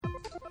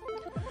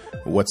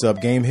What's up,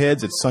 game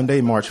heads? It's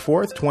Sunday, March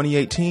 4th,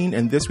 2018,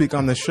 and this week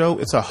on the show,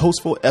 it's a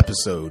hostful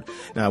episode.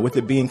 Now, with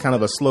it being kind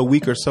of a slow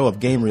week or so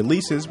of game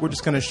releases, we're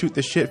just going to shoot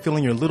the shit,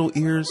 filling your little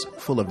ears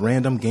full of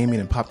random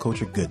gaming and pop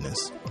culture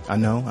goodness. I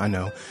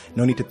know.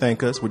 No need to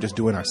thank us. We're just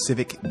doing our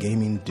civic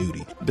gaming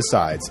duty.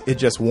 Besides, it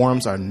just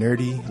warms our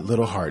nerdy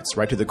little hearts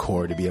right to the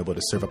core to be able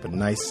to serve up a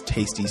nice,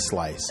 tasty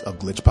slice of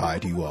glitch pie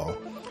to you all.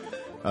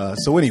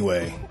 So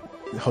anyway,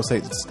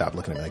 Jose, stop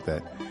looking at me like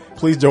that.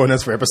 Please join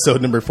us for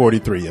episode number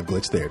 43 of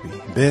Glitch Therapy.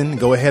 Ben,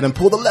 go ahead and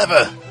pull the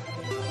lever.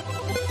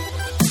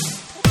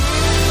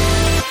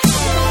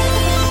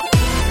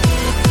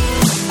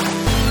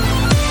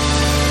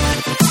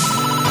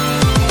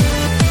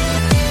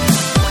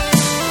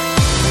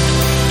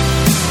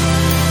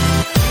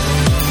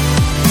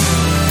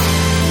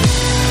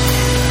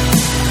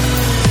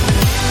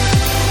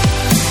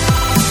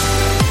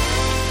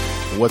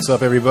 What's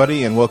up,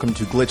 everybody, and welcome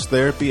to Glitch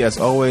Therapy. As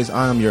always,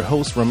 I am your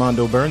host,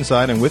 Ramondo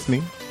Burnside, and with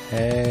me...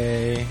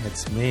 Hey,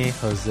 it's me,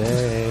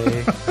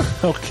 Jose.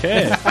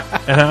 Okay.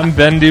 And I'm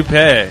Ben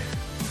Dupay.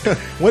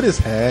 What is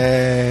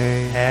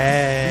hey?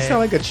 Hey. You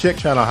sound like a chick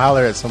trying to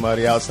holler at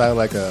somebody outside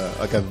like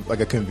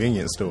a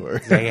convenience store.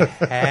 Like,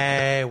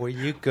 hey, where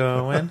you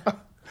going?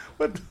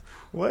 What?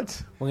 We're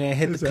gonna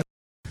hit the.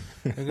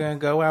 We're gonna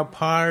go out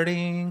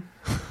partying.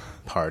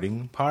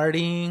 Partying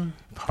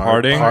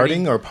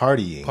or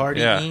partying?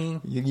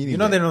 Partying. Yeah. You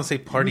know they don't say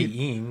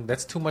partying.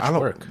 That's too much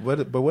work.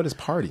 But what is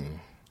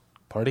partying?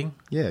 Partying?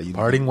 Yeah,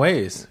 parting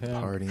ways.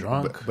 Yeah, partying.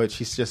 Drunk. But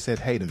she just said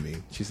hey to me.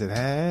 She said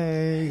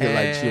hey.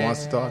 Like she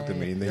wants to talk to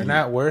me. And then you're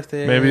not worth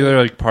it. Maybe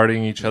they're like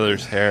parting each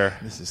other's hair.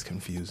 This is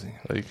confusing.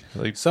 Like.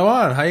 So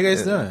on. How you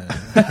guys doing?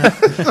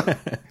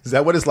 Is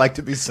that what it's like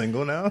to be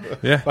single now?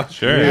 Yeah,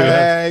 sure.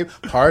 Hey,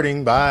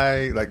 partying,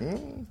 bye. Like,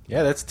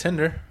 yeah, that's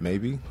Tinder.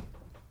 Maybe.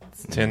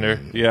 It's Tinder.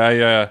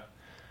 Yeah.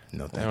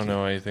 No, I don't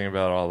know anything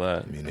about all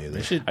that. Me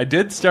neither. I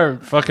did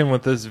start fucking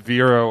with this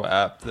Vero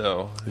app,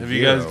 though. Have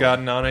you guys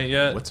gotten on it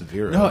yet? What's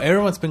Vero? No,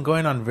 everyone's been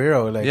going on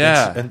Vero. Like,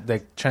 yeah. It's,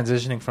 like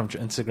transitioning from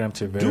Instagram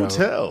to Vero. Do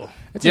tell.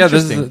 It's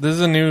this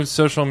is a new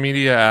social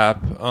media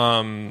app.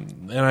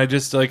 And I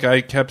just,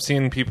 I kept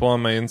seeing people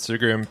on my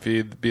Instagram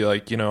feed be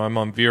like, I'm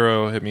on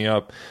Vero, hit me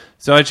up.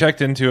 So I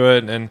checked into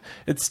it, and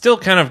it's still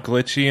kind of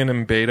glitchy and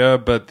in beta,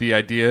 but the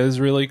idea is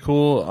really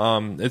cool.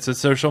 It's a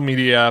social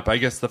media app. I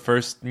guess the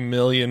first 1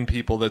 million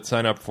people that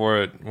sign up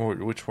for it,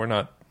 which we're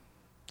not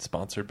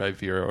sponsored by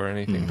Vero or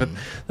anything, but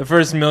the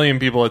first 1 million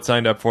people that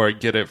signed up for it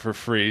get it for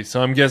free.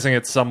 So I'm guessing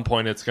at some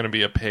point it's going to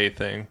be a pay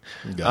thing.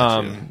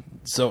 Gotcha.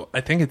 So I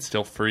think it's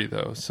still free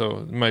though, so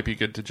it might be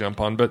good to jump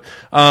on. But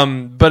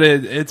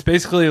it's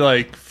basically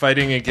like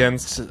fighting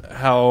against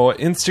how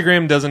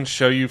Instagram doesn't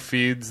show you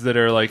feeds that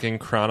are like in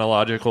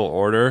chronological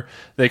order.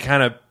 They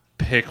kind of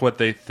pick what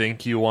they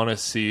think you want to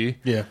see,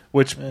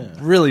 which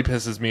really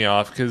pisses me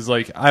off because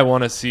I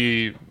want to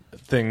see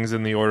things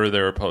in the order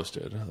they were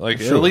posted. At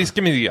least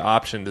give me the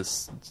option to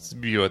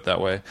view it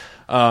that way.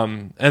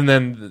 And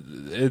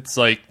then it's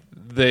like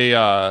they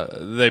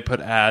put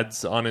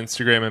ads on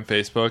Instagram and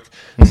Facebook.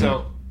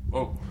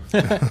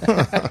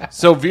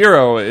 So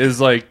Vero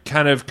is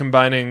kind of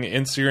combining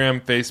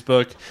Instagram,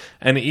 Facebook,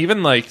 and even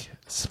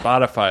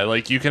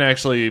Spotify. You can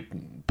actually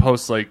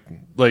post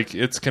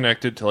it's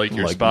connected to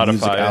your Spotify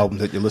music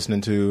albums that you're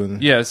listening to,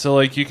 and yeah. So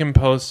you can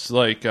post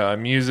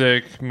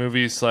music,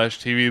 movies /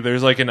 TV.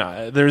 There's an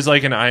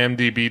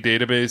IMDb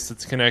database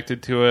that's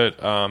connected to it.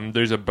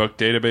 There's a book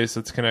database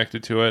that's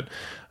connected to it.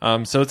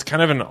 So it's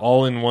kind of an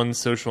all-in-one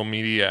social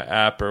media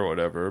app or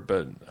whatever.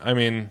 But I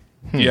mean,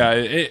 yeah,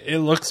 it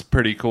looks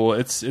pretty cool.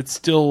 It's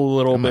still a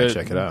little bit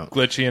check it out.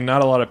 Glitchy, and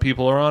not a lot of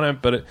people are on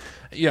it. But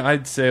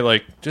I'd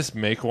say just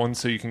make one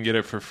so you can get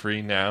it for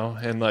free now,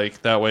 and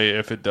that way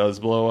if it does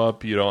blow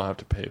up, you don't have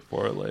to pay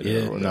for it later.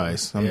 Yeah,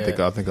 nice. I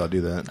think I'll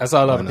do that. I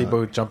saw a lot of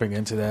people jumping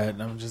into that,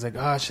 and I'm just like,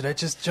 should I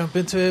just jump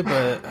into it?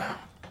 But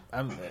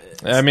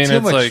it's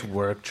too much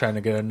work trying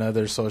to get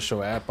another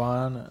social app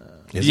on.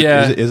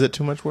 Is it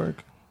too much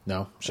work?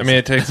 No. I mean,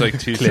 it takes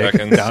 2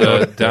 seconds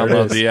to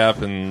download the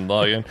app and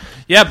log in.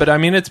 Yeah, but I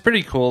mean, it's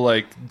pretty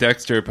cool.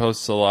 Dexter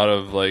posts a lot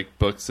of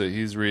books that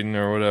he's reading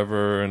or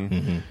whatever,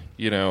 and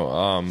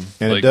and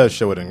it does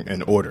show it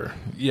in order.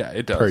 Yeah,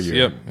 it does. Per year.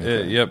 Yep.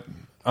 Okay. Yep.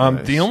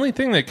 Nice. The only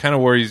thing that kind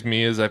of worries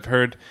me is I've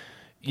heard,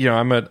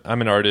 I'm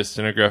an artist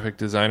and a graphic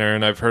designer,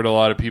 and I've heard a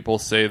lot of people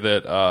say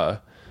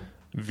that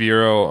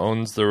Vero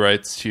owns the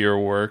rights to your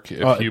work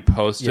if you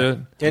post it.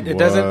 It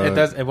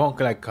doesn't. It won't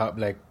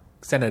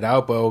send it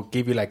out, but it'll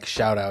give you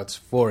shout outs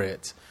for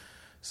it.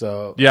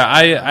 So yeah,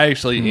 I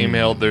actually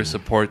emailed their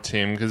support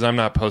team because I'm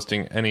not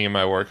posting any of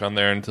my work on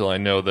there until I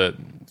know that,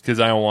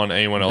 because I don't want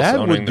anyone else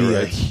owning the rights.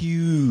 That would be a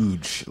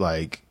huge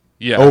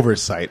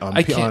oversight on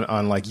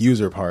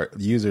users'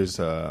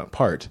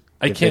 part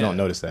They don't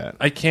notice that.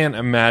 I can't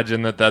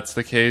imagine that that's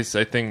the case.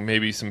 I think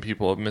maybe some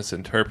people have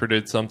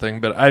misinterpreted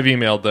something, but I've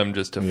emailed them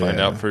just to find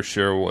out for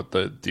sure what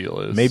the deal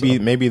is.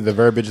 Maybe the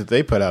verbiage that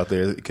they put out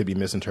there could be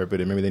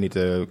misinterpreted. Maybe they need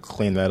to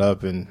clean that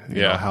up and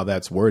you know, how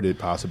that's worded.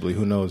 Possibly,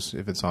 who knows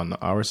if it's on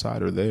our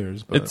side or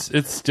theirs. But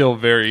it's still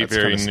very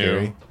very new.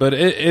 Scary. But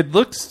it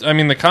looks. I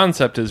mean, the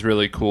concept is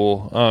really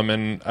cool.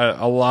 And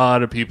a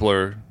lot of people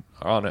are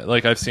on it.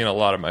 Like I've seen a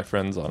lot of my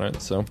friends on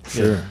it. So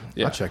sure,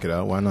 I'll check it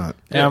out. Why not?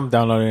 Yeah, I'm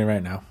downloading it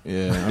right now.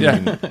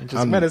 Yeah,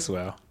 just might as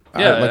well.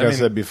 I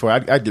said before,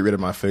 I'd get rid of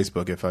my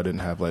Facebook if I didn't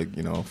have like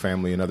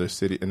family in other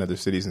cities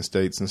and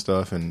states and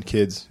stuff and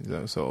kids.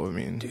 So I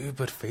mean, dude,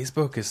 but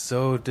Facebook is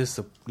so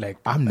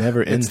I'm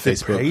never in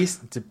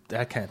Facebook.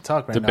 I can't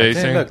talk right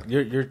Debasing. now. Look,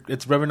 you're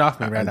it's rubbing off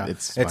me right now.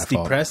 It's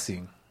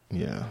depressing.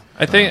 Yeah,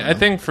 I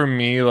think for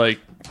me, like,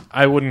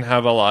 I wouldn't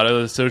have a lot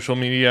of the social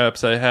media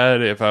apps I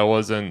had if I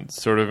wasn't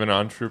sort of an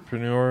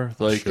entrepreneur.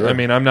 Like, I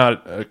mean, I'm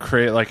not I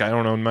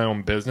don't own my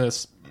own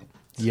business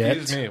yet.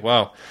 Excuse me.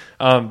 Wow.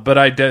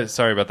 But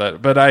sorry about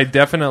that. But I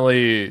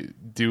definitely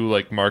do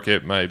like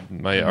market my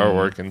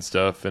artwork and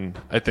stuff, and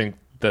I think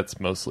that's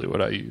mostly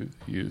what I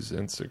use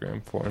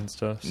Instagram for and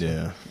stuff. So.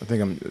 Yeah, I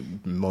think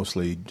I'm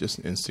mostly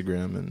just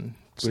Instagram and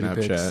Booty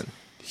Snapchat.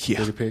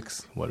 Booty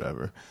pics,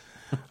 whatever.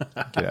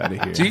 Get out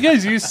of here. Do you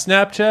guys use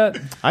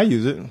Snapchat? I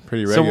use it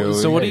pretty regularly.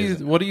 So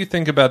what do you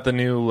think about the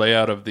new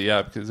layout of the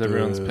app? Because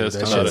everyone's pissed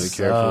about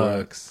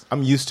it.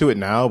 I'm used to it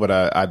now, but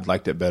I'd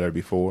liked it better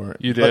before.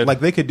 You did?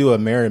 Like they could do a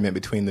merriment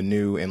between the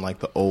new and like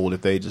the old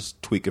if they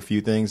just tweak a few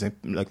things and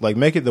like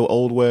make it the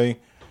old way,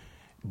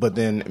 but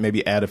then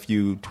maybe add a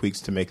few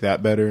tweaks to make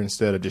that better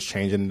instead of just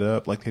changing it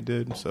up like they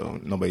did. So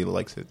nobody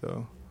likes it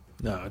though.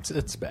 No,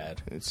 it's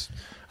bad.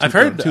 I've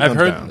heard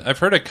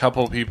a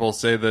couple people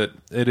say that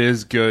it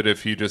is good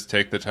if you just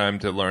take the time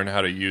to learn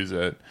how to use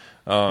it.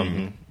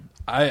 I'm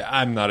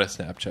not a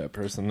Snapchat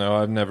person though.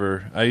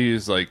 I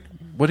use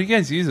what do you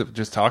guys use it?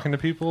 Just talking to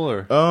people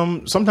or?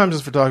 Sometimes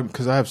it's for talking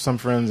because I have some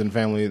friends and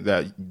family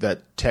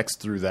that text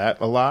through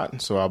that a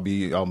lot. So I'll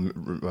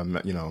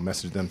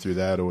message them through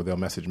that, or they'll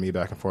message me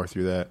back and forth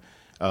through that.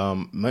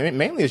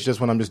 Mainly it's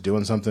just when I'm just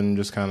doing something,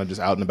 just kind of just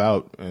out and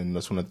about, and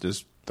just want to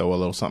just throw a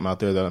little something out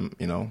there that I'm,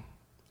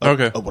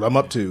 what I'm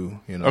up to,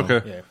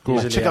 Okay, yeah,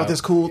 cool. Check out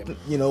this cool,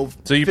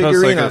 so you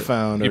figurine post I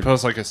found. You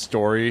post like a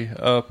story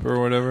up or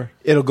whatever.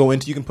 It'll go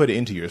into. You can put it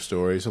into your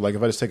story. So like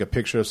if I just take a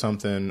picture of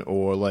something,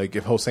 or like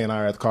if Jose and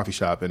I are at the coffee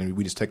shop and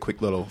we just take a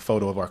quick little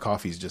photo of our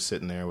coffees just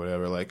sitting there, or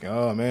whatever. Like,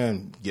 oh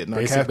man, getting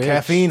our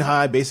caffeine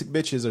high, basic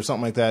bitches or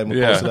something like that, and we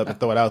post it up and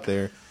throw it out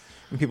there.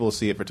 And people will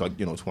see it for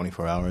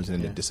 24 hours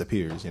and then it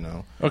disappears,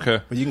 Okay.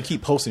 But you can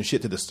keep posting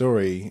shit to the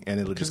story and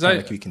it'll just kind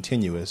of be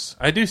continuous.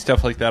 I do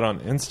stuff like that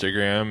on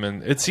Instagram,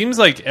 and it seems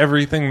like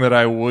everything that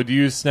I would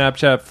use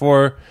Snapchat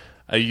for,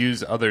 I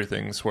use other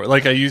things for.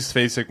 Like I use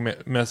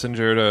Facebook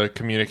Messenger to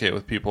communicate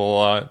with people a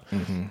lot,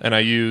 and I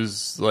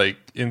use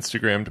like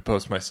Instagram to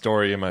post my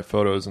story and my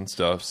photos and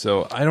stuff.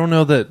 So I don't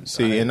know that.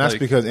 See, and that's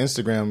because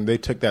Instagram, they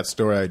took that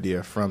story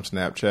idea from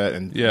Snapchat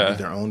and did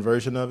their own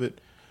version of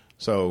it.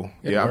 So,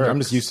 I'm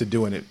just used to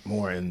doing it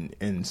more in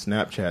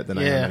Snapchat than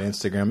I am in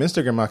Instagram.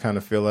 Instagram, I kind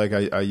of feel like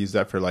I use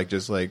that for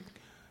just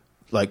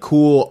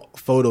cool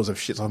photos of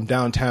shit. So I'm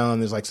downtown,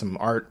 there's like some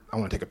art. I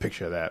want to take a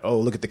picture of that. Oh,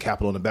 look at the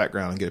Capitol in the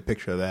background and get a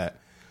picture of that.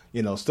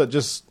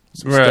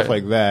 Stuff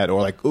like that.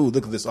 Or like, ooh,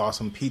 look at this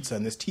awesome pizza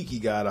and this tiki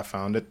god I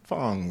found at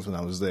Fong's when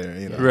I was there.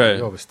 Right.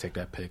 You always take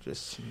that picture.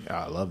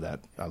 I love that.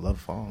 I love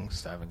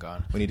Fong's. I haven't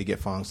gone. We need to get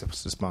Fong's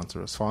to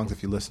sponsor us. Fong's,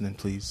 if you're listening,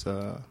 please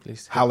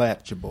holla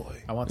at your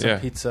boy. I want some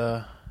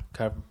pizza.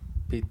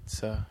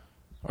 Pizza.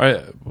 All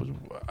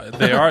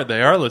right,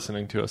 they are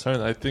listening to us, aren't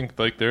they? I think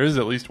there is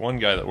at least one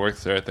guy that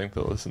works there. I think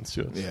that listens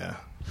to us. Yeah.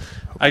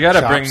 I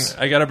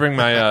gotta bring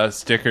my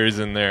stickers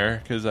in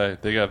there because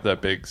they got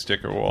that big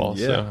sticker wall.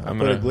 Yeah, so I'm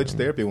gonna put a glitch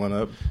therapy one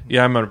up.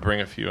 Yeah, I'm gonna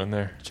bring a few in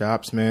there.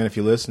 Chops, man, if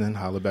you're listening,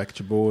 holla back at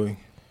your boy.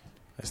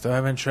 I still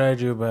haven't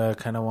tried you, but I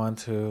kind of want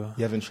to.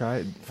 You haven't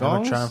tried Fong's? I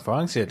haven't tried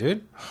Fong's yet,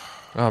 dude.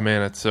 Oh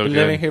man, it's so good. Been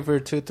living here for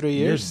 2-3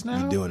 years now.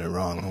 You're doing it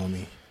wrong,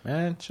 homie.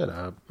 Man, shut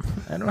up.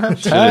 I don't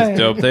have time. Shit is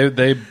dope.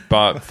 They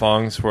bought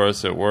Fong's for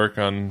us at work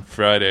on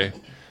Friday.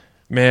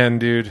 Man,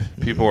 dude,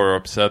 people were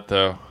upset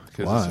though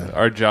because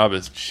our job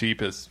is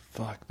cheap as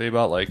fuck. They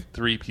bought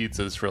 3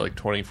 pizzas for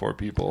 24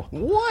 people.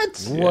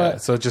 What? Yeah.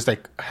 What? So just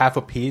half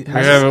a pizza.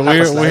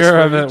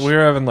 We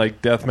were having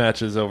death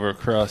matches over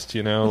crust,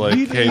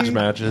 cage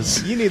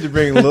matches. You need to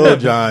bring Lil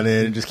Jon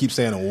in and just keep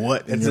saying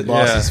what in your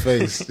boss's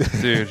face,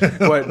 dude.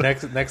 What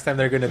next time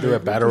they're gonna do a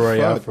battle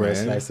royale for a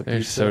slice of pizza?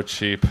 They're so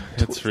cheap.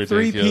 It's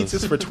ridiculous. 3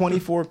 pizzas for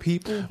 24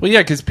 people. Well,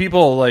 yeah, because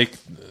people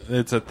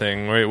it's a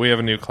thing. Right? We have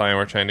a new client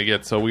we're trying to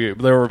get, so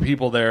there were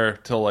people there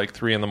till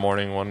 3 a.m.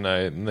 one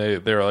night, and they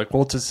were like,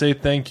 "Well, to say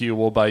thank you,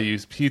 we'll buy you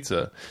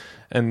pizza,"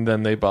 and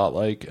then they bought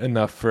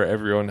enough for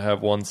everyone to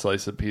have one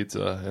slice of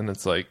pizza, and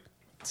it's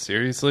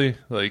seriously?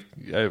 Like,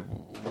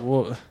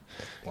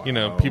 you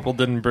know, people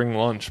didn't bring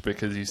lunch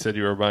because you said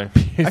you were buying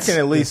pizza. I can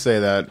at least say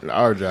that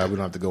our job, we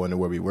don't have to go into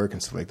where we work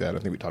and stuff like that. I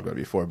think we talked about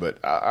it before, but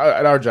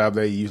at our job,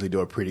 they usually do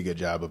a pretty good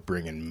job of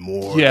bringing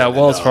more. Yeah,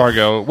 Wells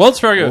Fargo.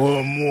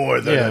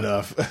 More than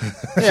enough.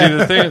 See,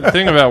 the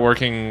thing about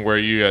working where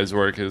you guys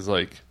work is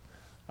like,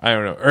 I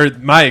don't know, or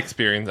my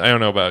experience, I don't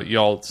know about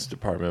y'all's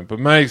department, but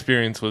my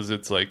experience was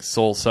it's like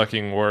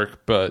soul-sucking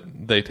work, but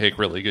they take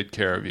really good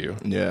care of you.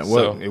 Yeah,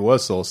 well, it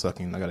was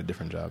soul-sucking. I got a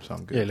different job, so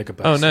I'm good. Yeah, look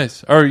at Oh,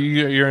 nice. Oh,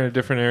 you're in a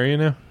different area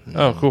now?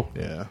 Oh, cool.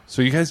 Yeah.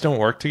 So you guys don't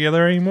work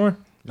together anymore?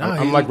 No,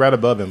 I'm like right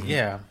above him.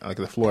 Yeah. Like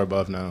the floor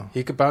above now.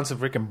 He could bounce a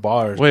freaking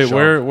bars. Wait,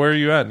 where are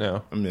you at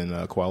now? I'm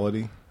in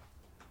quality.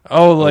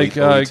 Oh, like...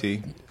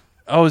 OET.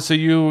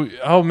 So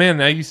oh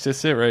man, I used to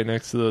sit right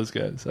next to those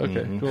guys.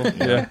 Okay, cool.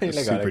 Yeah,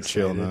 super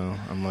chill now.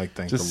 I'm like,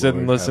 thank just the sit Lord,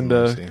 and listen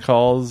to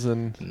calls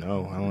and.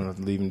 No, I don't have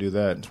to even do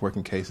that. It's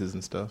working cases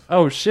and stuff.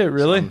 Oh shit,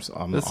 really? So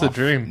I'm That's off, the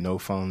dream. No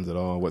phones at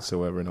all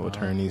whatsoever. No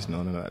attorneys.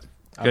 None of that.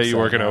 Got you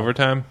working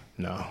overtime?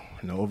 No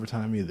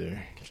overtime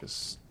either.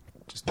 Just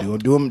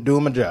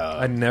doing my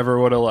job. I never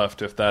would have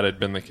left if that had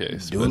been the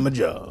case. Doing my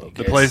job.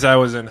 The place I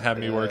was in had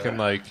me working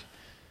like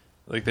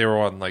they were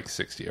on like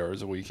 60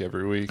 hours a week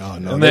every week. Oh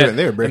no,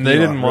 they were breaking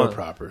it real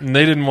proper. And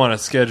they didn't want to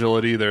schedule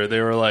it either.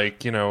 They were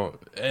like, you know,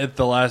 at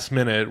the last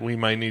minute, we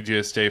might need you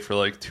to stay for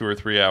like 2 or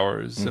 3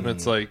 hours. And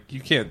it's like, you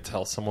can't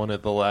tell someone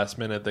at the last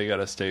minute they got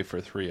to stay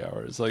for 3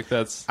 hours. Like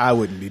that's... I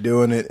wouldn't be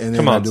doing it, and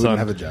then I wouldn't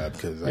have a job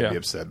because I'd be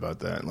upset about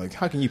that. Like,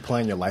 how can you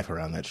plan your life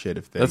around that shit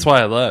if they... That's why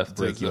I left.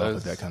 Break you off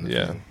with that kind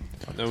of thing.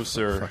 No,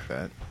 sir. Fuck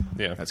that.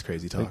 Yeah. That's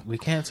crazy talk. We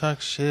can't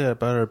talk shit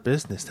about our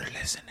business. They're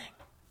listening.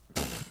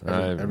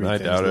 I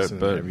doubt it,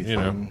 but you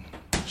know,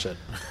 shit.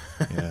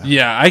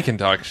 Yeah, I can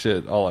talk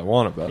shit all I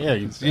want about. Yeah,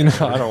 you know,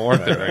 I don't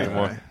work there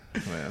anymore.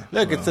 Yeah.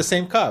 Look, it's the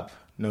same cop.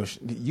 No,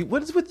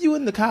 what is with you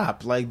and the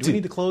cop? Like, do we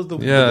need to close the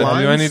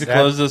blinds? Do I need to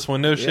close this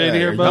window shade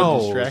here, bud?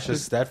 No, it's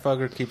just that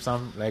fucker keeps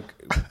on like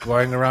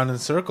going around in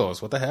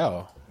circles. What the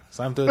hell?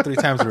 So I'm doing it 3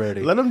 times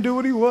already. Let him do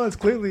what he wants.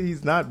 Clearly,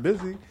 he's not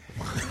busy.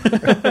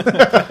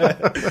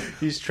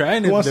 He's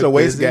trying to. He wants to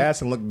waste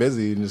gas and look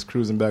busy and just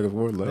cruising back and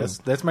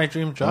forth. That's my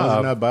dream job.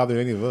 Does not bother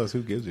any of us.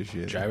 Who gives a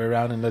shit? Drive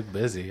around and look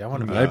busy. I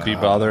want to be. I'd be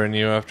bothering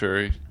you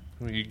after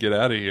you get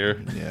out of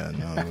here. Yeah,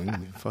 no,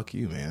 fuck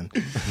you, man.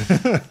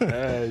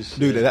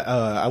 Dude,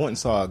 I went and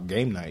saw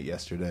Game Night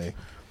yesterday.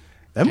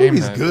 That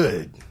movie's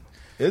good.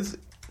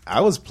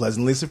 I was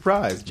pleasantly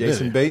surprised.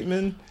 Jason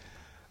Bateman.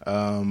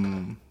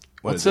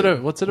 What's it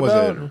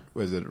about?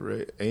 Was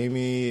it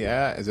Amy?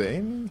 Is it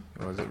Amy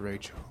or was it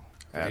Rachel?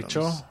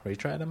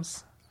 Rachel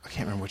Adams. I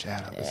can't remember which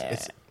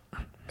Adams.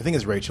 I think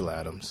it's Rachel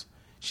Adams.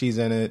 She's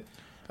in it.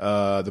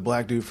 The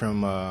black dude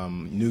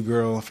from New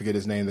Girl, I forget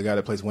his name. The guy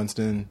that plays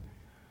Winston.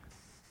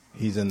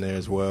 He's in there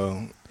as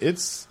well. It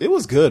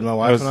was good. My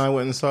wife and I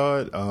went and saw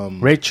it.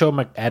 Rachel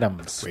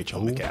McAdams.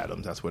 Rachel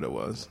McAdams. That's what it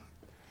was.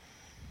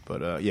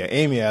 But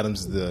Amy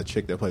Adams is the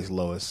chick that plays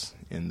Lois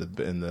in the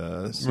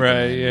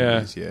right. Yeah.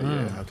 Movies.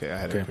 Yeah. Okay, I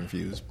had it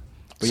confused.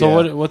 But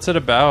so what's it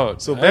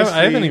about? So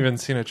I haven't even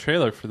seen a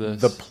trailer for this.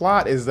 The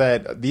plot is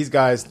that these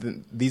guys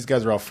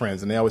are all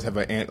friends, and they always have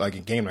a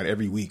game night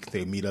every week.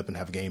 They meet up and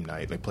have game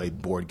night. They play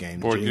board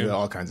games,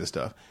 all kinds of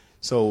stuff.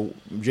 So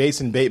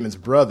Jason Bateman's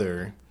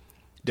brother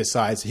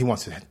decides he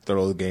wants to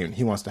throw the game.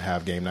 He wants to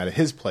have game night at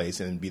his place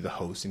and be the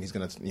host, and he's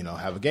going to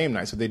have a game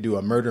night. So they do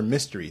a murder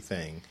mystery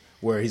thing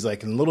where he's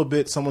like, in a little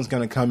bit, someone's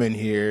going to come in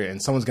here, and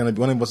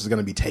one of us is going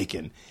to be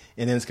taken,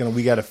 and then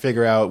we got to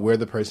figure out where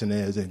the person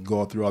is and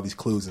go through all these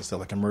clues and stuff,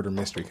 like a murder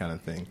mystery kind of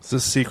thing. Is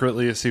this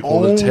secretly a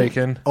sequel to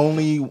Taken?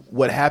 Only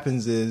what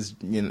happens is,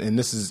 and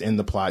this is in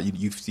the plot,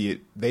 you see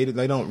it. They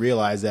don't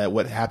realize that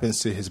what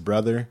happens to his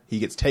brother, he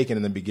gets taken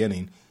in the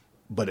beginning,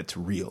 but it's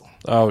real.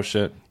 Oh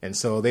shit! And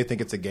so they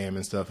think it's a game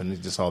and stuff, and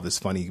it's just all this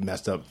funny,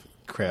 messed up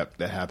crap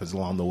that happens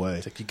along the way.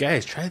 It's like, you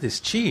guys, try this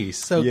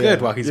cheese. Good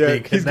while he's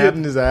being kidnapped. He's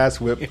getting his ass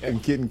whipped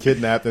and getting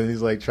kidnapped, and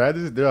he's like, try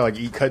this. They're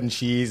like cutting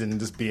cheese and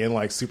just being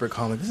like super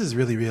calm. Like, this is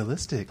really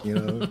realistic, you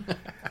know?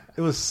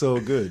 It was so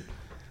good.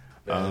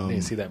 I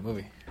didn't see that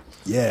movie.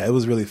 Yeah, it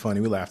was really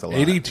funny. We laughed a lot.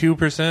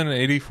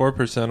 82%,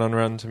 84% on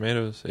Rotten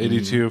Tomatoes.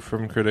 82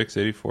 from critics,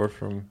 84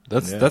 from...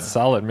 That's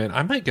solid, man.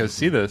 I might go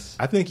see this.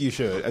 I think you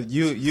should.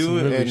 You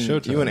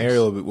and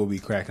Ariel will be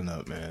cracking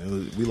up,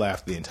 man. We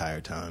laughed the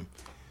entire time.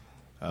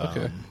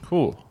 Okay,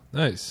 cool.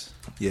 Nice.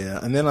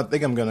 Yeah, and then I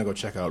think I'm gonna go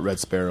check out Red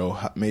Sparrow.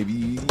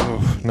 Maybe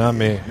not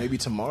me. Maybe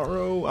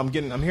tomorrow. I'm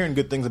hearing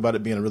good things about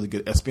it being a really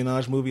good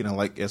espionage movie, and I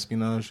like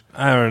espionage.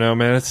 I don't know,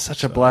 man. It's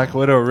such a Black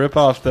Widow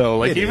ripoff, though.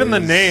 Like the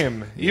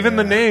name,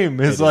 the name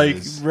is like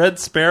Red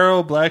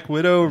Sparrow, Black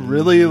Widow.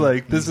 Really,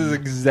 like this is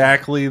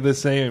exactly the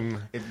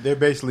same. They're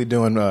basically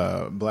doing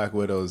Black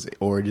Widow's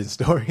origin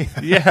story.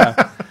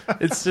 Yeah,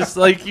 it's just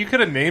like you could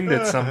have named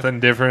it something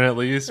different at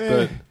least,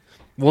 but.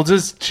 We'll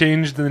just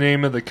change the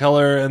name of the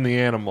color and the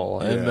animal,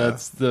 and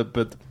that's the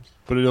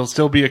but it'll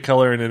still be a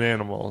color in an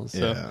animal.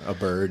 So. Yeah, a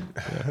bird.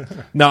 Yeah.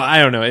 No,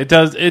 I don't know. It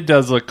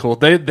does look cool.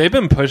 They've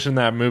been pushing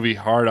that movie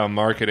hard on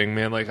marketing,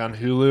 man. Like on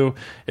Hulu,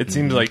 it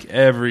seems like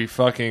every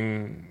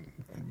fucking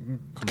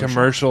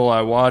commercial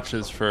I watch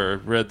is for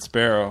Red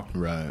Sparrow.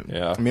 Right.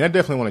 Yeah. I mean, I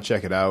definitely want to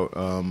check it out.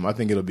 I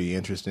think it'll be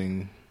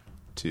interesting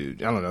to,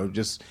 I don't know,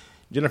 just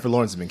Jennifer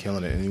Lawrence has been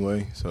killing it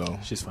anyway, so.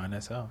 She's fine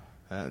as hell.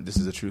 This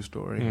is a true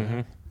story.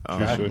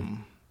 Mm-hmm.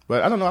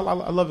 But I don't know, I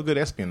love a good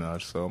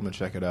espionage, so I'm going to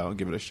check it out,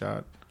 give it a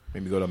shot.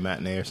 Maybe go to a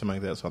matinee or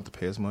something like that so I don't have to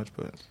pay as much.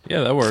 But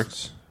yeah, that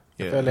works.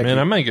 Yeah. Like Man,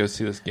 I might go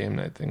see this game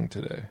night thing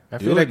today. I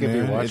feel like if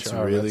you watch it's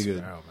really Red good.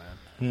 Sparrow,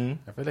 man.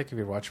 I feel like if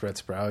you watch Red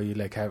Sparrow,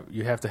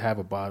 you have to have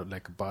a bottle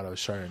of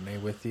Chardonnay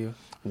with you.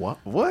 What?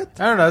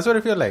 I don't know. That's what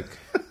I feel like.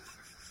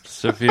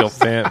 Just to feel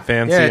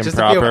fancy and just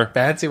proper. to feel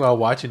fancy while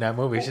watching that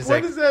movie. It's just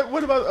What is that?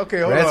 What about?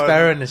 Okay, hold Red on.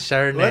 Sparrow and the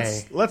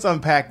Chardonnay. Let's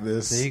unpack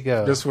this. There you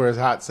go. Just for a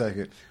hot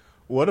second.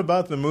 What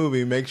about the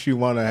movie makes you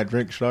want to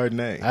drink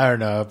Chardonnay? I don't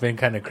know. I've been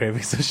kind of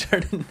craving some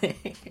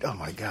Chardonnay. Oh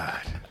my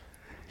god.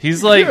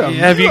 He's like,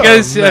 have you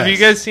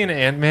guys seen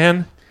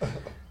Ant-Man?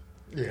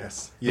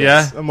 Yes.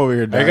 Yeah? I'm over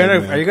here.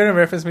 Are you gonna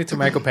reference me to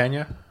Michael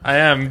Pena? I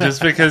am,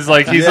 just because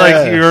like he's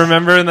like, you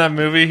remember in that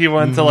movie he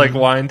went to like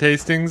wine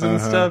tastings and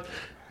stuff.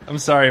 I'm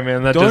sorry,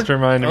 man. That just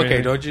reminded me.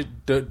 Okay,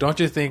 don't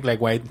you think like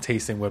wine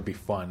tasting would be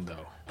fun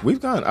though? We've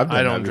gone. I've done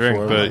I don't that drink,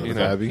 before, but, with you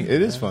know. Abby.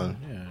 It is fun.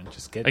 Yeah,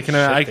 just get I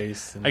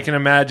can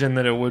imagine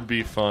that it would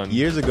be fun.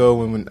 Years ago,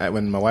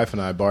 when my wife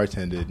and I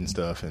bartended and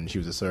stuff, and she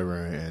was a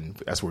server, and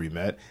that's where we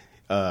met.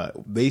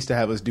 They used to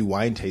have us do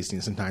wine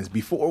tasting sometimes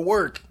before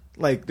work.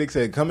 Like they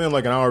said, come in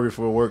like an hour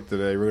before work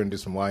today. We're gonna do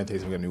some wine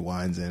tasting. We got new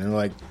wines in, and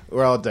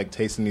we're all like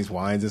tasting these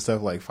wines and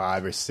stuff, like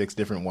 5 or 6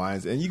 different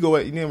wines. And you go,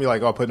 we're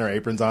like all putting our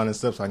aprons on and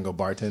stuff, so I can go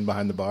bartend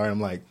behind the bar. And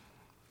I'm like,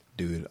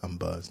 dude, I'm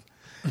buzzed.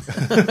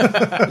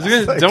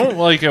 Don't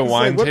like at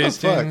wine what the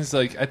tastings.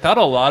 Like I thought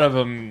a lot of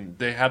them,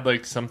 they had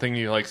like something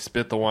you like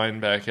spit the wine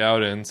back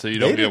out in, so you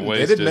don't get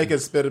wasted. They didn't make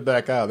us spit it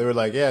back out. They were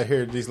like, yeah,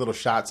 here are these little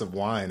shots of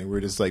wine, and we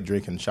were just like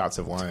drinking shots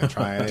of wine and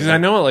trying it. Because I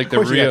know like Of the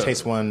course, you real gotta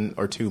taste one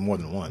or two more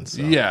than once.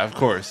 So. Yeah, of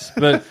course,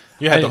 but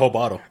You had the whole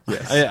bottle.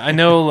 Yes. I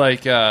know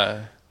like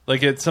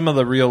at some of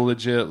the real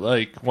legit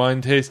like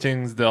wine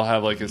tastings, they'll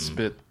have like a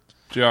spit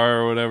jar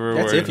or whatever.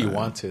 That's where, if you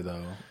want to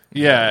though.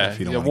 Yeah, If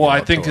you don't yeah. wanna Well,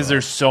 get I think all because tore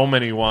there's so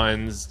many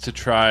wines to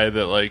try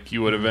that like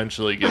you would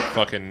eventually get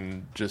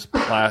fucking just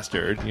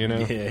plastered, you know?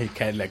 Yeah, he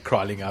kind of like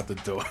crawling out the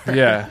door.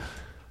 Yeah.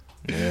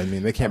 Yeah, I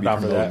mean, they can't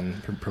I'm be down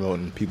for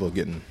promoting people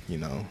getting,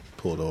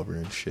 pulled over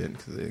and shit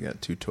because they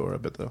got too tore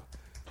up at the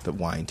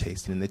wine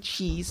tasting and the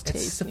cheese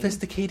tasting. It's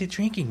sophisticated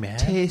drinking, man.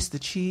 Taste the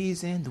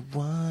cheese and the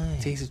wine.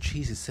 Taste of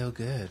cheese is so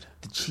good.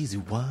 The cheesy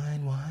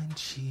wine,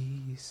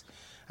 cheese.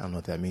 I don't know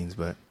what that means,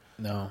 but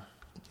No.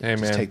 Hey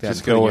just man, take that. just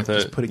and go put with it. it.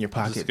 Just put it in your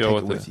pocket. Just Take go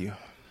it with with it. you.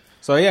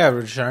 So yeah,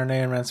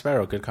 Chardonnay and Red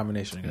Sparrow, good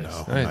combination, guys. No,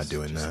 Nice. I'm not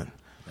doing that.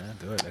 Yeah,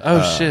 do it.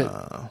 Oh shit!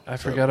 I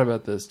forgot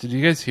about this. Did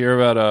you guys hear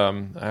about? I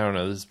don't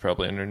know. This is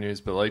probably under news,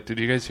 but like, did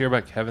you guys hear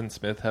about Kevin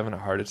Smith having a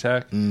heart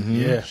attack?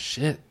 Yeah.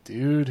 Shit,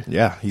 dude.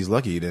 Yeah, he's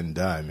lucky he didn't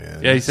die,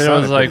 man. Yeah, he said it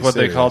was sounded like pretty what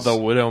they called the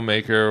serious.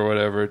 Widowmaker or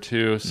whatever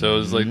too. So it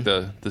was like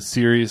the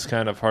serious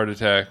kind of heart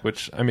attack.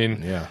 Which I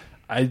mean, Yeah.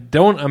 I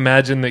don't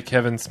imagine that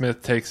Kevin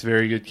Smith takes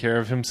very good care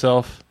of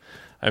himself.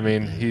 I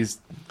mean, he's.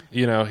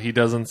 He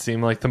doesn't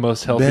seem like the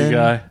most healthy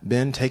guy.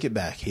 Ben, take it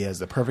back. He has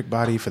the perfect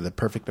body for the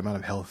perfect amount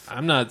of health.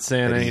 I'm not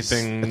saying But he's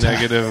anything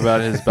negative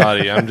about his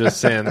body. I'm just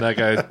saying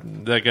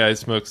that guy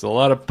smokes a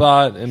lot of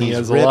pot and he He's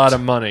has ripped. a lot of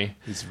money.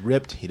 He's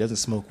ripped. He doesn't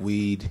smoke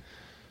weed.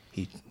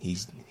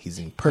 He's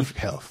in perfect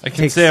health. I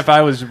can say if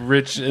I was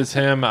rich as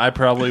him, I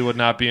probably would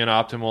not be in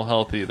optimal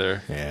health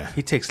either. Yeah,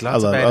 He takes I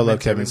lots of love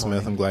vitamins Kevin every Smith.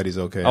 morning. I'm glad he's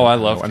okay. Oh, I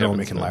love I Kevin know I'm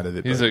making Smith. light of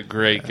it. He's but a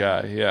great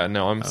guy. Yeah,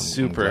 no, I'm I'm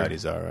super glad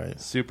he's all right.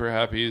 super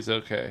happy he's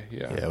okay.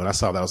 Yeah, when I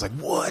saw that, I was like,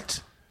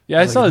 what? Yeah,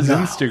 I saw his no.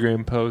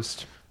 Instagram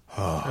post.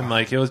 And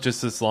like it was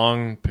just this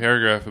long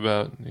paragraph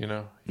about,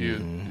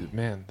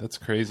 man, that's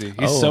crazy.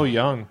 He's so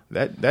young.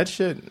 That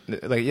shit,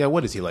 like, yeah,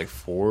 what is he, like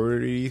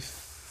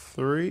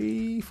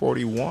 43,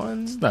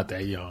 41? He's not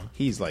that young.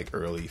 He's like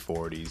early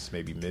 40s,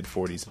 maybe mid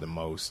 40s at the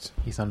most.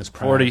 He's on his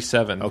prime.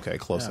 47. Okay,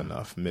 close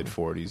enough. Mid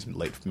 40s,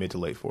 mid to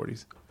late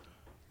 40s.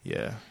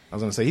 Yeah, I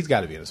was gonna say he's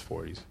got to be in his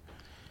 40s.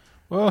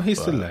 Well,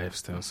 he's still alive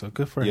still, so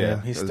good for Yeah,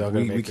 him. He's still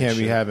gonna make we can't this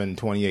be shit. having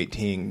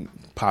 2018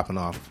 popping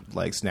off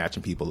like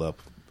snatching people up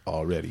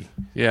already.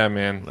 Yeah,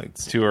 man. Like,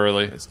 It's too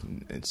early.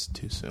 It's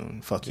too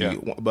soon. Fuck Yeah.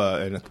 you.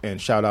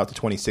 And shout out to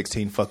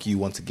 2016. Fuck you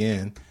once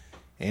again,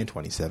 and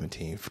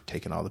 2017 for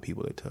taking all the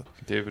people they took.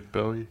 David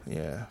Bowie.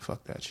 Yeah,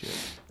 fuck that shit.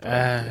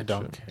 I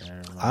don't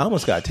care. I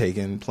almost got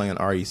taken playing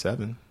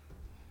RE7,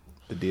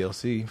 the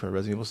DLC for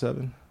Resident Evil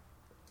 7.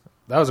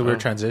 That was a weird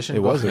transition. It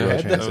was a Go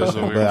weird ahead. transition, That was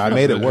a weird but I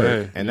made it work.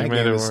 transition. And Hey, that you made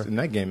game it is work. and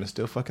that game is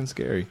still fucking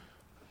scary.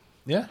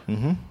 Yeah.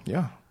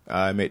 Yeah.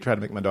 I tried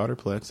to make my daughter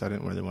play because I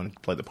didn't really want to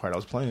play the part I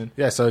was playing.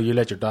 Yeah, so you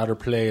let your daughter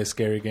play a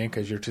scary game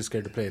because you're too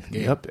scared to play the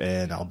game. Yep,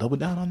 and I'll double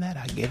down on that.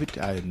 I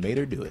made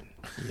her do it.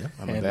 Yep,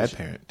 I'm a And bad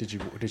parent. Did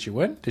you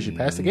win? Did you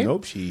pass the game?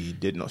 Nope, she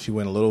didn't. She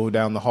went a little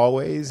down the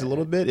hallways a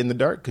little bit in the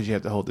dark because you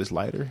have to hold this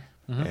lighter.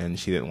 and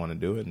she didn't want to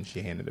do it, and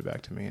she handed it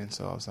back to me, and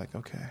so I was like,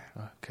 okay,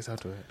 I guess I'll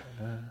do it.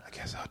 I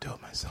guess I'll do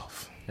it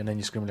myself. And then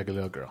you scream like a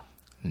little girl.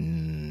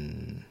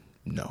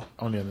 No,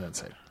 only on that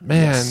side.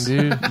 Man, yes.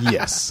 dude,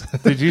 yes.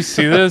 Did you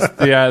see this?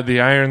 The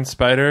Iron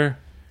Spider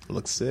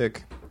looks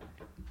sick.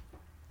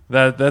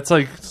 That's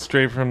like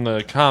straight from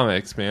the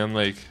comics, man.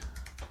 Like,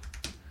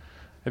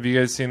 have you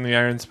guys seen the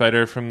Iron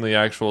Spider from the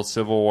actual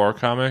Civil War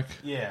comic?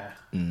 Yeah.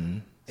 Mm-hmm.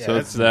 So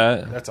it's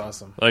that. That's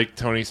awesome. Like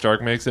Tony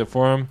Stark makes it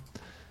for him.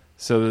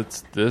 So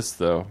it's this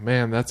though.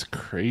 Man, that's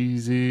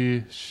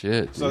crazy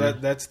shit. So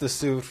dude. that's the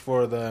suit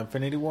for the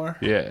Infinity War?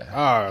 Yeah.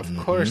 Oh,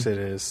 of course it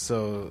is.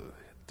 So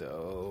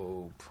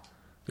dope.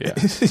 Yeah.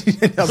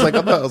 I was like,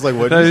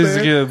 what? That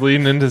is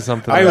leading into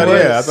something. I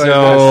was.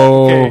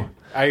 So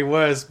I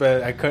was,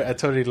 but I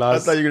totally I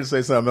lost. thought you were gonna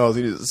say something else.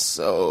 He is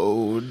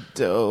so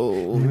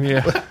dope.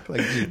 yeah.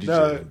 Like, dude,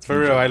 no, for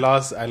real. I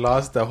lost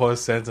the whole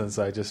sentence.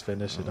 So I just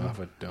finished it off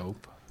with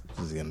dope.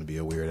 This is gonna be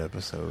a weird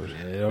episode.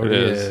 It already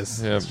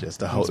is. Yeah. It's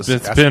just a host.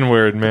 It's been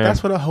weird, man.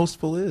 That's what a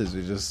hostful is.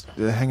 We just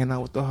hanging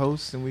out with the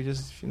host, and we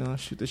just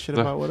shoot the shit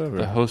about whatever.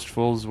 The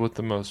hostfuls with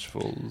the most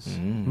fuls.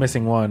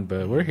 Missing one,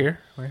 but we're here.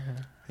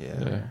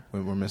 Yeah.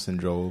 We're missing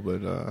Joel,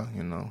 but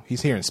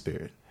he's here in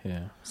spirit.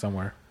 Yeah,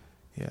 somewhere.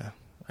 Yeah.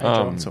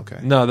 It's okay.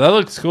 No, that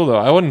looks cool though.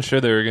 I wasn't sure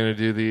they were going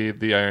to do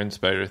the Iron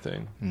Spider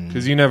thing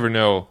because you never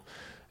know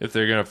if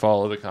they're going to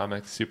follow the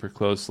comics super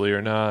closely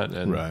or not,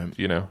 and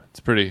it's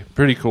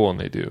pretty cool when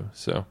they do.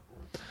 So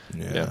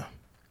yeah.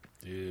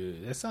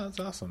 Dude, that sounds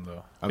awesome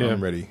though.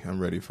 I'm ready. I'm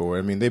ready for it.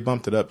 I mean, they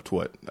bumped it up to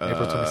what?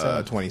 April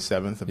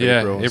 27th of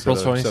April. April. April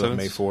 27th, instead of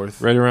May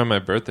 4th. right around my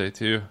birthday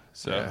too.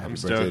 So Yeah, I'm happy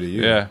stoked. birthday to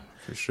you. Yeah.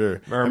 For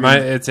sure.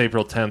 It's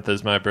April 10th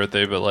is my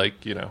birthday, but I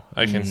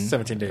can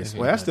 17 days.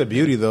 Well, that's the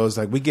beauty though. Is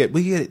like we get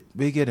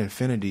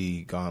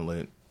Infinity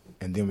Gauntlet,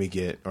 and then we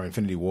get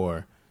Infinity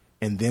War,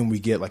 and then we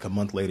get like a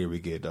month later we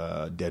get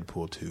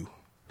Deadpool 2.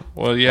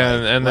 Well, yeah,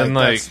 and then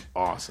that's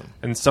awesome.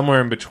 And somewhere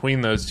in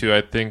between those two,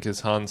 I think is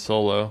Han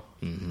Solo.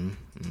 And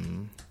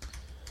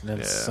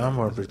then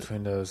somewhere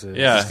between those is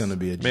Yeah, it's gonna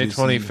be May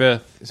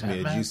 25th. It's gonna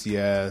be a juicy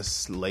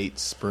ass late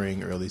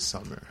spring, early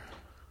summer.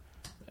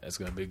 It's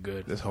gonna be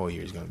good. This whole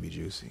year is gonna be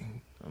juicy.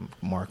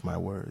 Mark my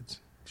words.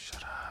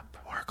 Shut up.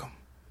 Mark them.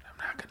 I'm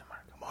not gonna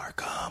mark them.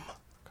 Mark them.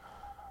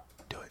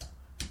 Do it.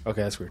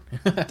 Okay, that's weird.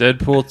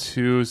 Deadpool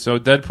 2. So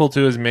Deadpool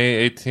 2 is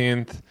May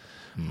 18th.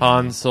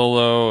 Han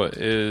Solo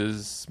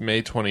is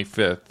May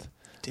 25th.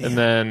 Damn. And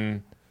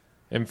then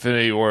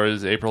Infinity War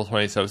is April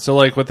 27th. So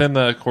within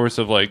the course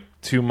of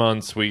 2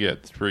 months, we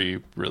get 3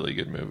 really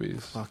good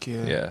movies. Fuck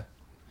yeah. Yeah.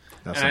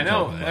 That's And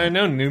I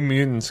know New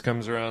Mutants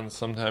comes around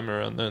sometime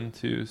around then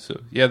too.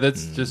 So yeah,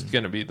 that's just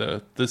gonna be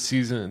the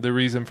season, the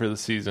reason for the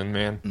season,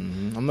 man.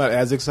 I'm not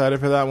as excited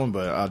for that one,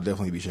 but I'll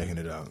definitely be checking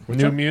it out.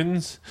 New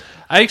Mutants,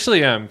 I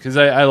actually am because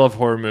I love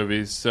horror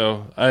movies.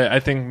 So I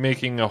think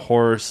making a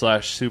horror /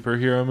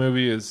 superhero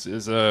movie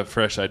is a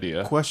fresh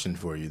idea. Question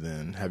for you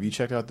then: have you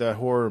checked out that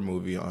horror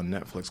movie on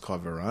Netflix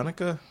called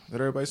Veronica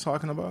that everybody's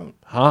talking about?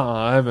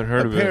 I haven't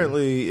heard of it.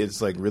 Apparently,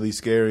 it's really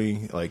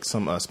scary. Like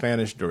some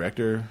Spanish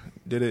director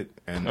did it,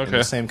 and in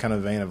the same kind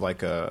of vein of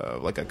like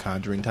a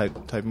Conjuring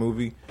type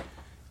movie.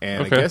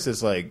 And I guess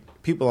it's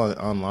people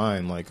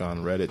online,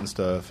 on Reddit and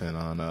stuff, and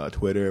on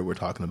Twitter, we're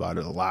talking about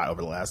it a lot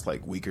over the last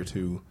week or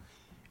two.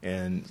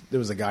 And there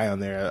was a guy on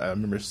there, I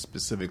remember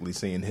specifically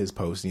seeing his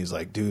post, and he's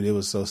like, "Dude, it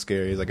was so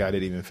scary." He's like, "I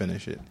didn't even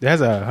finish it." It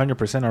has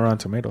 100% on Rotten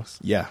Tomatoes.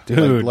 Yeah,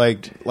 dude.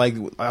 Like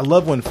I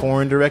love when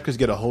foreign directors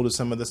get a hold of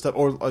some of this stuff,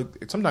 or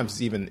sometimes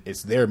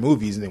it's their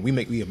movies, and then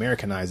we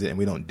Americanize it, and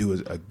we don't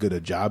do a good a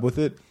job with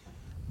it.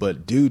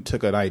 But dude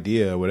took an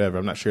idea or whatever.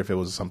 I'm not sure if it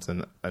was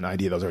an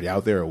idea that was already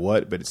out there or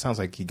what, but it sounds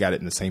like he got it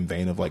in the same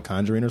vein of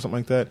Conjuring or something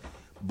like that.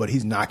 But he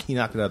knocked it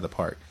out of the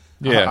park.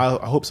 Yeah,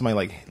 I hope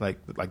somebody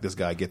like this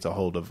guy gets a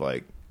hold of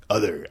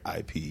other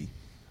IP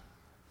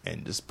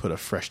and just put a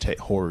fresh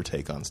horror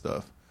take on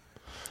stuff.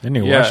 Didn't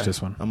you watch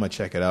this one? I'm gonna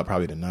check it out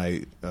probably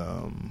tonight.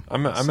 I'm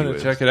gonna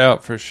check it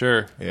out for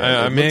sure.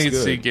 Yeah, I may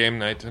see Game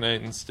Night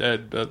tonight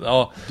instead, but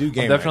I'll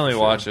definitely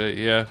watch it.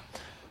 Yeah.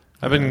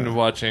 I've been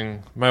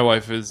watching. My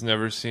wife has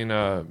never seen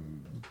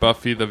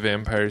Buffy the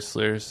Vampire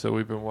Slayer, so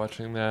we've been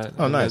watching that.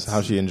 Oh, nice!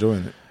 How's she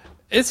enjoying it?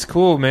 It's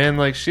cool,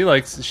 man. She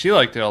liked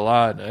it a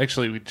lot.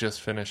 Actually, we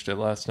just finished it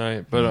last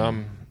night, but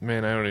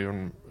man, I don't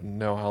even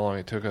know how long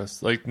it took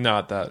us.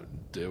 Not that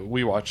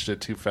we watched it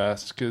too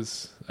fast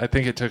because I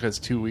think it took us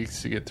 2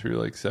 weeks to get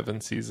through 7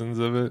 seasons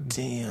of it.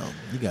 Damn,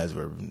 you guys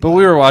were. But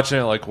we were watching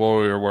it while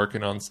we were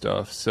working on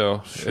stuff,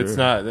 so it's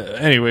not.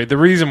 Anyway, the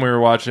reason we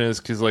were watching it is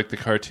because the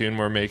cartoon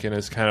we're making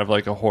is kind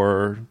of a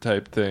horror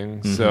type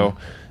thing, so.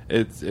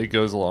 It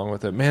goes along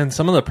with it, man.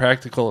 Some of the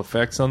practical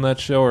effects on that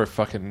show are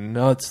fucking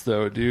nuts,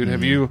 though, dude.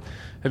 Have you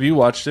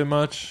watched it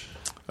much?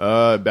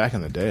 Back in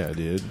the day, I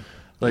did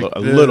a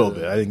little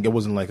bit. I think it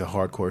wasn't a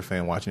hardcore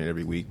fan watching it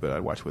every week, but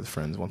I'd watch with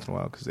friends once in a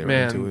while because they were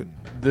into it.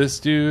 This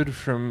dude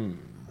from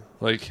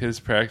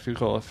his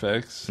practical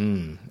effects.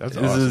 That's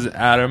awesome.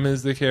 Adam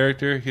is the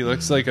character. He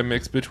looks like a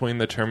mix between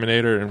the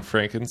Terminator and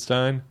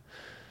Frankenstein.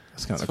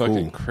 That's kind of cool.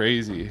 Fucking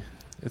crazy.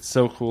 It's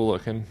so cool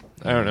looking.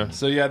 I don't know.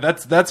 So yeah,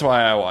 that's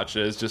why I watch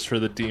it. It's just for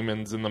the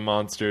demons and the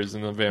monsters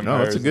and the vampires.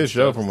 No, it's a good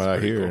show from what I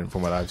hear and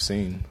from what I've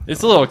seen.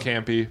 It's a little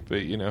campy, but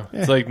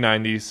it's like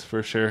 90s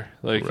for sure.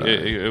 Like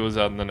it was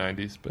out in the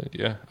 90s, but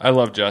yeah, I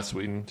love Joss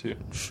Whedon too.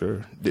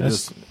 Sure.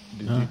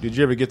 Did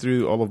you ever get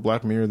through all of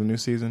Black Mirror, the new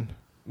season?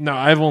 No,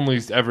 I've only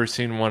ever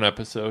seen one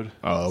episode.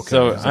 Oh,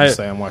 okay.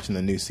 So I'm watching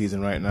the new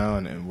season right now,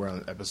 and we're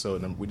on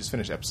episode. We just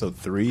finished episode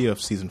 3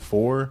 of season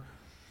 4.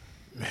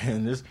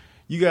 Man,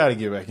 you got to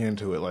get back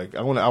into it. Like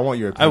I want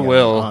your opinion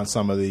on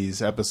some of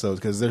these episodes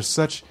because there's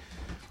such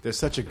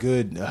a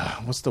good.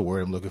 What's the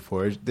word I'm looking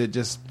for?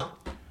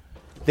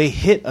 They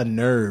hit a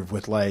nerve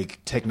with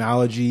like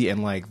technology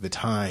and like the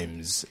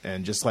times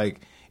and just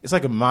like it's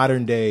like a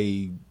modern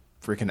day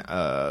freaking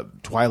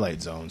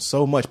Twilight Zone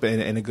so much, but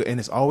and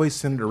it's always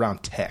centered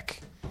around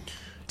tech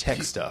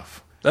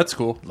stuff. That's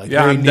cool. Like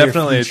I'm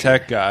definitely a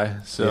tech guy.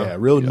 So yeah,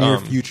 real near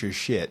future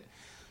shit.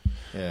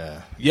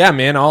 Yeah,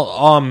 man.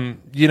 I'll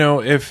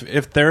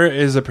if there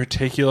is a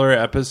particular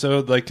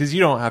episode, like, because you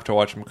don't have to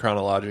watch them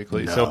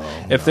chronologically.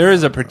 If there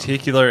is a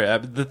particular,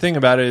 the thing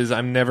about it is,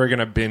 I'm never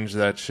gonna binge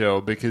that show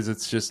because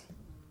it's just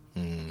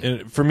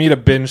for me to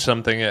binge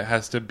something, it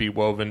has to be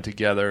woven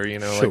together.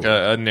 Sure. Like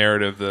a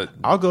narrative that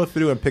I'll go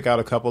through and pick out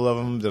a couple of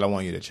them that I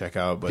want you to check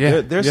out.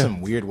 But there's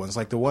some weird ones.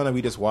 Like the one that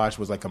we just watched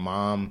was like a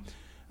mom.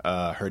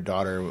 Her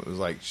daughter was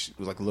like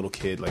a little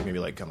kid, like maybe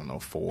like I don't know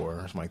 4 or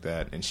something like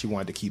that, and she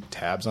wanted to keep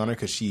tabs on her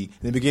because in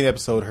the beginning of the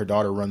episode her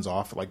daughter runs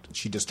off, like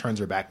she just turns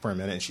her back for a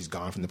minute and she's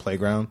gone from the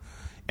playground,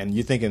 and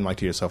you're thinking like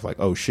to yourself like,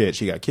 oh shit,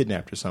 she got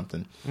kidnapped or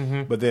something,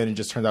 but then it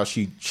just turns out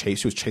she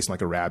was chasing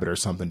like a rabbit or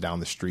something down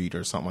the street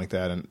or something like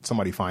that, and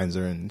somebody finds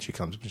her and she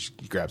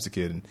grabs the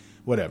kid and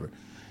whatever,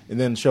 and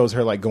then shows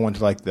her like going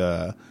to like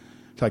the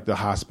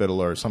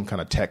hospital or some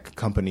kind of tech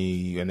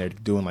company, and they're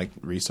doing like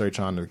research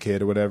on the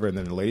kid or whatever. And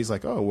then the lady's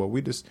like, "Oh, well,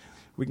 we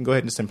can go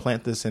ahead and just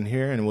implant this in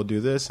here, and we'll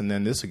do this, and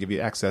then this will give you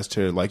access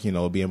to like being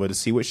able to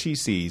see what she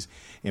sees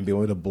and be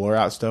able to blur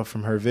out stuff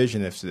from her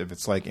vision if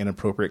it's like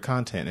inappropriate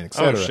content and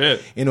etc." Oh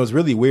shit! And it was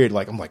really weird.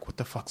 Like I'm like, what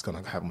the fuck's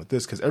gonna happen with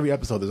this? Because every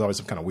episode there's always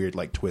some kind of weird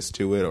like twist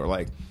to it, or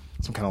like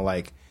some kind of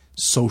like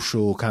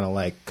social kind of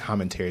like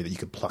commentary that you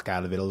could pluck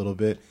out of it a little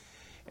bit.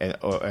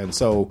 And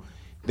so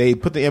they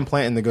put the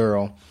implant in the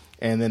girl.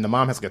 And then the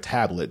mom has like a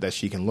tablet that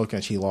she can look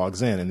at. She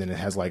logs in, and then it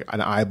has like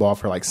an eyeball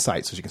for like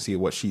sight, so she can see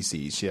what she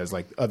sees. She has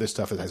like other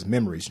stuff that has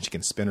memories, and she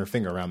can spin her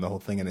finger around the whole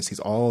thing, and it sees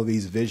all of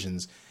these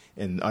visions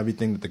and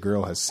everything that the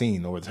girl has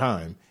seen over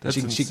time. That's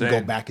she can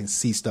go back and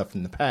see stuff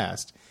in the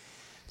past.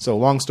 So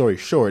long story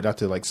short, not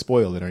to like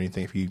spoil it or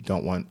anything, if you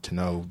don't want to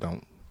know,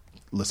 don't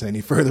listen any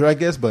further, I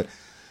guess. But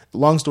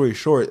long story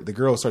short, the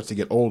girl starts to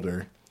get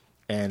older.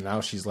 And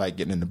now she's like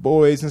getting into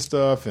boys and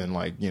stuff, and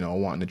like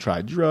wanting to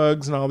try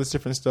drugs and all this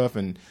different stuff.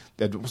 And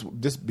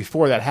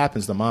before that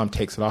happens, the mom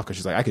takes it off because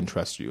she's like, "I can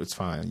trust you. It's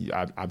fine.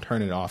 I'm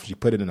turning it off." She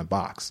put it in a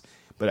box.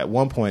 But at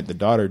one point, the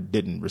daughter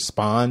didn't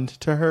respond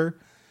to her,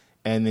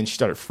 and then she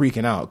started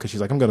freaking out because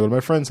she's like, "I'm going to go to my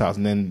friend's house."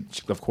 And then,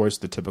 of course,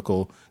 the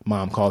typical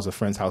mom calls a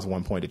friend's house at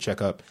one point to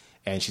check up,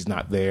 and she's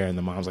not there. And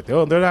the mom's like,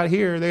 "Oh, they're not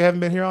here. They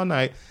haven't been here all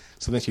night."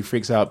 So then she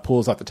freaks out,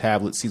 pulls out the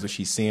tablet, sees what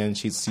she's seeing.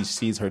 She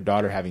sees her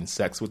daughter having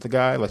sex with the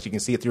guy. Like, she can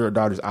see it through her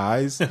daughter's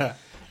eyes.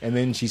 And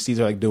then she sees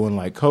her, like, doing,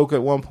 like, coke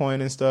at one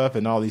point and stuff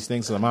and all these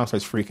things. So the mom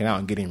starts freaking out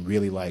and getting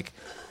really, like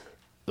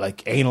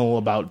anal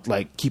about,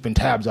 like, keeping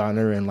tabs on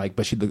her. And, like,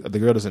 but the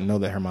girl doesn't know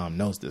that her mom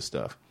knows this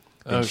stuff.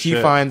 And she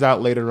finds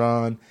out later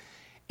on.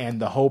 And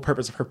the whole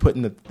purpose of her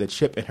putting the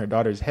chip in her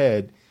daughter's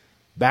head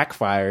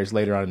backfires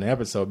later on in the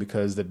episode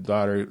because the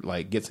daughter,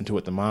 like, gets into it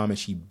with the mom and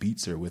she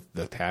beats her with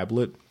the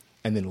tablet.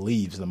 And then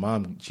leaves. The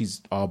mom,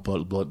 she's all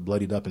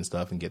bloodied up and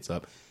stuff, and gets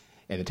up,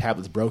 and the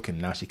tablet's broken.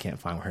 Now she can't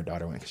find where her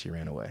daughter went because she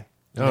ran away.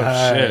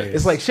 Oh shit!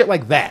 It's like shit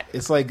like that.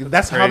 It's like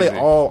that's how they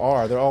all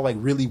are. They're all like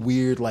really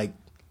weird. Like,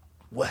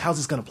 how's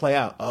this gonna play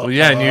out? Oh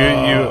yeah, and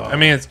you. I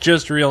mean, it's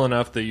just real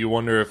enough that you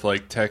wonder if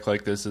like tech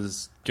like this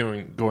is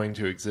going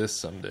to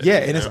exist someday. Yeah,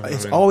 and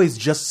it's always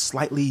just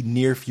slightly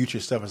near future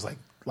stuff. It's like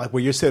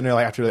where you're sitting there,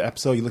 like after the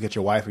episode, you look at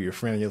your wife or your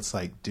friend, and it's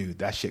like, dude,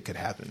 that shit could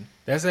happen.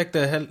 That's like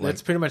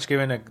that's pretty much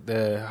given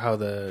how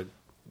the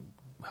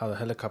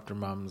helicopter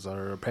moms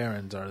or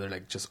parents are. They're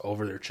like just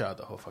over their child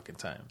the whole fucking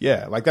time.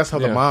 Yeah, like that's how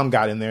the mom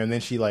got in there, and then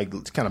she like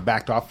kind of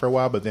backed off for a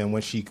while. But then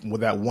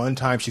with that one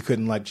time she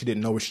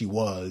didn't know where she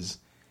was.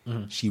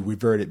 Mm-hmm. She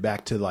reverted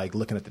back to like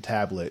looking at the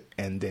tablet,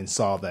 and then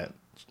saw that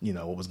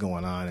what was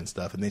going on and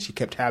stuff. And then she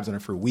kept tabs on her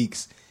for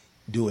weeks,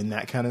 doing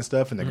that kind of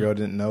stuff, and the girl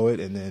didn't know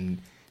it, and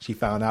then she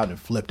found out and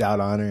flipped out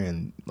on her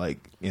and, like,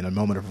 in a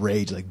moment of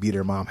rage, like, beat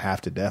her mom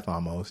half to death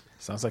almost.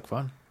 Sounds like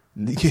fun.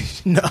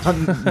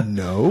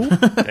 No.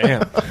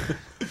 Damn.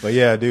 But,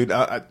 yeah, dude,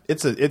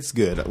 it's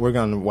good. We're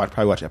going to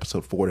probably watch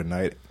episode 4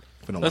 tonight.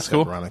 That's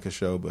cool. That Veronica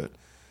show,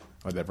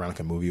 or that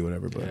Veronica movie or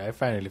whatever. But yeah, I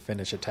finally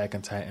finished Attack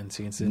on Titan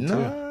season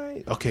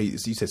 2. Okay,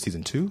 so you said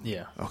season 2?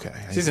 Yeah. Okay.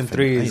 Season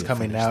 3 is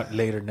coming out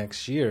later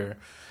next year,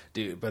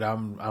 dude, but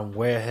I'm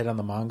way ahead on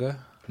the manga,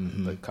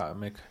 the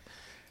comic.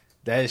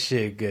 That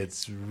shit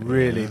gets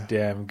really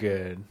damn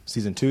good.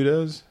 Season 2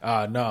 does?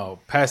 No,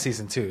 past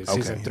season 2,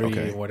 season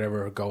 3,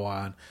 whatever go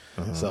on.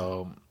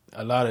 So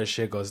a lot of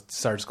shit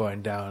starts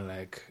going down,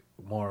 like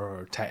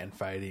more Titan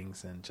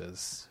fightings and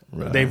just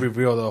they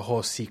reveal the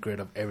whole secret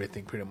of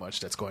everything pretty much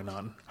that's going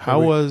on.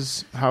 How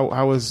was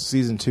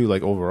season 2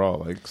 like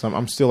overall? Like, so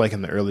I'm still like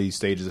in the early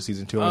stages of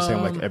season 2. I'm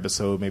saying like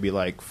episode maybe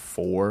like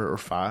 4 or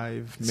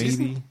 5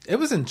 maybe. It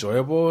was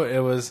enjoyable. It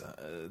was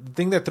the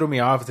thing that threw me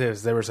off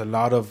is there was a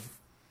lot of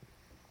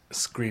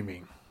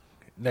screaming.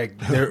 Like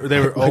they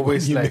were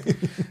always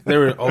they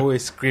were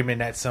always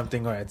screaming at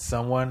something or at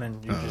someone,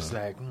 and you're just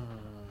like.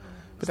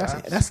 But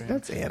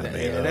that's anime.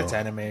 Yeah, that's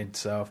anime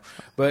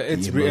itself. But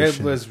it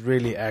was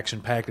really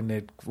action packed, and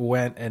it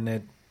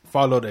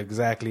followed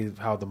exactly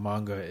how the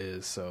manga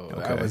is. So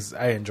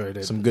I enjoyed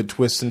it. Some good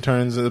twists and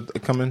turns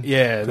coming.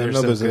 Yeah,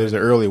 there's an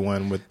early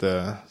one with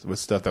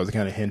stuff that was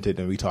kind of hinted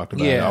and we talked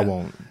about. Yeah. I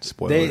won't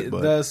spoil it.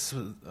 But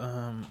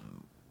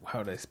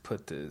how do I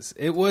put this?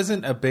 It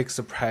wasn't a big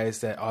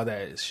surprise that all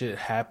that shit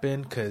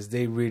happened because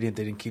they really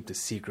didn't keep the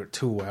secret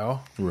too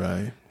well.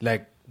 Right.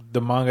 Like. The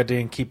manga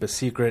didn't keep a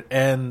secret,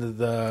 and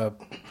the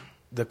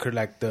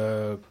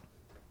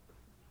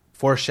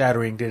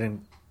foreshadowing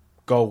didn't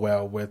go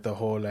well with the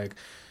whole like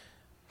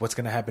what's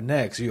gonna happen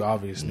next. You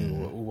obviously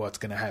knew what's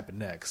gonna happen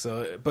next.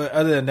 So, but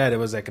other than that, it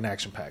was like an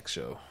action-packed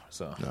show.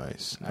 So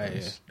nice.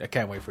 I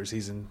can't wait for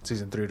season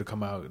 3 to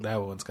come out.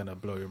 That one's gonna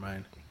blow your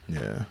mind.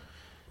 Yeah.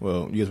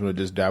 Well, you guys want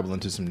to just dabble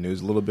into some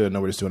news a little bit?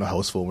 No, we're just doing a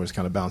hostful. We're just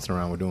kind of bouncing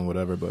around. We're doing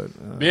whatever, but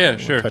yeah,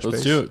 sure.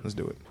 Let's do it. Let's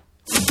do it.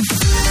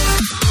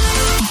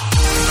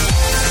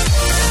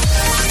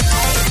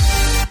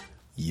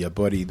 Yeah,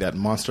 buddy, that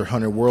Monster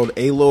Hunter World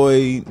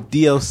Aloy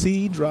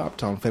DLC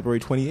dropped on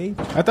February 28th.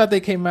 I thought that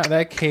came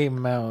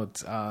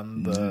out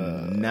on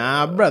the...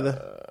 Nah,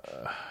 brother.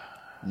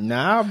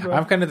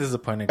 I'm kind of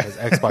disappointed because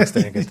Xbox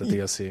didn't get the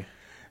DLC.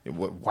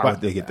 Why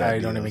would they get that I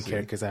DLC? don't even care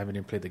because I haven't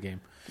even played the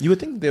game. You would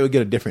think they would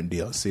get a different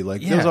DLC.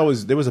 Like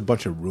there was a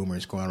bunch of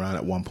rumors going around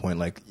at one point,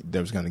 like they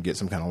was going to get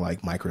some kind of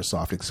like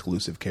Microsoft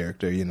exclusive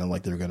character. You know,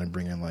 like they were going to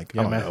bring in like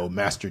I don't know,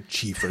 Master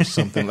Chief or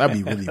something.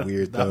 That'd be really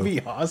weird. That'd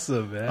be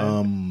awesome,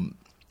 man.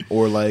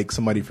 Or like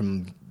somebody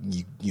from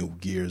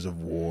Gears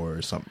of War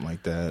or something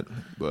like that.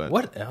 But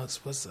what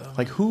else was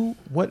like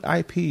what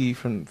IP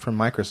from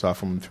Microsoft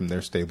from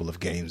their stable of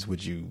games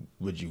would you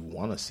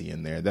want to see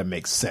in there? That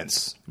makes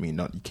sense. I mean,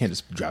 you can't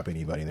just drop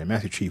anybody in there.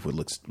 Master Chief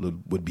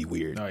would be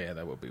weird. Oh yeah,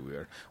 that would be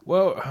weird.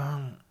 Well,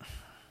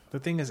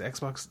 the thing is,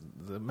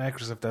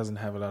 Microsoft doesn't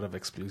have a lot of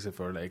exclusive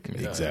or like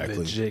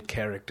legit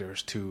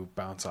characters to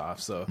bounce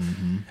off, so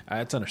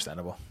it's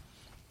understandable.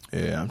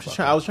 Yeah,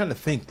 I was trying to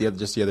think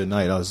just the other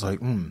night. I was like,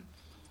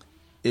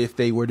 if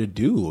they were to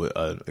do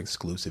an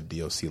exclusive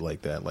DLC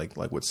like that, like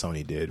what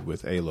Sony did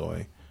with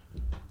Aloy,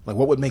 like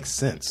what would make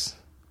sense?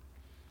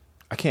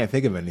 I can't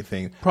think of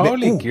anything.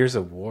 Probably Gears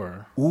of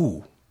War.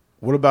 Ooh,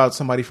 what about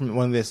somebody from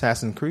one of the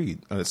Assassin's Creed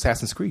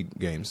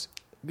games?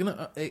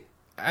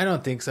 I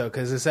don't think so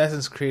because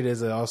Assassin's Creed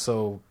is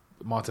also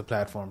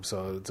multi-platform,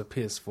 so it's a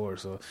PS4,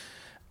 so.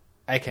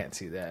 I can't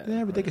see that.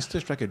 Yeah, but they can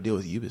still strike a deal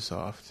with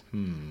Ubisoft.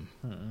 Who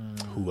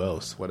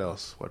else? What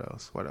else? I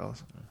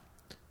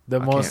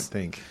can't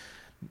think.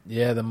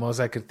 Yeah, the most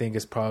I could think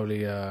is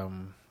probably fuck.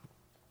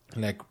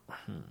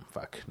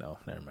 No,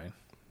 never mind.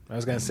 I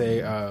was gonna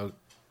say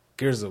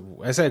Gears of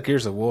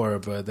War,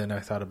 but then I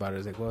thought about it. I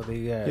was like, well,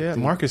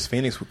 Marcus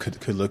Phoenix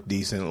could look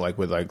decent, like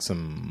with like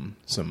some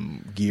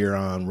gear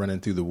on, running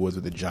through the woods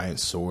with a giant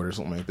sword or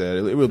something like that.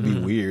 It would be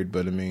weird,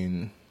 but I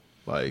mean,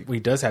 like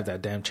he does have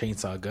that damn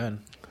chainsaw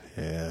gun.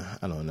 Yeah,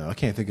 I don't know. I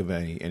can't think of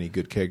any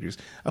good characters.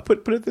 I'll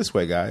put it this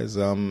way, guys.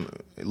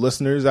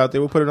 Listeners out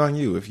there, we'll put it on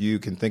you. If you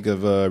can think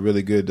of a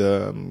really good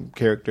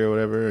character or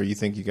whatever, or you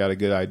think you got a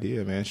good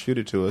idea, man, shoot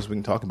it to us. We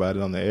can talk about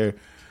it on the air.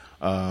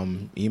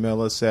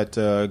 Email us at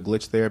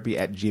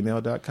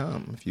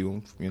glitchtherapy@gmail.com if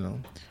you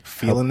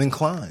feeling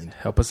inclined.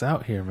 Help us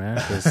out here, man,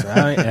 because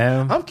I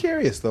am. I'm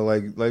curious, though,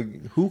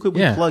 like who could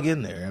we plug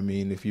in there? I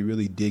mean, if you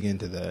really dig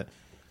into that.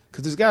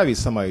 Because there's got to be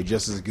somebody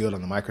just as good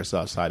on the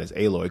Microsoft side as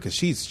Aloy, because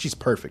she's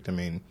perfect. I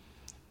mean,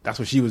 that's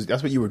what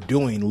you were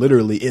doing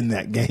literally in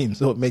that game.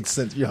 So it makes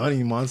sense. You're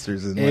hunting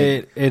monsters and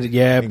and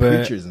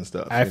creatures and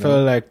stuff. I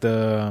feel like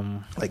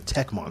the like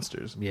tech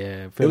monsters.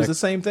 Yeah, it was the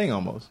same thing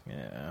almost.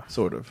 Yeah,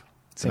 sort of.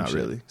 Same Not shit.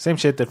 Really. Same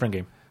shit, different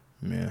game.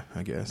 Yeah,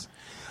 I guess.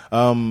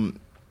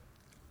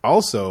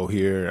 Also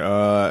here,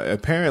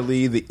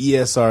 apparently the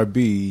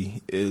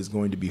ESRB is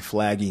going to be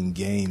flagging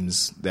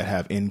games that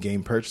have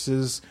in-game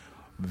purchases.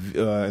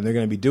 And they're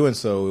going to be doing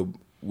so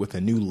with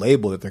a new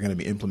label that they're going to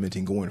be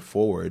implementing going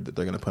forward that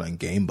they're going to put on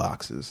game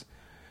boxes.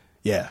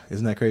 Yeah,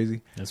 isn't that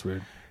crazy? That's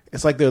weird.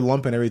 It's like they're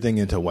lumping everything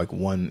into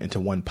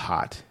one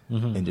pot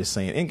and just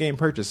saying in-game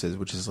purchases,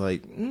 which is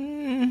like,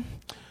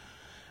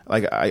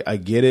 I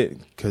get it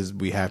because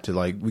we have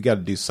to we got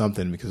to do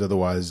something because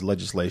otherwise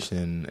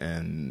legislation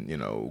and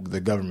the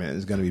government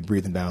is going to be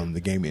breathing down the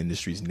gaming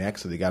industry's neck,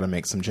 so they got to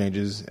make some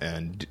changes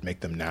and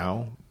make them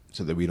now.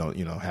 So that we don't,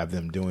 have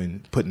them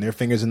putting their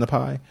fingers in the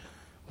pie.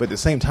 But at the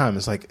same time,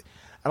 it's like,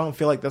 I don't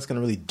feel like that's going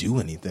to really do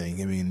anything.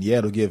 I mean, yeah,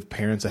 it'll give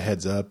parents a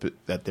heads up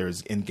that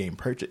there's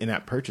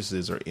in-app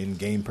purchases or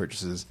in-game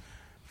purchases,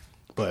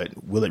 but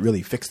will it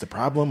really fix the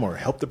problem or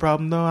help the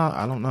problem though?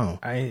 I don't know.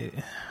 I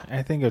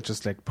think it'll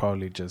just like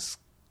probably just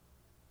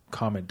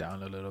calm it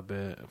down a little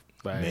bit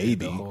by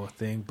Maybe the whole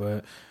thing,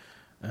 but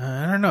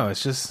I don't know.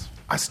 It's just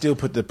I still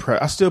put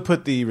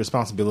the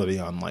responsibility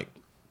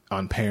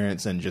on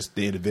parents and just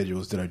the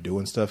individuals that are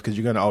doing stuff, because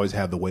you're going to always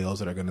have the whales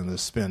that are going to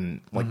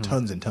spend like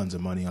tons and tons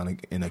of money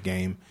in a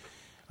game,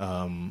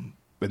 and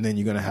then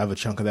you're going to have a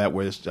chunk of that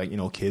where it's like,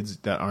 kids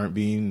that aren't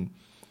being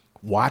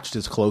watched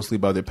as closely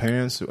by their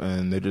parents,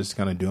 and they're just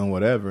kind of doing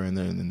whatever, and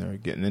then they're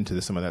getting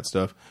into some of that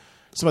stuff.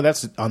 Some of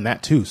that's on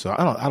that too. So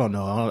I don't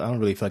know. I don't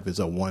really feel like there's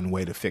a one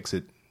way to fix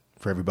it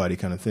for everybody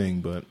kind of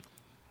thing, but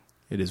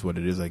it is what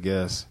it is, I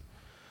guess.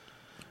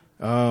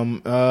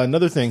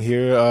 Another thing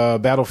here,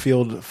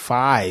 Battlefield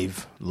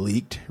 5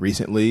 leaked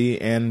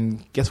recently,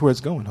 and guess where it's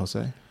going,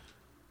 Jose?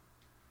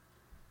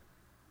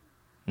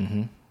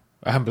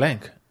 I'm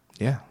blank.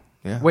 Yeah.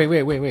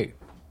 Wait.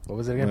 What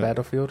was it again?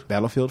 Battlefield?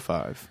 Battlefield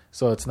 5.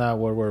 So it's not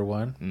World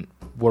War I?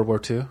 World War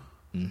II?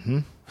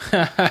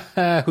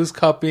 Mm-hmm. Who's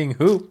copying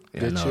who?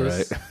 Yeah, I know,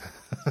 right?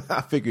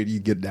 I figured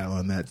you'd get down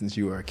on that since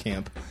you were a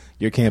camp.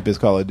 Your camp is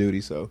Call of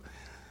Duty, so...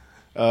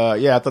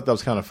 I thought that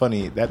was kind of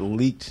funny. That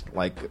leaked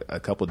like a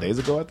couple of days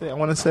ago, I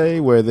want to say,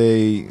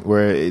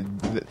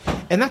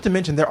 and not to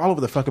mention they're all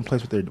over the fucking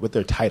place with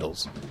their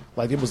titles.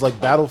 Like it was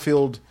like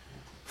Battlefield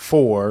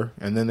 4,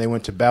 and then they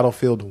went to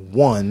Battlefield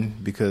 1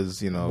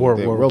 because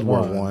World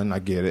War I. I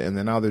get it, and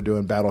then now they're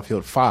doing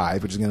Battlefield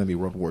 5, which is going to be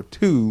World War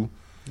II.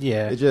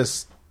 Yeah, it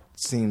just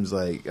seems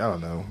like, I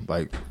don't know,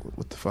 like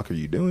what the fuck are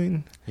you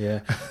doing?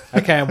 Yeah,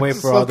 I can't wait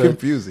for so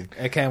confusing.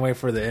 I can't wait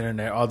for the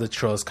internet. All the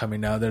trolls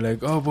coming out. They're like,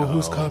 oh, but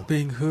who's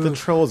copying who? The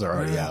trolls are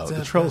already out.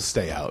 The trolls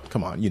stay out.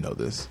 Come on, you know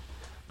this.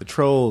 The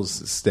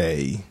trolls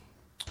stay.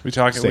 We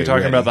talking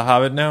about The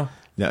Hobbit now?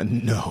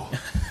 No.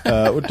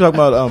 We're talking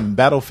about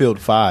Battlefield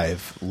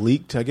 5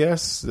 leaked, I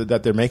guess,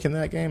 that they're making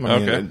that game. I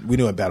mean, we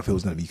knew that Battlefield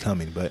was going to be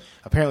coming, but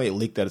apparently it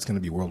leaked that it's going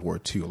to be World War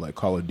II, like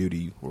Call of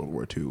Duty World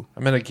War II.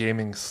 I'm in a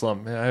gaming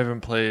slump. Man, I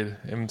haven't played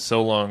in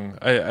so long.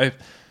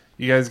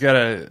 You guys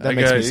gotta.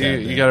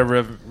 You gotta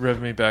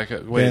rev me back.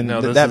 Wait,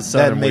 no,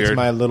 that makes weird.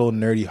 My little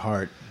nerdy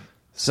heart.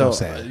 So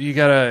sad. We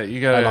gotta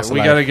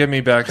get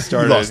me back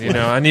started.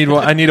 I need a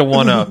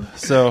 1-up.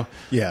 So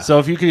yeah. So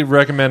if you could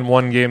recommend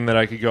one game that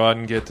I could go out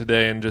and get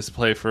today and just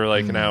play for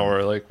like an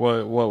hour, like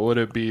what would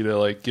it be to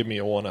like give me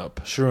a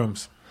 1-up?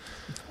 Shrooms.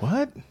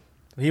 What?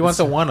 He wants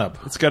a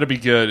 1-up. It's got to be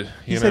good.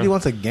 He said he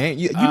wants a game.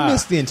 You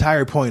missed the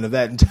entire point of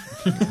that.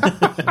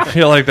 I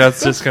feel like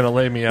that's just gonna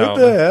lay me out. What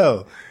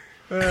the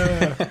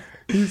hell?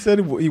 He said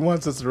he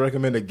wants us to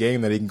recommend a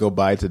game that he can go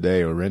buy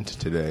today or rent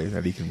today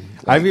that he can.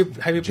 Have you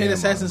played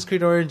Assassin's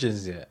Creed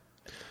Origins yet?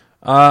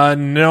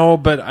 No,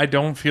 but I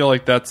don't feel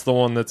like that's the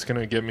one that's going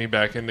to get me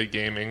back into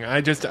gaming.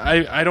 I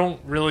don't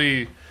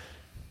really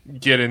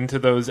get into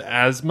those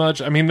as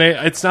much. I mean,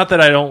 it's not that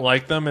I don't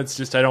like them. It's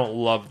just I don't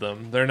love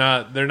them. They're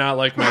not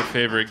like my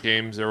favorite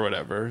games or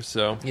whatever.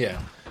 So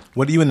yeah.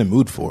 What are you in the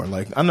mood for?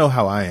 Like, I know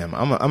how I am.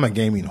 I'm a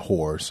gaming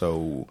whore.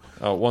 So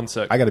 1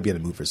 sec. I got to be in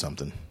the mood for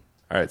something.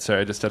 All right,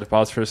 sorry, I just had to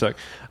pause for a sec.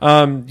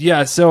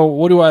 So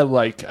what do I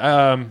like?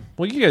 Well,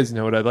 you guys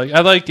know what I like.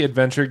 I like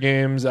adventure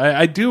games.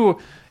 I do,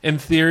 in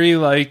theory,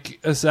 like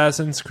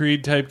Assassin's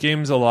Creed type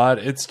games a lot.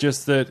 It's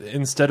just that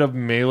instead of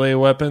melee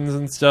weapons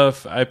and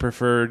stuff, I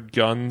prefer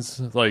guns.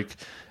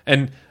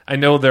 And I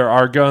know there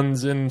are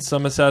guns in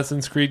some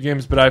Assassin's Creed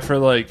games, but I prefer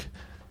like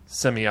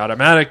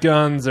semi-automatic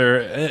guns or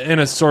an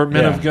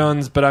assortment of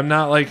guns. But I'm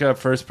not like a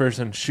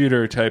first-person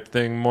shooter type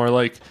thing. More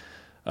like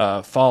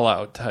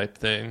Fallout type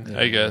thing,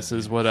 I guess,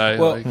 is what I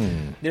like.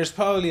 There's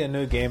probably a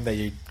new game that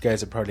you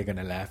guys are probably going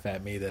to laugh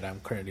at me that I'm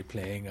currently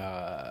playing.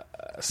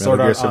 Metal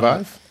Gear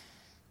Survive?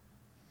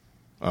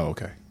 Oh,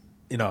 okay.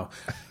 Like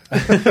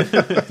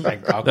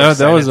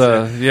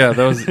that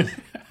was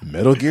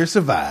Metal Gear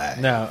Survive.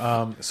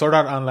 No, Sword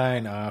Art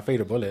Online,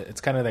 Fatal Bullet.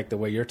 It's kind of like the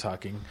way you're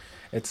talking.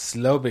 It's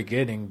slow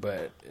beginning,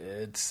 but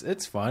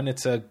it's fun.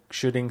 It's a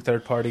shooting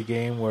third-party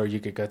game where you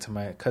could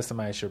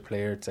customize your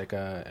player. It's like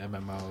a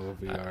MMO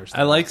VR.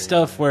 I like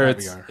stuff where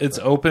it's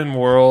open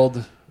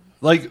world.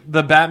 Like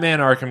the Batman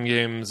Arkham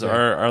games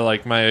are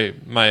like my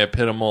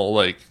epitomal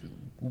like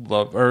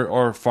love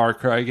or Far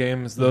Cry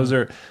games. Those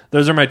are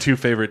my two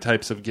favorite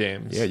types of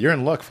games. Yeah, you're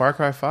in luck. Far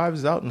Cry 5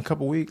 is out in a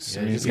couple weeks.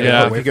 Yeah,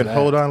 if you can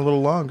hold on a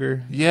little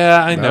longer.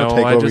 Yeah, I know.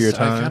 Take over your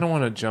time. I kind of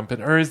want to jump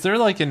in. Or is there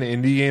like an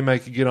indie game I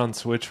could get on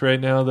Switch right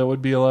now that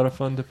would be a lot of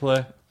fun to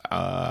play?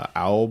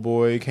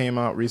 Owlboy came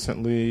out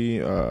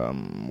recently.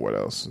 What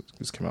else?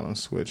 This came out on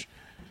Switch.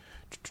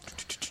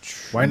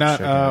 Why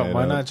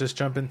not just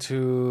jump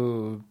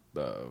into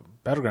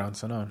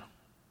Battlegrounds Unknown?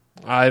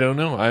 I don't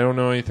know. I don't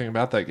know anything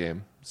about that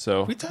game.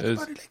 So we talked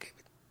about it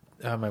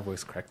like my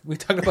voice cracked. We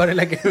talked about it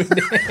like every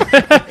day.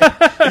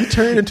 You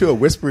turned into a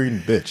whispering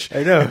bitch.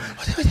 I know.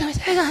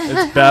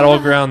 It's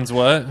Battlegrounds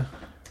what?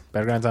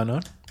 Battlegrounds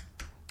Unknown?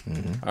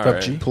 Mm-hmm.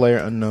 PUBG. Right. Player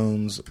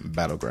Unknown's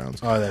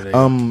Battlegrounds. Oh, that is.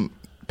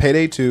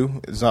 Payday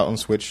 2 is out on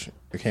Switch.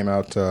 It came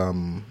out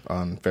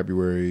on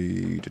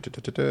February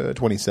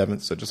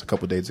 27th, so just a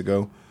couple days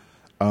ago.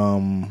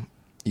 You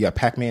got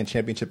Pac-Man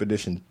Championship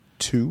Edition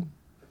 2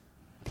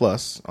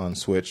 Plus on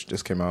Switch.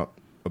 Just came out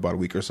about a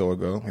week or so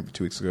ago, maybe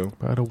 2 weeks ago.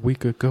 About a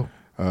week ago.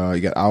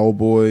 You got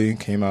Owlboy,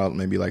 came out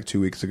maybe like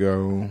 2 weeks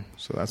ago.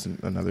 So that's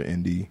another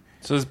indie.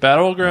 So is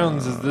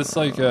Battlegrounds, is this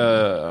like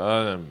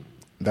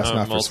that's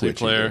not for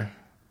Switch either.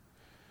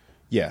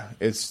 Yeah,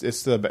 it's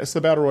the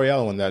Battle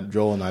Royale one that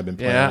Joel and I have been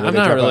playing. Yeah, I'm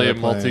not really a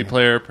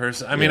multiplayer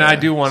person. I mean, I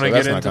do want to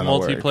get into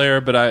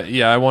multiplayer, but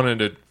I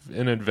wanted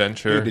an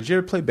adventure. Dude, did you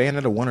ever play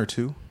Bayonetta 1 or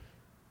 2?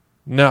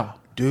 No.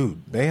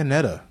 Dude,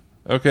 Bayonetta.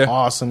 Okay.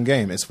 Awesome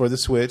game. It's for the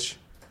Switch.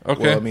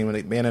 Okay. Well, I mean,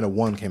 when Bayonetta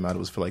 1 came out, it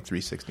was for like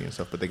 360 and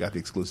stuff, but they got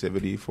the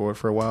exclusivity for it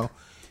for a while.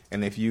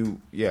 And if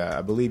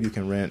I believe you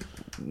can rent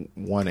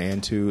 1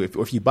 and 2.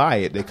 If you buy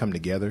it, they come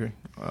together.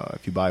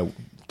 If you buy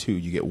 2,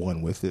 you get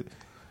 1 with it.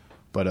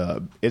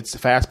 But it's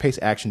fast-paced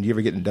action. Do you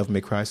ever get into Devil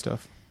May Cry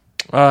stuff?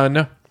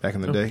 No. Back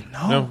in the day?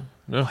 No.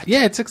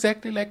 Yeah, it's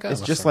exactly like It's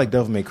just like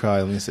Devil May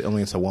Cry,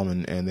 only it's a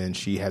woman, and then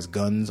she has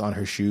guns on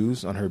her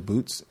shoes, on her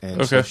boots,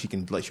 and so she'll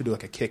do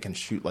like a kick and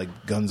shoot like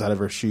guns out of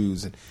her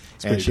shoes,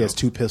 and she has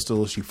 2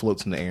 pistols. She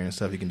floats in the air and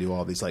stuff. You can do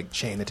all these like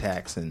chain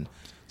attacks, and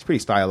it's pretty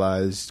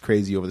stylized,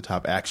 crazy over the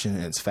top action,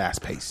 and it's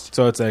fast paced.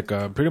 So it's like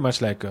pretty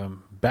much like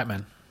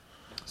Batman.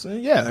 So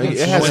yeah,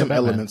 it has some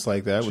elements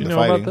like that. Did you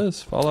know about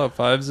this? Fallout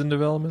 5's in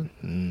development.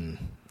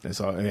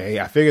 Hey,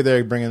 I figured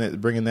they're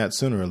bringing that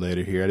sooner or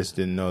later here. I just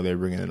didn't know they were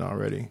bringing it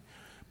already.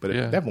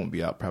 But that won't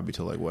be out probably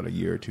till like a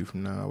year or 2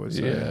 from now. What's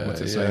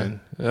it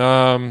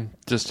saying?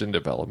 Just in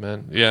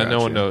development. Yeah,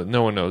 gotcha.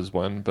 No one knows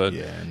when, but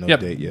no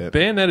date yet.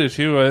 Bayonetta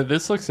 2.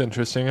 This looks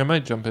interesting. I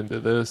might jump into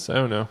this. I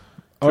don't know.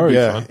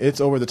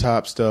 It's over the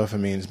top stuff. I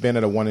mean, it's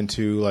Bayonetta 1 and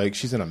 2. Like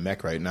she's in a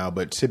mech right now,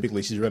 but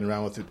typically she's running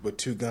around with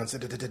 2 guns.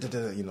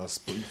 You know, is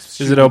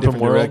it open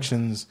world?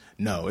 Directions.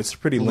 No, it's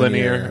pretty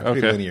linear.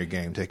 Pretty linear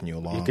game taking you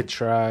along. You could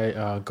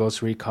try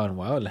Ghost Recon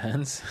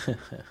Wildlands.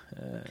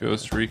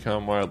 Ghost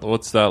Recon Wild.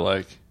 What's that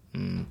like? I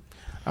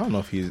don't know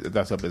if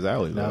that's up his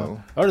alley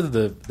though. Or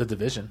the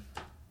Division.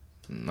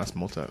 That's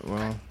multi.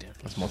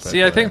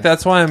 See, I think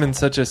that's why I'm in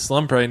such a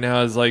slump right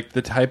now. Is like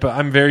the type of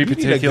I'm very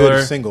particular. Need a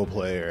good single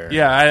player.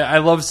 Yeah, I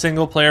love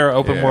single player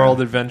open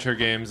world adventure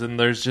games, and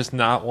there's just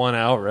not one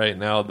out right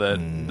now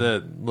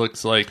that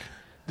looks like.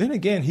 Then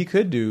again, he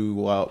could do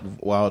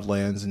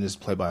Wildlands and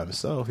just play by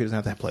himself. He doesn't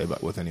have to play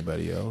with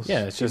anybody else.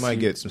 Yeah, it's just might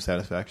get some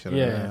satisfaction.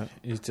 Yeah,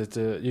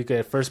 you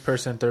get first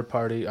person, third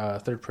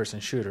person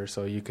shooter.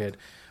 So you could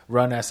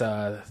run as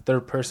a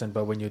third person,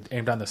 but when you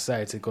aim down the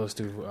sights, it goes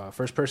to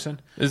first person.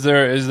 Is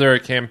there a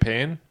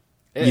campaign?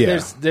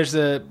 There's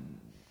a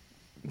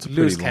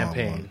loose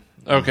campaign.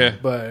 Okay,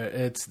 but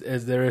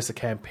there is a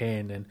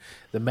campaign, and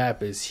the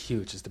map is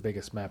huge. It's the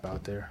biggest map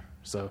out there.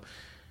 So.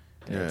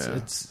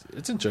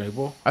 It's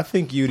enjoyable. I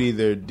think you'd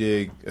either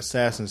dig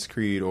Assassin's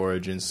Creed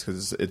Origins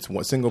because it's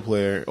one single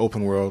player,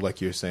 open world,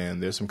 like you're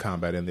saying. There's some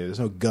combat in there. There's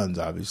no guns,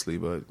 obviously,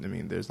 but I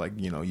mean, there's like,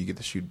 you get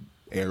to shoot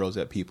arrows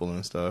at people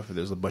and stuff.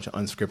 There's a bunch of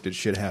unscripted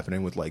shit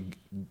happening with like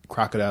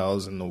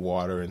crocodiles in the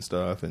water and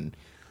stuff, and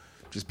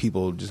just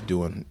people just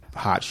doing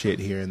hot shit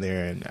here and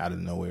there and out of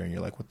nowhere, and you're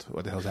like,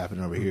 what the hell's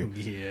happening over here?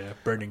 Yeah,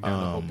 burning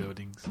down the whole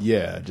buildings.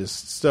 Yeah,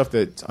 just stuff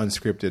that's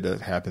unscripted that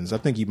happens. I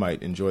think you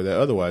might enjoy that.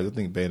 Otherwise, I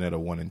think Bayonetta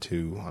 1 and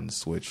 2 on the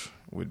Switch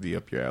would be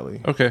up your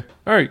alley. Okay.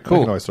 All right, cool. I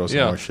can always throw some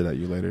more shit at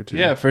you later, too.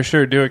 Yeah, for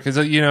sure. Do it. Because,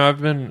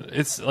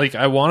 it's like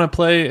I want to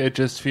play. It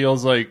just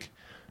feels like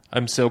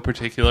I'm so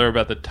particular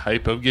about the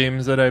type of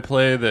games that I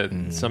play that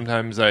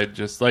sometimes I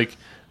just like...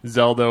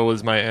 Zelda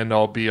was my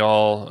end-all,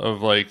 be-all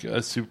of like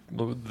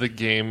the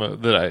game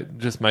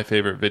that my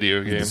favorite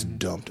video game. Just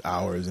dumped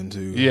hours into.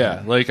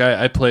 Yeah, like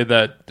I played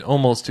that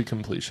almost to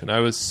completion.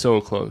 I was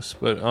so close,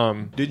 but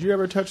did you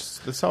ever touch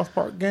the South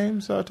Park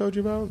games I told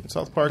you about?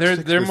 South Park.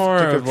 They're more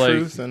of like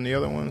Truth and the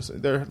other ones.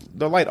 They're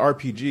light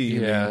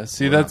RPG. Yeah,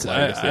 see, that's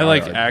I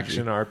like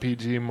action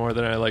RPG more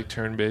than I like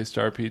turn-based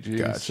RPG.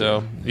 Gotcha.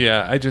 So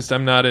yeah,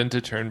 I'm not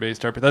into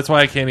turn-based RPG. That's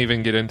why I can't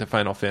even get into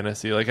Final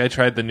Fantasy. Like I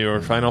tried the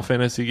newer Final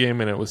Fantasy game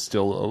and it was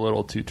still a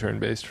little too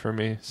turn-based for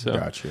me. So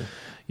gotcha.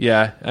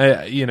 Yeah,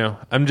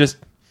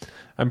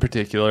 I'm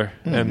particular.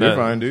 And you're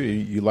fine,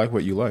 dude. You like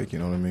what you like. You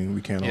know what I mean?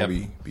 We can't all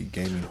be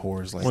gaming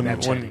whores like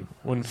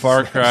when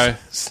Far Cry.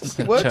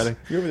 What?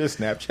 You're over there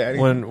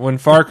Snapchatting? When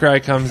Far Cry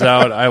comes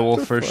out, I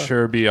will for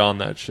sure be on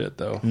that shit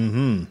though.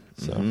 Mm-hmm.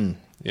 So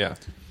yeah,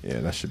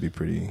 that should be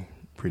pretty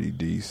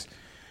decent.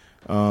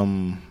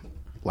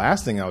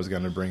 Last thing I was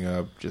going to bring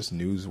up, just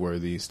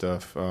newsworthy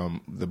stuff.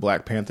 The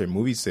Black Panther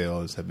movie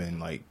sales have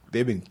been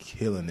they've been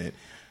killing it.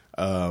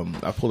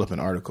 I pulled up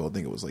an article. I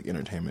think it was like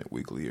Entertainment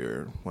Weekly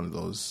or one of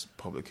those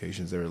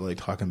publications. They were like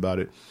talking about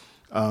it.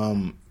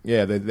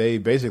 They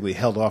basically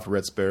held off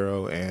Red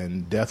Sparrow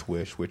and Death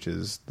Wish, which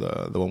is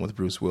the one with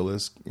Bruce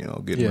Willis,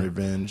 getting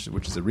revenge,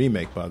 which is a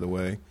remake, by the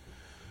way.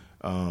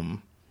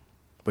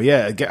 But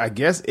yeah, I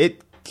guess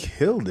it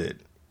killed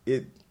it.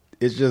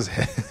 It's just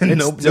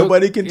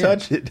nobody can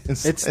touch it.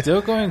 It's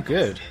still going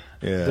good.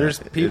 Yeah, there's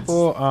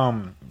people.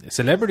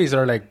 celebrities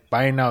are like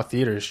buying out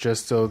theaters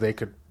just so they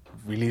could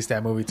release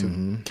that movie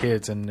to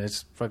kids, and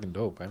it's fucking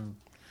dope. I'm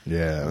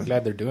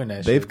glad they're doing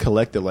that. They've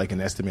collected like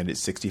an estimated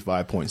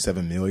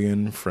 $65.7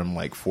 million from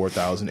like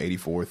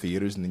 4,084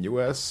 theaters in the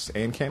U.S.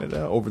 and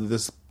Canada over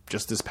this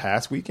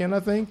past weekend, I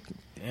think.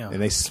 Damn.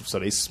 And they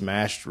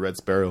smashed Red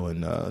Sparrow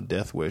and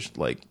Death Wish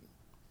like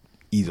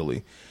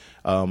easily.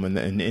 And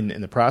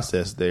in the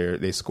process,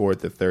 they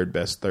scored the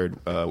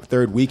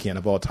third weekend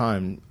of all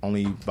time,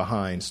 only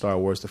behind Star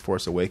Wars: The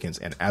Force Awakens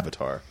and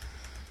Avatar.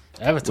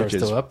 Avatar's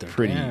still up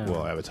there.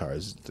 Well, Avatar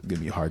is going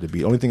to be hard to beat.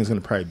 The only thing that's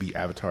going to probably beat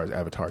Avatar is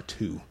Avatar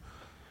 2.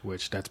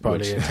 Which that's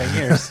probably in 10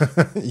 years.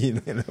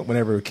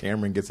 Whenever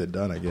Cameron gets it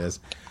done, I guess.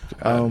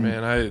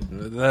 Man,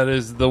 that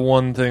is the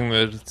one thing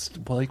that's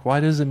like, why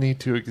does it need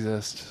to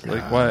exist?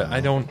 Like, why? I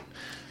don't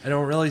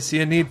really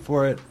see a need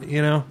for it,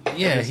 you know?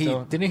 Yeah,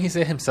 didn't he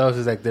say himself,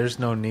 is like, there's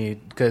no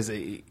need, because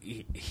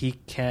he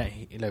can't,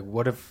 like,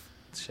 what if,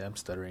 I'm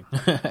stuttering.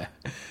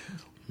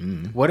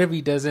 What if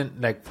he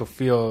doesn't like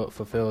fulfill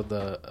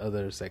the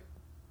others, like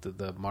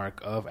the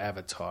mark of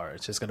Avatar?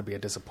 It's just going to be a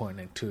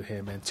disappointment to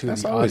him and to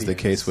that's the always audience.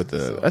 the case with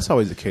that's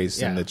always the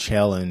case in the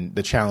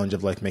challenge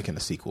of like making a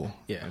sequel.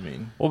 Yeah, I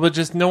mean, well, but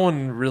just no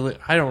one really.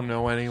 I don't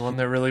know anyone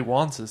that really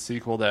wants a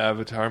sequel to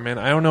Avatar, man.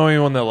 I don't know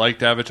anyone that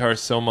liked Avatar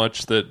so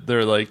much that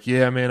they're like,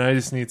 yeah, man, I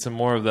just need some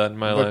more of that in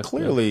my life. But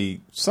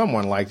clearly,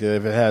 someone liked it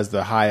if it has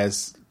the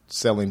highest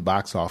selling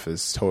box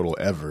office total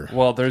ever.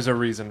 Well, there's a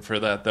reason for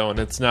that though, and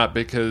it's not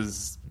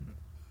because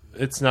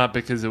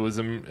it was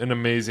an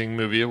amazing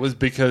movie. It was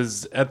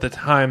because at the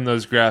time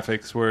those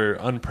graphics were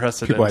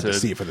unprecedented. People had to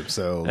see it for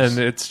themselves. And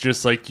it's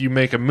just like you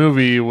make a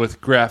movie with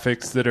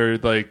graphics that are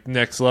like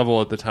next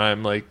level at the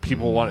time. Like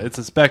people want it's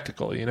a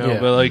spectacle, you know. Yeah.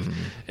 But like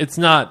it's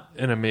not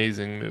an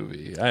amazing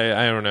movie.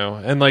 I don't know.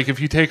 And like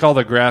if you take all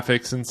the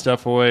graphics and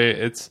stuff away,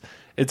 it's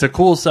a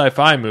cool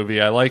sci-fi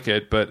movie. I like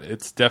it, but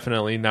it's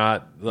definitely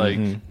not like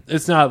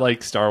it's not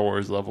like Star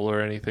Wars level or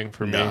anything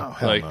for me.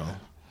 Like. No.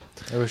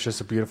 It was just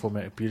a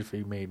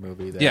beautifully made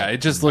movie. That Yeah, it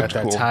just looked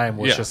at cool. that time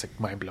was just like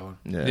mind blowing.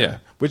 Yeah.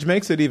 Which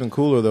makes it even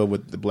cooler though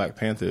with the Black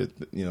Panther,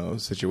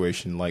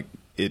 situation, like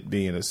it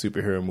being a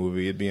superhero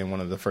movie, it being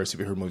one of the first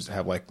superhero movies to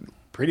have like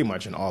pretty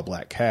much an all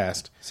black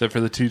cast, Except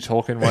for the two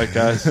Tolkien white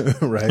guys.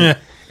 right?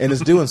 And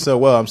it's doing so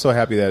well. I'm so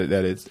happy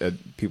that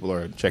people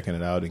are checking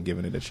it out and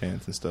giving it a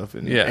chance and stuff,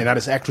 and that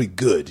it's actually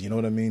good. You know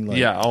what I mean? Like,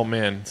 yeah. Oh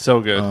man,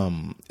 so good.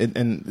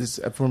 And this,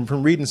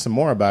 from reading some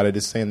more about it,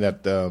 it's saying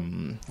that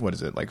what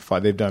is it like?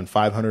 They've done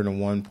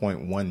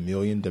 501.1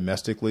 million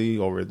domestically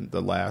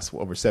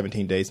over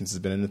 17 days since it's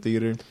been in the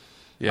theater.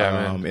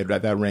 Yeah, man.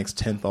 That ranks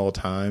 10th all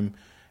time.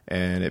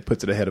 And it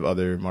puts it ahead of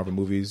other Marvel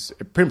movies,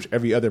 pretty much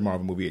every other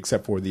Marvel movie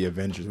except for The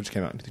Avengers, which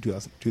came out in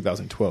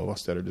 2012. I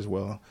stuttered as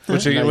well.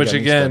 Which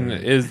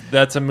again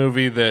that's a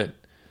movie that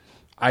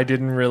I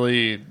didn't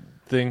really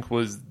think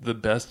was the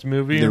best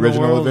movie. The in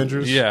original the world.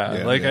 Avengers.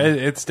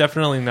 It's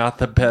definitely not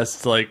the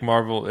best like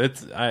Marvel.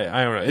 It's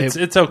I don't know.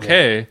 It's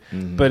okay,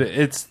 but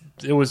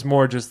it was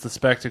more just the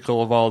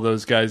spectacle of all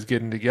those guys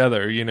getting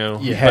together, you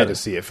know. You had to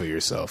see it for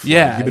yourself.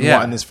 Yeah, you've been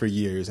wanting this for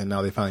years, and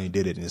now they finally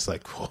did it, and it's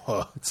like,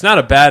 whoa. It's not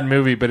a bad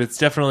movie, but it's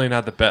definitely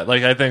not the best.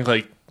 Like I think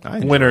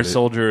Winter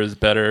Soldier is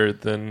better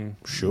than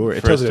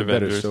it tells a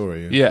better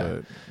story.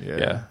 Yeah,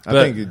 I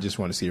think you just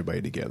want to see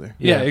everybody together.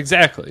 Yeah,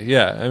 exactly.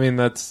 Yeah, I mean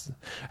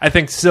I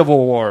think Civil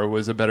War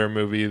was a better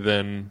movie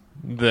than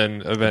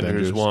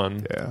Avengers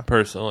 1,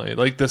 personally.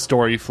 Like, the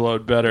story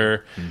flowed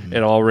better.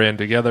 It all ran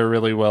together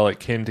really well. It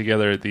came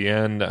together at the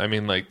end. I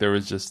mean, like, there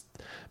was just...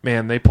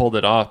 Man, they pulled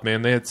it off,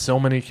 man. They had so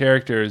many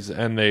characters,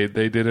 and they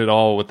did it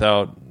all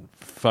without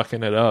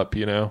fucking it up,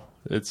 you know?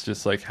 It's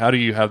just like, how do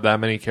you have that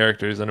many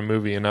characters in a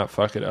movie and not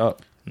fuck it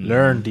up?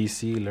 Learn,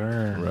 DC,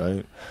 learn.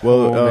 Right.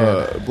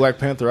 Well, Black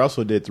Panther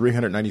also did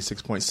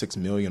 $396.6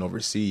 million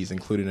overseas,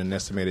 including an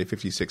estimated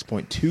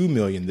 $56.2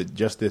 million that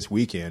just this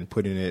weekend,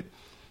 putting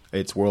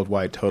its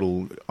worldwide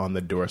total on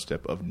the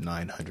doorstep of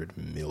 $900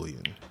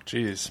 million.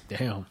 Jeez.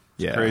 Damn.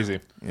 Yeah. Crazy.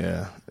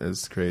 Yeah,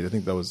 it's crazy. I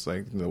think that was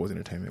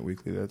Entertainment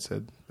Weekly that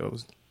said that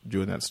was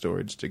doing that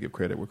story just to give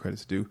credit where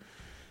credit's due.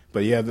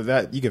 But yeah,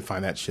 that you can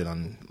find that shit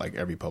on like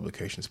every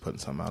publication's putting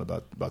something out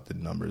about the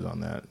numbers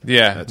on that.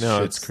 Yeah,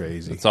 shit's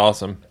crazy. It's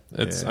awesome.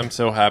 I'm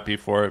so happy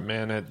for it,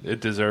 man. It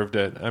deserved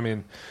it. I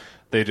mean,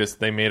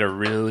 they made a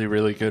really,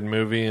 really good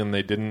movie, and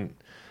they didn't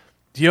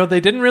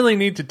really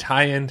need to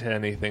tie into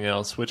anything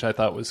else, which I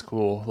thought was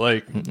cool.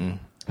 Like,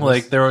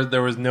 like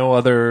there was no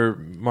other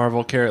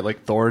Marvel character.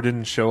 Like Thor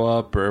didn't show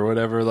up or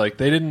whatever. Like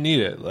they didn't need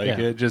it. Like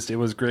it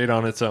was great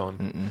on its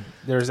own.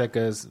 There's like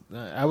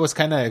I was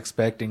kind of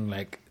expecting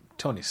like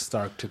Tony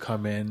Stark to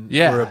come in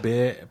for a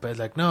bit, but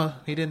like no,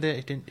 he didn't do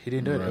it.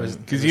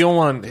 Because you don't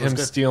want him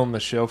stealing the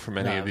show from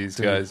any of these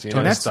guys. You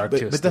know? Tony Stark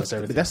but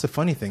that's the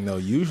funny thing though.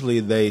 Usually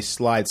they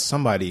slide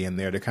somebody in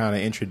there to kind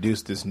of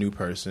introduce this new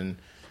person.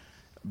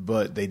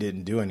 But they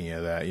didn't do any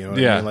of that, you know what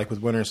I mean? Like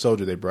with Winter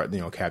Soldier, they brought,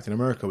 Captain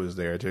America was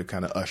there to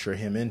kind of usher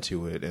him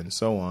into it and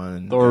so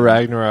on. Thor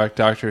Ragnarok,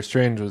 Doctor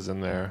Strange was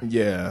in there.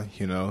 Yeah,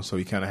 so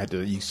he kind of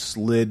you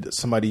slid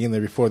somebody in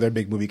there before their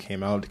big movie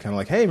came out to kind of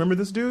like, hey, remember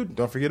this dude?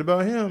 Don't forget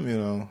about him,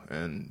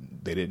 and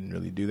they didn't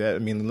really do that. I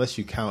mean, unless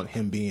you count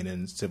him being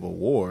in Civil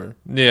War.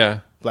 Yeah.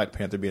 Black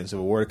Panther being in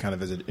Civil War kind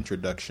of as an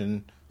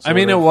introduction. I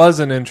mean, it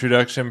was an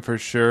introduction for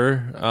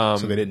sure. So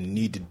they didn't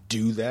need to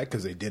do that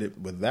because they did it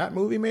with that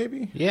movie,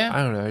 maybe? Yeah.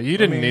 I don't know. You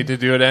didn't need to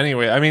do it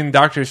anyway. I mean,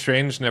 Doctor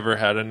Strange never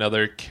had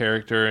another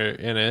character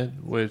in it,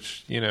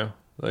 which,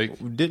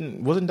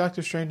 wasn't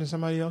Doctor Strange in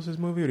somebody else's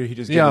movie, or did he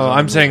just?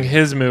 I'm saying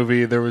his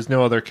movie. There was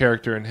no other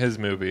character in his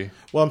movie.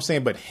 Well, I'm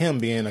saying, but him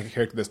being a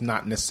character that's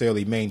not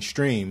necessarily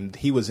mainstream,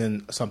 he was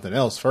in something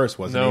else first,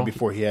 wasn't he?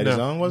 Before he had his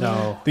own, wasn't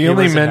he? The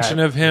only mention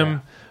of him. Yeah.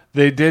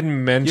 They did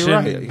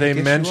mention They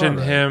mentioned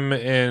him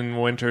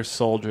in Winter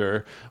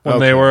Soldier when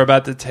they were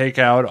about to take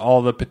out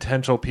all the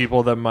potential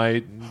people that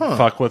might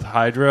fuck with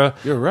Hydra.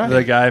 You're right.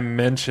 The guy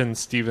mentioned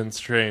Stephen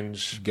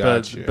Strange,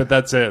 gotcha. but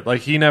that's it.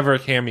 Like he never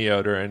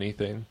cameoed or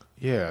anything.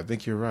 Yeah, I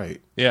think you're right.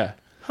 Yeah.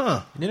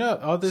 Huh.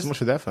 All this. So much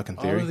for that fucking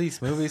theory. All of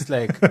these movies,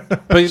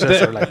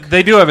 but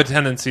they do have a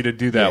tendency to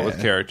do that with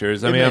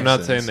characters. I mean, I'm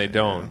not sense. saying they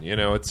don't.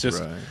 It's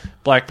just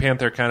Black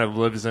Panther kind of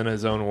lives in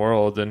his own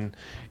world, and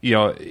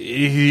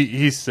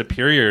he's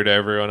superior to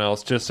everyone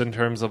else just in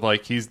terms of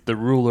he's the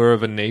ruler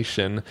of a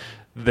nation.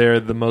 They're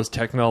the most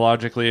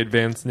technologically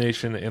advanced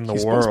nation in the world.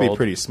 He's supposed to be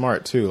pretty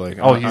smart too. He's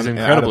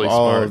incredibly out of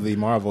all smart. Of the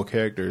Marvel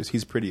characters,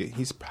 he's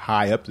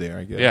high up there,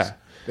 I guess. Yeah.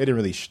 They don't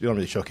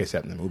really showcase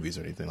that in the movies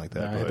or anything like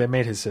that. They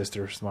made his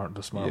sister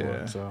the smart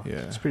one, so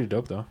it's pretty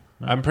dope though.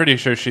 I'm pretty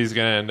sure she's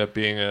going to end up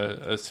being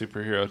a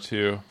superhero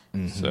too.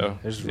 Mm-hmm. So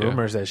there's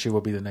rumors that she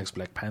will be the next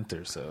Black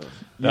Panther. So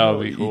that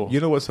would be cool. You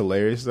know what's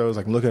hilarious though is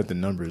looking at the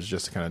numbers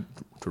just to kind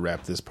of to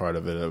wrap this part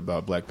of it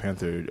about Black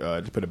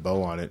Panther to put a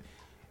bow on it.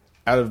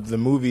 Out of the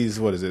movies,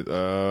 what is it?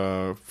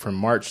 From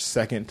March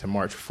 2nd to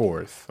March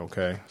 4th.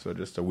 Okay, so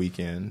just a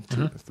weekend,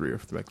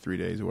 3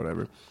 days or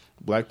whatever.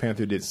 Black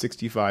Panther did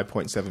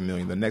 $65.7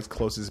 million. The next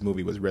closest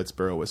movie was Red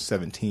Sparrow with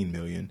 $17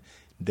 million.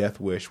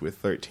 Death Wish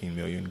with $13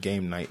 million.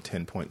 Game Night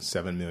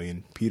 $10.7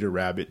 million. Peter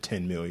Rabbit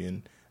 $10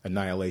 million.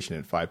 Annihilation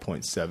at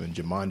 $5.7.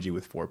 Jumanji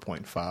with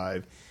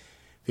 $4.5.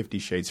 50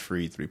 Shades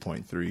Free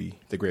 $3.3.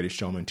 The Greatest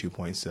Showman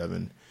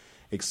 $2.7,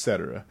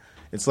 etc.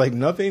 It's like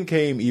nothing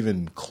came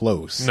even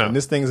close. No. And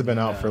this thing's been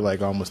out for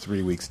almost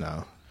 3 weeks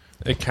now.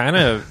 It kind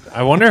of.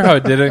 I wonder how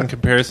it did it in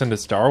comparison to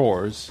Star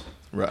Wars.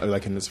 Right,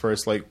 like in this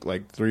first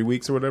 3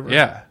 weeks or whatever.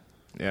 Yeah,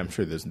 I'm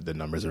sure the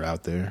numbers are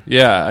out there.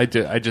 Yeah,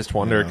 I just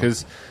wonder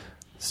because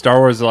Star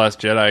Wars: The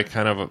Last Jedi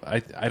kind of.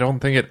 I don't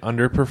think it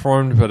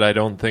underperformed, but I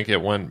don't think it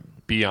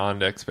went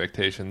beyond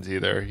expectations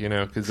either.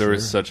 Because there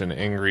was such an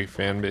angry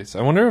fan base.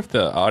 I wonder if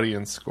the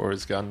audience score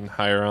has gotten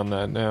higher on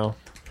that now.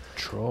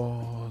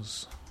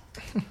 Trolls.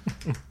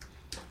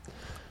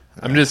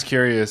 I'm just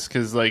curious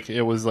because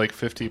it was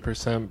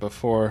 50%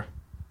 before.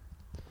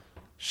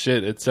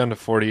 Shit, it's down to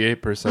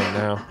 48%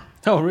 now.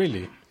 Oh,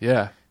 really?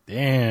 Yeah.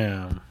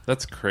 Damn.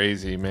 That's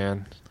crazy,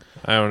 man.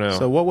 I don't know.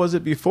 So what was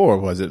it before?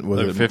 Was it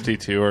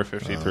 52 or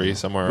 53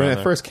 somewhere when around it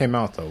there. First came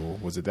out though?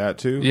 Was it that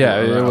too?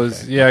 Yeah, it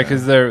was. Okay. Yeah,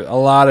 because a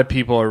lot of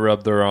people are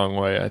rubbed the wrong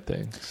way. I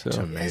think so.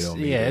 Tomato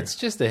meter. It's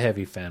just a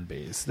heavy fan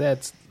base.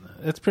 That's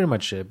pretty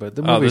much it. But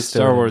the movie, the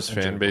Star Wars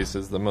fan base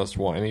is the most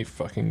whiny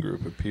fucking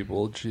group of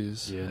people.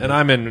 Jeez. Yeah. And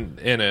I'm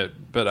in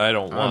it, but I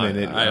don't want.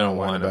 I don't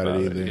whine about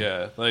it either.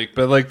 Yeah,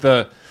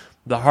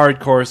 the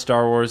hardcore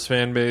Star Wars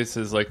fan base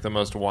is the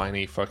most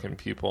whiny fucking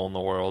people in the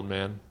world,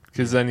 man.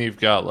 Because then you've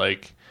got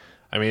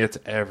it's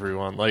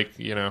everyone.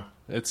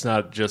 It's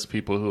not just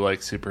people who like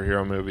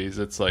superhero movies.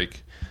 It's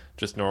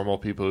just normal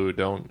people who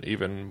don't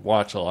even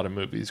watch a lot of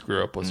movies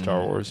grew up with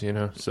Star Wars.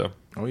 So.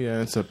 Oh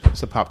yeah, it's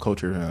a pop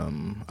culture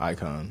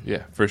icon.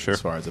 Yeah, for sure.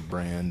 As far as a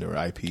brand or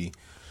IP.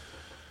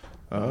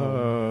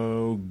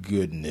 Oh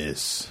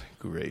goodness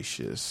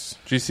gracious!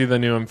 Did you see the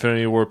new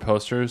Infinity War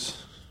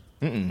posters?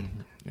 Mm-mm.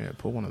 Yeah,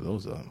 pull one of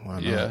those up. Why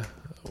not? Yeah.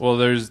 Well,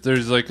 there's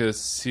a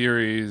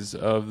series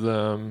of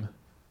them.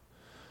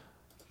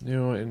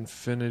 New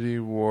Infinity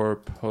War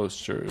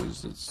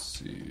posters. Let's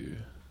see.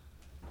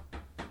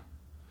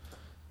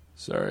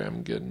 Sorry,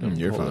 I'm getting them.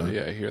 You're fine.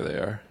 Yeah, here they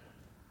are.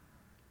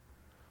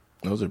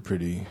 Those are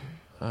pretty.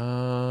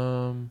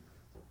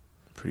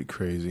 Pretty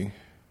crazy.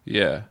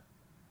 Yeah.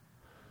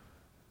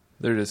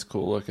 They're just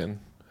cool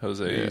looking.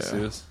 Jose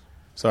Isus.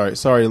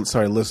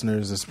 Sorry,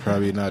 listeners. It's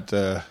probably not.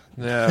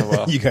 Yeah,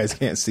 well, you guys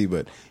can't see,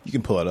 but you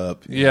can pull it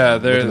up. Yeah,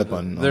 they're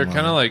kind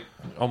of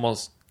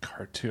almost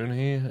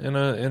cartoony in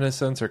a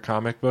sense, or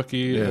comic booky.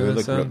 Yeah, in they a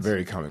look sense.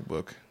 very comic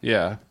book.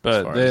 Yeah,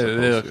 but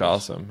they look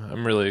awesome.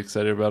 I'm really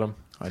excited about them.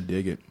 I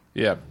dig it.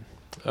 Yeah,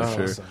 for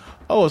sure. Awesome.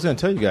 Oh, I was going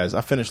to tell you guys,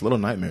 I finished Little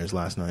Nightmares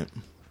last night.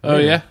 Oh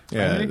yeah,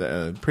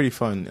 yeah, pretty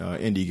fun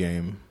indie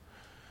game.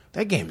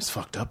 That game is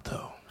fucked up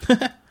though.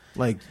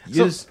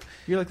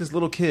 You're like this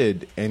little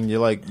kid, and you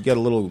got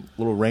a little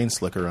rain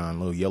slicker on, a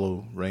little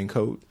yellow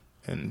raincoat,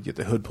 and you get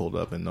the hood pulled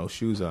up and no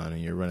shoes on,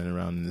 and you're running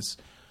around in this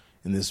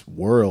in this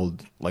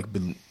world, like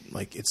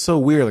it's so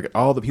weird. Like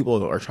all the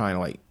people are trying to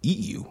like eat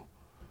you.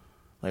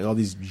 Like all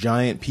these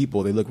giant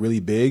people, they look really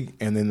big,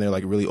 and then they're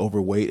like really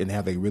overweight and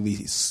have like really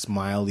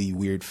smiley,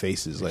 weird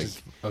faces. Like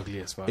ugly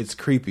as fuck. It's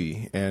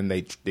creepy, and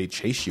they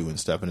chase you and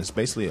stuff. And it's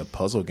basically a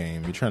puzzle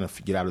game. You're trying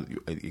to get out of,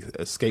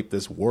 escape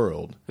this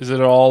world. Is it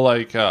all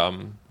like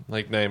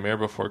Nightmare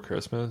Before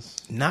Christmas?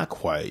 Not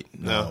quite.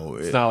 No,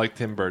 it's not like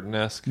Tim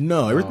Burton-esque.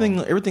 No,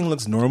 everything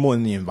looks normal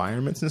in the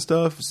environments and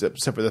stuff,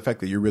 except for the fact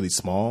that you're really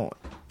small.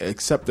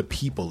 Except the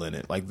people in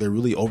it, like they're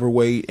really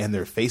overweight and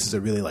their faces are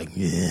really like,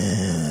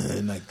 yeah,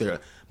 and like they're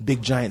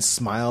big giant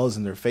smiles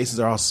and their faces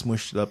are all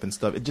smushed up and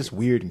stuff. It's just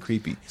weird and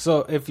creepy.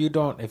 So if you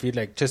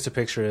like, just a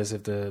picture is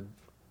if the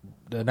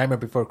Nightmare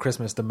Before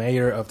Christmas, the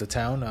mayor of the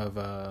town of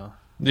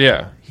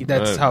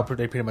that's how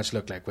they pretty much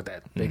look like with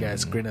that big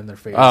ass grin on their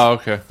face. Oh,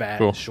 okay, fat,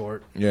 cool.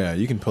 Short. Yeah,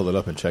 you can pull it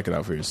up and check it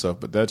out for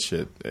yourself. But that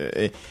shit,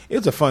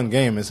 it's a fun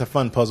game. It's a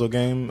fun puzzle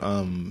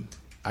game.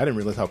 I didn't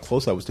realize how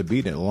close I was to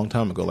beating it a long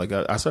time ago. Like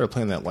I started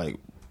playing that like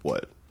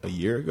a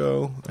year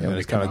ago, and then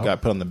it kind of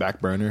got put on the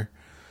back burner.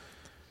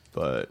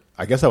 But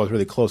I guess I was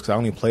really close because I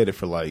only played it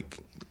for like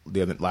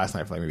last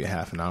night for like maybe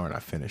half an hour, and I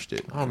finished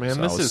it. Oh man,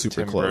 so this I was is super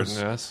Tim close.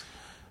 Burton-esque.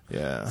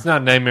 Yeah, it's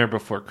not Nightmare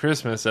Before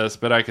Christmas-esque,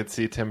 but I could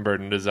see Tim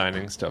Burton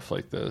designing stuff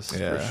like this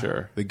for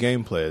sure. The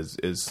gameplay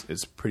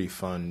is pretty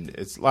fun.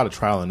 It's a lot of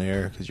trial and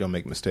error because you'll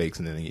make mistakes,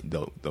 and then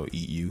they'll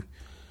eat you.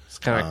 It's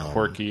kind of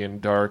quirky and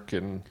dark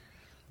and.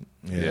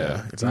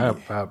 Yeah. It's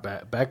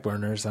about back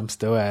burners. I'm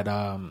still at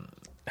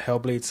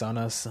Hellblade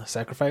Sonna's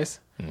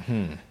Sacrifice.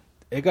 Mm-hmm.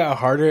 It got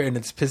harder and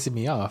it's pissing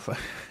me off.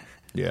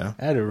 Yeah.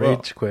 I had to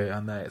rage quit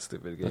on that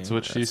stupid game. That's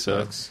what she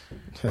said.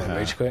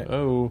 Rage quit?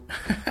 Oh.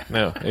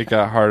 No, it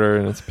got harder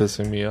and it's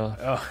pissing me off.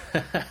 Oh.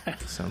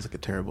 Sounds like a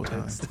terrible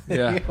time.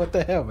 Yeah. What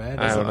the hell, man?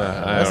 I don't know.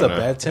 That's a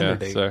bad Tinder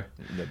date. Sorry.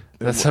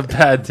 That's a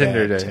bad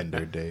Tinder date.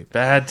 Tinder date.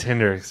 Bad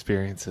Tinder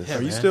experiences. Yeah,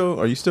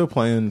 are you still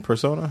playing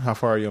Persona? How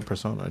far are you on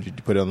Persona? Did you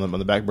put it on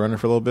the back burner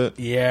for a little bit?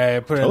 Yeah, I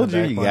put it on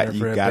the back burner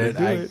for a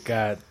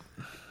bit.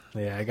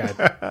 I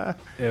got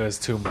it was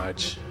too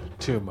much.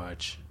 Too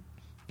much.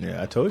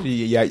 Yeah, I told you.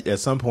 Yeah, at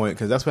some point,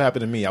 because that's what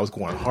happened to me. I was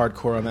going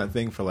hardcore on that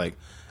thing for like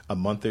a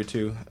month or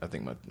two. I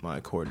think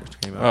my cord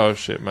just came out. Oh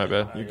shit, my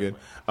bad. You're good.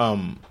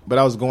 But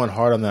I was going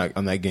hard on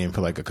that game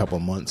for like a couple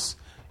of months,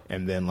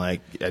 and then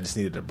like I just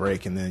needed a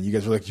break. And then you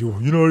guys were like, "You're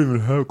not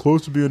even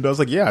close to being done." I was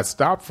like, "Yeah, I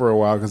stopped for a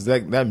while because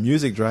that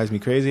music drives me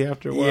crazy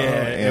after a while."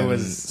 Yeah, and it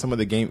was some of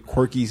the game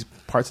quirky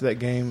parts of that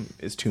game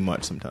is too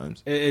much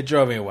sometimes. It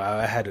drove me a while.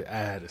 I had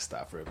to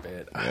stop for a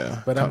bit.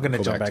 Yeah, but I'm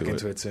gonna jump back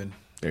into it soon.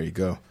 There you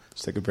go.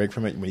 Just take a break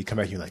from it. When you come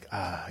back, you're like,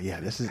 yeah,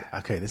 this is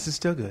okay. This is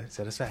still good.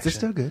 Satisfaction. This is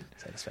still good.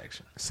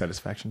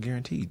 Satisfaction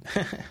guaranteed.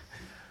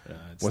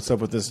 What's up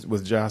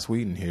with Joss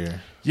Whedon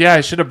here? Yeah,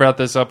 I should have brought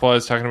this up while I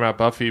was talking about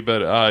Buffy,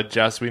 but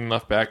Joss Whedon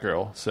left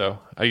Batgirl, so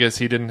I guess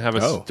he didn't have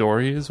a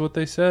story, is what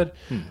they said.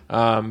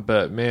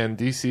 But man,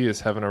 DC is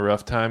having a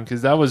rough time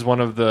because that was one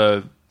of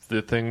the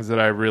things that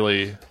I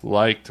really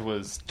liked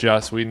was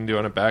Joss Whedon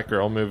doing a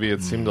Batgirl movie.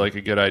 It seemed like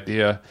a good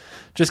idea.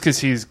 Just because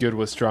he's good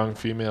with strong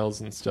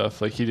females and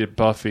stuff. Like he did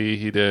Buffy,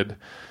 he did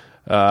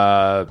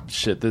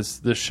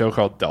this show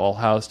called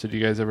Dollhouse. Did you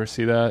guys ever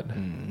see that?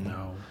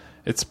 No.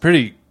 It's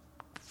pretty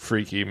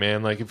freaky,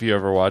 man. Like if you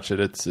ever watch it,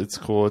 it's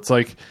cool.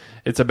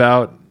 It's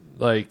about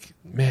like,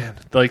 man,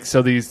 like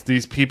so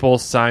these people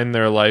sign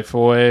their life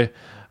away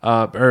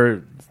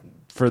or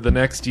for the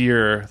next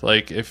year.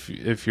 Like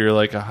if you're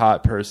like a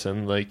hot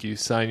person, like you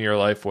sign your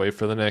life away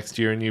for the next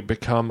year and you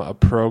become a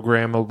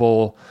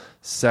programmable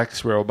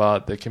sex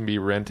robot that can be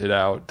rented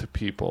out to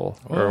people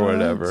or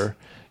whatever.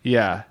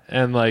 Yeah,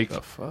 and like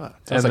the fuck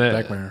sounds like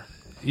Black Mirror.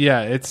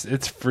 Yeah,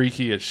 it's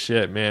freaky as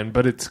shit, man.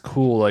 But it's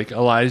cool. Like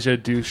Elijah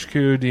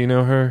Dushku, do you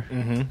know her?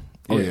 Mm-hmm.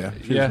 Oh yeah,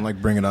 she was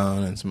like Bring It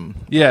On and some.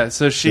 Yeah,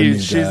 so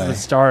she's the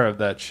star of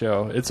that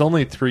show. It's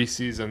only 3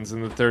 seasons,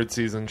 and the 3rd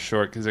season's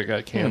short because it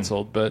got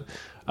canceled.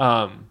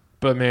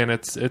 But man,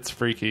 it's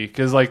freaky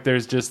because like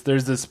there's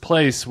this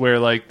place where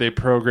like they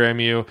program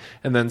you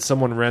and then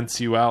someone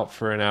rents you out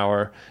for an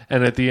hour,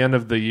 and at the end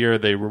of the year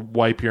they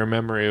wipe your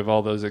memory of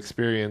all those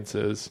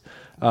experiences,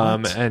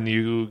 and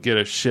you get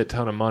a shit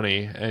ton of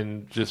money,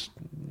 and just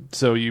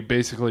so you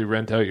basically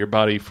rent out your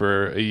body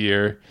for a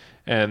year,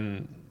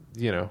 and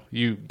you know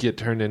you get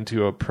turned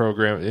into a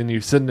program, and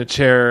you sit in a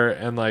chair,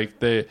 and like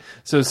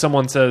so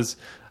someone says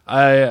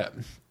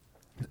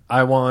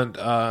I want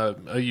a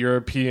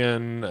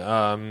European,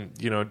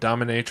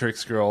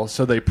 dominatrix girl.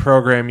 So they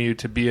program you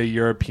to be a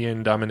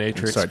European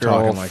dominatrix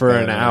girl for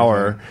an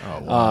hour. Oh,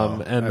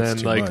 wow. And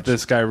that's then like much.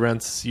 this guy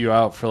rents you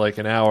out for like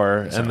an hour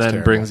and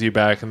then brings you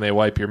back and they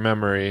wipe your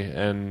memory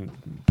and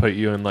put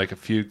you in like a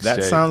fugue state.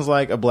 That sounds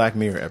like a Black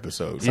Mirror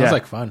episode. Sounds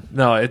like fun.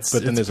 No,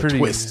 but then there's a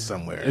twist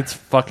somewhere. It's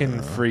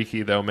fucking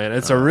freaky though, man.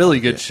 It's a really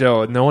good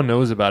show. No one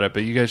knows about it,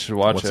 but you guys should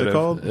watch it. What's it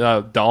called?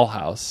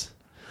 Dollhouse.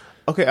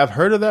 Okay, I've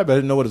heard of that, but I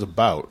didn't know what it's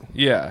about.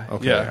 Yeah.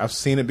 Okay, yeah. I've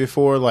seen it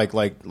before, like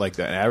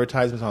the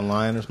advertisements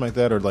online or something like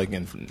that, or like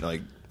in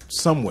like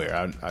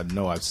somewhere. I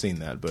know I've seen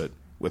that, but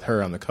with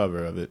her on the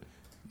cover of it.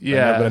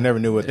 Yeah, but I never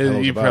knew what the hell it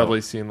was you've about.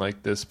 probably seen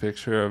like this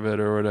picture of it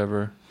or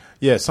whatever.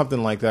 Yeah,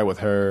 something like that with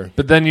her.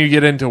 But then you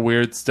get into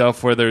weird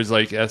stuff where there's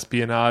like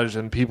espionage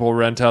and people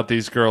rent out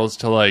these girls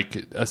to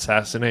like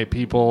assassinate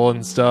people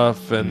and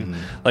stuff. And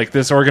like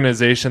this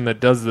organization that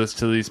does this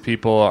to these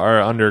people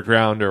are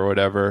underground or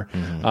whatever.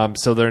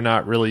 So they're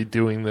not really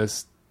doing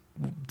this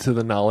to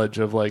the knowledge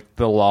of like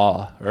the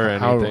law or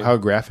anything. How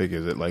graphic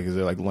is it? Like, is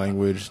there like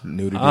language,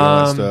 nudity,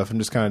 all that stuff? I'm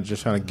just trying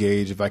to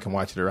gauge if I can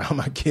watch it around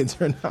my kids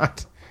or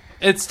not.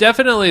 It's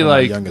definitely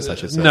like youngest, I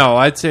should say. No,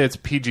 I'd say it's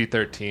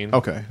PG-13.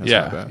 Okay, that's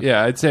not bad.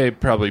 Yeah, I'd say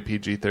probably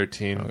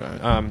PG-13.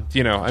 Okay.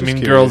 You know, I Just mean,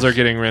 curious. girls are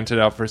getting rented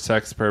out for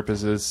sex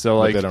purposes, so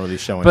like they don't really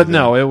show But anything.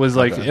 no, it was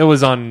like Okay. it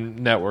was on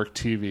network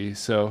TV,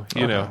 so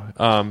you Okay.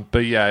 know.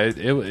 But yeah,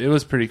 it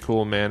was pretty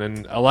cool, man.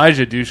 And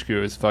Elijah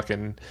Dushku is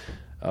fucking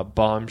a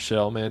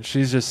bombshell, man.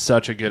 She's just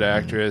such a good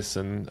actress,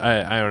 and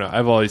I don't know.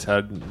 I've always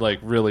had like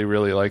really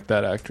liked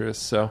that actress.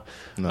 So,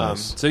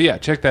 Nice. so yeah,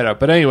 check that out.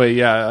 But anyway,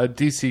 yeah,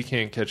 DC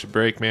can't catch a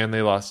break, man.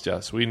 They lost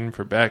Joss Whedon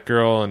for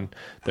Batgirl, and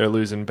they're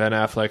losing Ben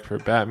Affleck for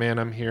Batman.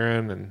 I'm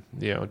hearing, and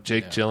you know,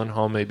 Jake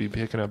Gyllenhaal may be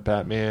picking up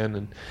Batman,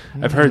 and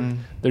I've heard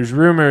there's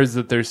rumors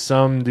that there's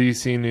some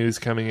DC news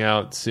coming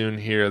out soon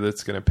here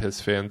that's going to piss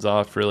fans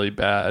off really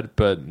bad,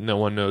 but no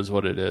one knows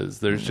what it is.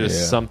 There's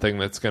just something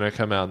that's going to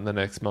come out in the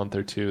next month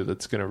or two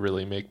that's going to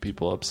really make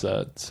people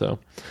upset. So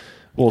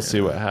we'll see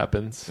what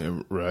happens.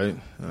 Yeah, right.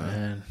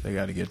 They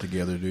got to get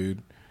together,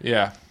 dude.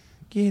 Yeah.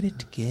 Get it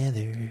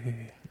together.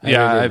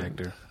 Yeah,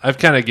 I've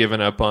kind of given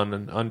up on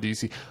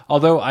DC.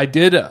 Although I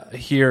did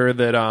hear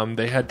that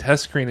they had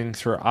test screenings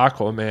for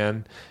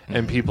Aquaman,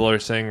 and people are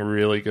saying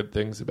really good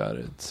things about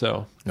it.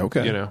 So,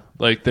 Okay. you know,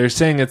 like they're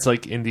saying it's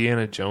like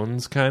Indiana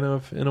Jones kind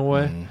of in a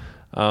way,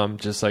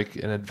 just like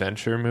an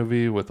adventure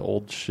movie with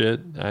old shit.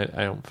 I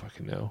don't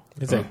fucking know.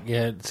 It's like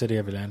City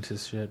of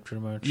Atlantis shit,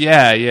 pretty much.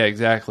 Yeah,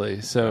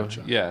 exactly. So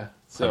yeah,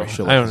 so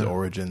Show I don't his know.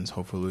 origins,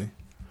 hopefully.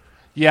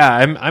 Yeah,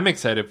 I'm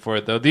excited for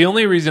it though. The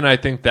only reason I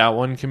think that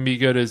one can be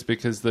good is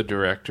because the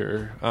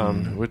director,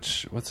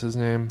 what's his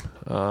name?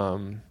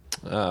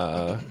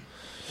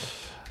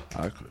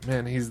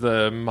 Man, he's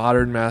the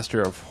modern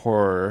master of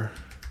horror.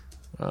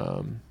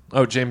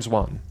 James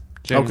Wan.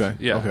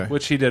 Okay.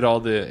 Which he did all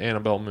the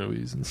Annabelle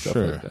movies and stuff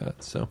like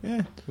that. So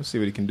Yeah, we'll see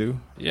what he can do.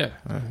 yeah,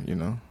 You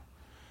know,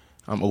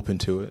 I'm open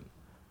to it.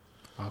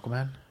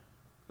 Aquaman?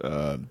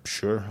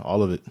 Sure,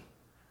 all of it.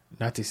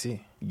 Not DC.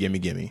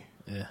 Gimme.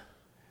 Yeah.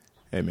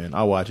 Hey man,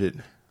 I'll watch it.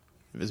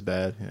 If it's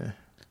bad, yeah.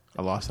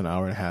 I lost an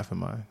hour and a half of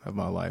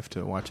my life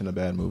to watching a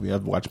bad movie.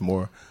 I've watched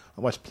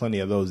plenty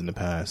of those in the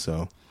past,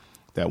 so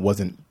that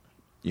wasn't,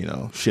 you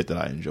know, shit that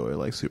I enjoy,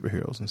 like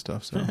superheroes and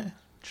stuff. So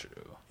True.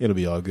 it'll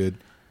be all good.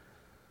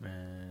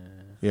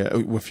 Man. Yeah,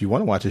 if you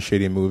want to watch a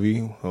shitty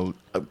movie, well,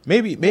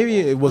 maybe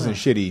it wasn't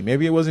shitty.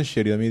 Maybe it wasn't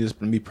shitty.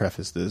 Let me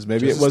preface this.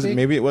 Maybe Justice it wasn't. League?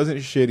 Maybe it wasn't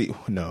shitty.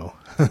 No.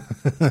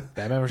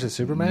 Batman vs.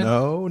 Superman?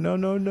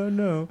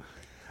 No.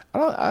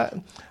 I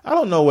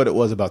don't know what it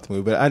was about the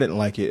movie, but I didn't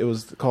like it. It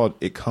was called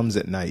It Comes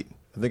at Night.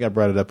 I think I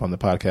brought it up on the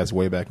podcast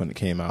way back when it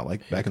came out,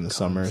 like back in the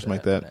summer or something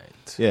like that.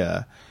 Night.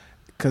 Yeah,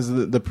 because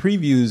the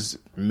previews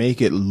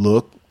make it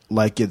look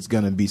like it's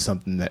gonna be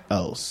something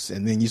else,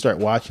 and then you start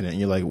watching it and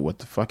you're like, "What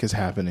the fuck is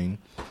happening?"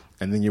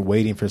 And then you're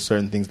waiting for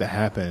certain things to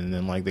happen, and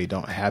then like they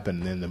don't happen,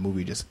 and then the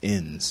movie just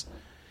ends.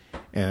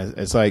 And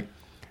it's like,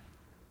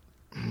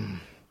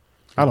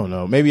 I don't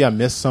know. Maybe I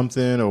missed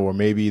something, or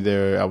maybe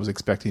I was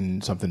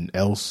expecting something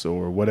else,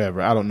 or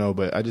whatever. I don't know,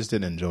 but I just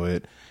didn't enjoy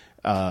it.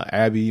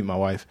 Abby, my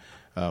wife,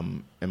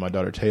 and my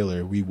daughter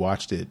Taylor, we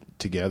watched it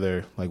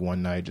together like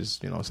one night,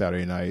 just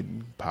Saturday night,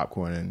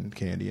 popcorn and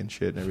candy and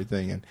shit and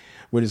everything, and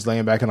we're just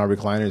laying back in our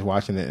recliners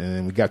watching it, and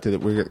then we got to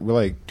we're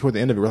like toward the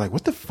end of it, we're like,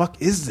 what the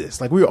fuck is this?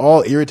 Like we were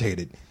all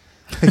irritated.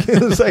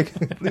 It was like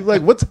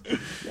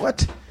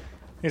what?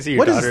 You see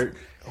your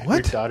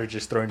daughter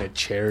just throwing a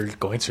chair,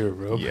 going to her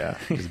room. Yeah,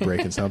 just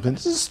breaking something.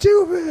 This is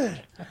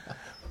stupid.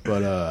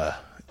 But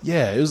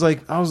yeah, it was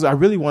like I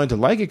really wanted to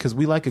like it because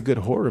we like a good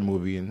horror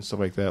movie and stuff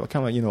like that,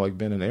 kind of like like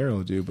Ben and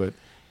Arrow do. But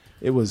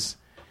it was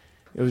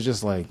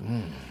just like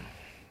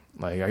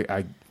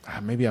I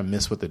maybe I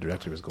missed what the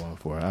director was going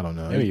for. I don't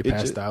know. Maybe you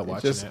passed out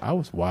watching it. I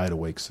was wide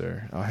awake,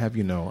 sir. I'll have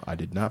you know, I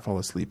did not fall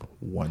asleep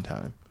one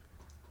time.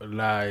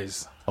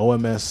 Lies.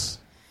 OMS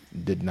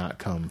did not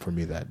come for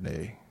me that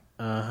day.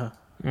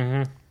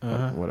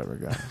 Whatever,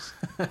 guys.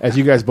 As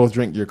you guys both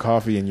drink your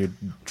coffee and your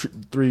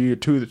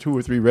two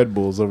or three Red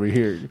Bulls over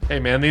here. hey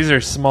man, these are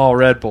small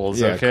Red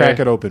Bulls. Yeah, Okay, crack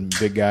it open,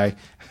 big guy.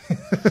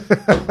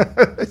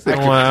 I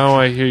don't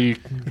want to hear you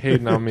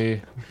hating on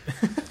me.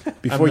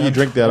 Before you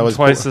drink that, I was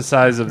twice the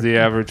size of the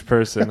average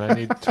person. I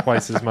need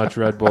twice as much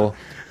Red Bull.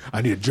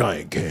 I need a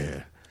giant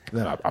can.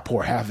 Then I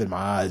pour half in my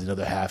eyes,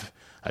 another half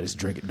I just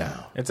drink it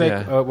down. It's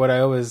like what I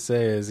always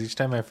say is each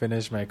time I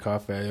finish my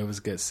coffee, I always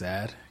get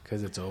sad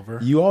because it's over.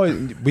 You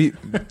always,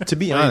 to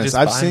be honest,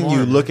 I've seen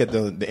you look at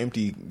the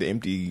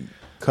empty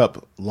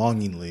cup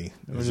longingly.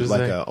 It's just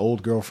like an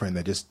old girlfriend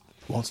that just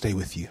won't stay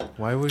with you.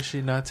 Why would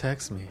she not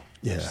text me?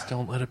 Yeah. Just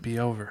don't let it be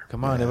over.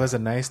 Come on, it was a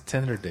nice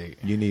Tinder date.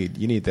 You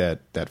need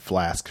that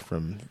flask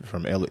from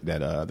Elliot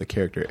that the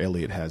character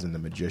Elliot has in The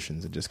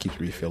Magicians. It just keeps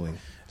refilling.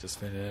 Just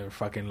finished a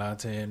fucking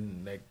latte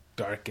and like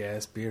dark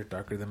ass beer,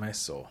 darker than my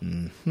soul.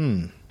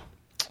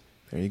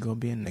 There you go,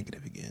 being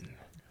negative again.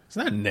 It's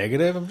not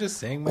negative. I'm just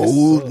saying my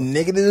Old soul.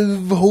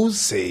 negative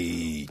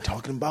Jose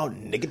talking about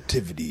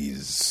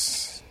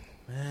negativities.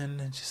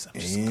 Man,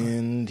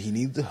 And he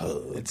needs a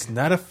hug. it's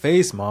not a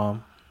face,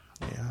 Mom.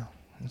 Yeah,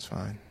 it's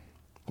fine.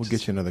 We'll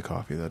get you another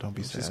coffee though. Don't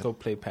be sad. Just go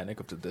play Panic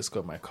at the Disco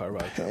at my car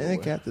ride.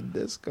 Panic at the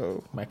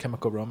Disco. My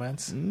Chemical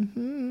Romance.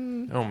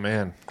 Oh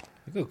man,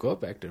 You could go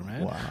back there,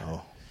 man.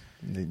 Wow.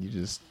 And then you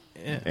just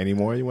Yeah. any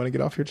more you want to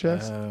get off your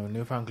chest?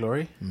 Newfound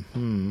Glory.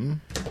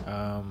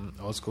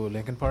 Old school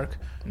Linkin Park.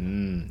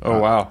 oh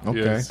wow, Okay.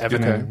 Yes.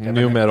 Evan- Getting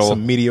new metal.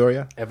 Some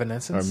Meteora or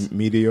Evanescence.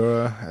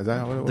 Meteora? Is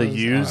that what it was? The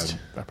Used?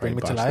 I Bring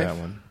Me to botched Life? that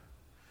one.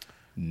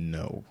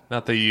 No.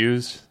 Not the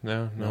used.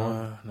 No. no.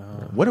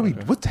 What are we?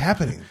 What's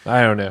happening?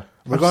 I don't know.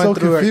 We're I'm going so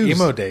through confused.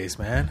 our emo days,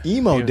 man.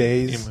 Emo Emo-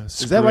 days. emo-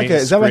 Is that like a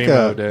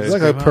screamo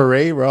days.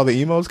 parade where all the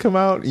emos come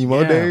out?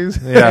 Emo Yeah. days.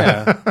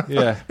 Yeah,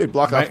 yeah. They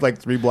block off like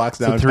 3 blocks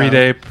down. It's a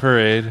 3-day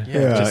parade.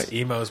 Yeah, just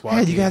emos walking.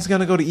 Hey, you guys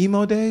gonna go to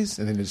emo days?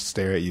 And then they just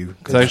stare at you.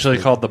 It's actually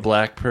called the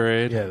Black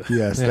Parade. Yeah.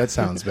 Yes, that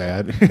sounds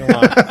bad. Come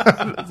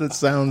on. That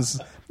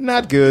sounds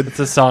not good. It's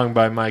a song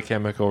by My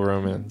Chemical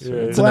Romance.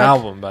 It's an Black-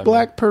 album by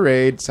Black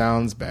Parade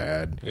sounds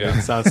bad. Yeah.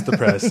 Sounds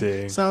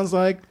depressing. Sounds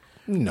like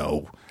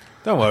no.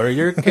 Don't worry,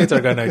 your kids are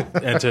gonna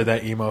enter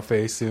that emo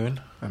phase soon.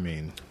 I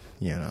mean,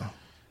 you know.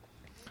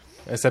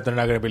 Except they're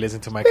not gonna be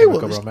listening to My They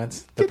Chemical will.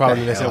 Romance. Get They're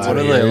probably the hell listening out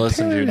What to do of they here.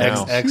 listen to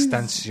now?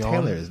 Extension.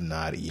 Taylor is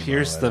not emo.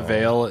 Pierce at the all.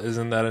 Veil,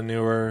 isn't that a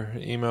newer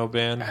emo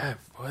band?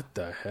 What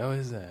the hell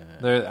is that?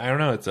 I don't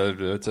know.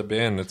 It's a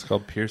band. It's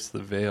called Pierce the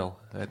Veil.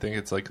 I think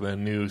it's like the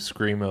new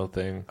screamo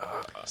thing.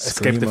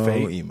 Escape the Screamo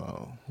Fate.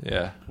 emo.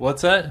 Yeah.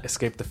 What's that?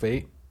 Escape the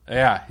Fate.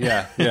 Yeah.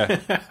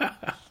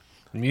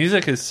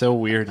 Music is so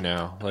weird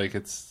now. Like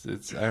it's. I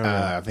don't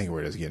know. I think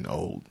we're just getting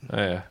old.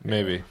 Yeah,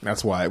 maybe.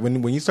 That's why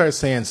when you start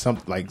saying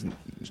something like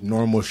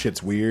normal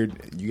shit's weird,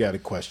 you got to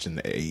question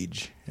the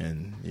age.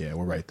 And yeah,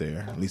 we're right there.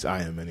 At least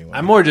I am anyway.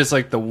 I'm more just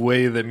like the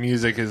way that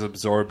music is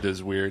absorbed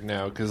is weird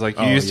now because like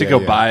you Oh, used to yeah, go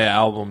yeah. buy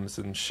albums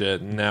and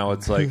shit, and now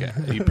it's like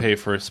you pay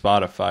for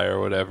Spotify or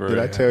whatever. Did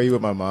I tell you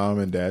what my mom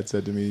and dad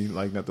said to me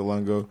like not too long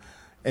ago?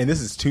 And this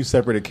is 2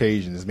 separate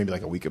occasions, maybe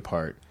like a week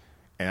apart.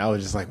 And I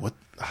was just like, what?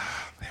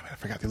 Damn it, I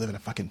forgot they live in a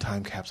fucking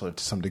time capsule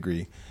to some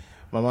degree.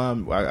 My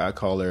mom, I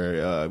call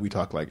her, we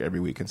talk like every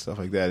week and stuff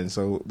like that. And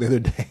so the other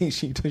day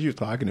she was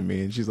talking to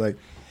me and she's like,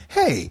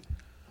 hey,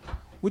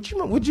 would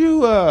you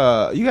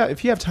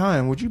if you have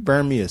time, would you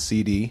burn me a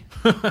CD?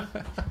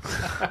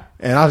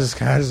 And I was just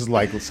kind of just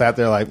like sat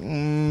there like,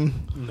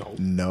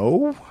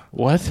 no.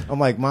 What? I'm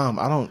like, Mom,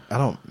 I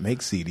don't make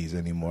CDs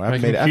anymore. My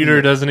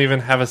computer doesn't even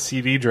have a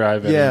CD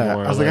drive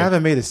anymore. I was like, I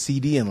haven't made a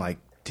CD in like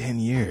 10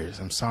 years.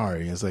 I'm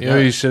sorry. It's like, You know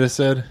what you should have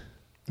said?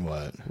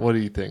 what? What do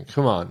you think?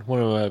 Come on. What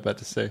am I about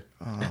to say?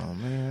 Oh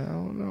man, I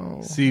don't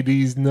know.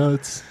 CD's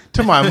nuts.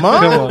 To my Come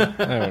mom, on.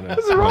 I don't know.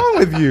 what's wrong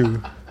with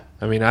you?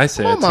 I mean, I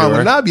say My it to mom her.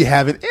 would not be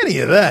having any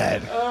of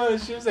that. Oh,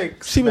 she was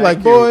like, She'd be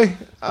like, boy,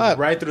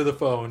 right through the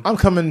phone. I'm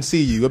coming to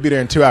see you. I'll be there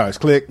in 2 hours.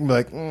 Click. And be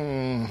like,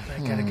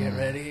 I gotta get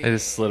ready. I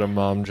just slid a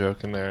mom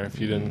joke in there if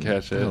you didn't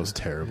catch it. that was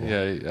terrible.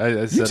 Yeah,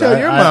 I said, You tell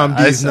your mom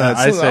these nuts.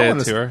 I say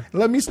wanna it to her.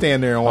 Let me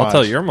stand there and watch. I'll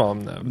tell your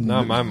mom that,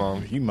 not my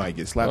mom. You might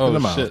get slapped in Oh, the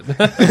mouth.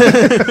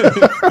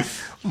 shit.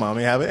 Mom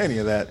ain't having any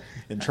of that.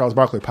 And Charles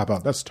Barkley pop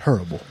out. That's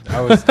terrible.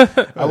 I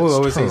will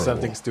always say terrible.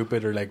 something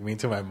stupid or like mean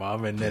to my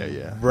mom, and then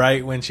Yeah.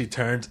 right when she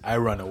turns, I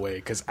run away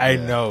because I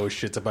know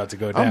shit's about to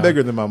go down. I'm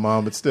bigger than my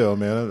mom, but still,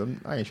 man,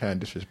 I ain't trying to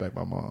disrespect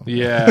my mom.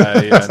 Yeah.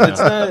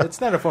 No.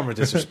 It's not a form of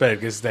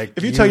disrespect. It's like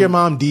If you tell your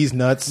mom these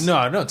nuts,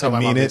 no, don't tell my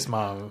mean mom it. this,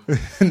 mom.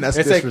 that's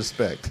It's like-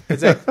 disrespect.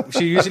 It's like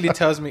she usually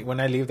tells me when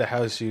I leave the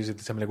house. She usually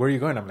tells me like, "Where are you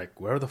going?" I'm like,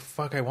 "Where the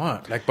fuck I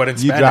want." Like, but in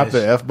You Spanish. drop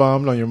the F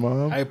bomb on your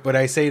mom. But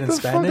I say it in What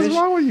the fuck Spanish. is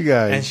wrong with you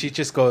guys? And she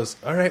just goes,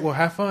 "All right, well,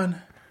 have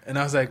fun." And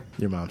I was like,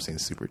 Your mom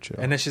seems super chill.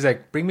 and then she's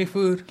like, "Bring me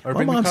food or My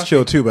bring me mom's coffee."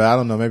 chill too, but I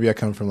don't know. Maybe I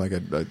come from like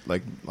a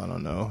I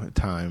don't know, a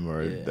time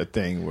or a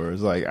thing where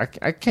it's like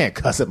I can't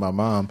cuss at my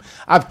mom.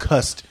 I've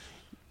cussed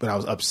when I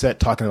was upset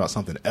talking about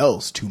something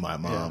else to my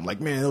mom.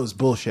 Like, man, that was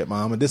bullshit,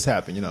 mom, and this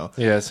happened, you know.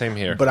 Yeah, same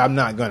here. But I'm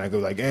not gonna go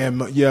like, hey,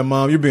 yeah,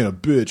 mom, you're being a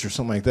bitch or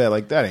something like that.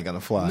 Like that ain't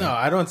gonna fly. No,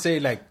 I don't say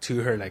like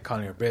to her like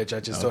calling her bitch. I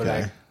just told her,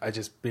 Okay. like I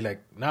just be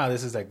like, "Nah,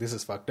 this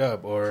is fucked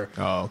up," or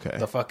Oh, okay.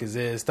 "The fuck is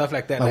this?" Stuff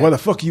like that. Like, what the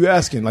fuck are you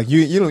asking? Like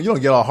you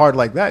don't get all hard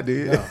like that,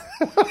 dude.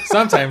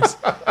 Sometimes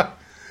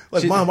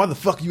Like, She- mom, why the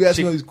fuck are you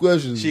asking all these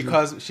questions? she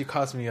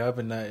calls me up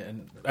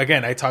and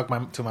again I talk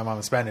to my mom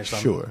in Spanish. So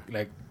I'm, Sure.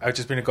 like I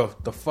just been to go,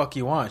 "The fuck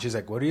you want?" She's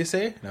like, "What do you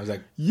say?" And I was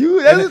like,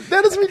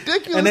 that is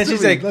ridiculous. and then to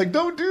she's me. like-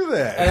 don't do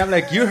that. and I'm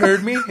like, "You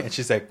heard me?" And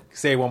she's like,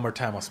 "Say it one more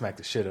time, I'll smack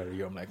the shit out of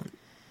you." I'm like,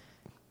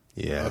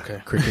 Yeah.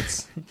 Okay.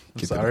 Crickets.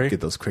 sorry.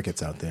 Get those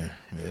crickets out there.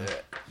 Yeah.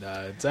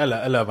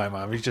 I love my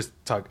mom. I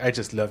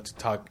just love to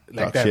talk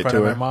like that in shit front to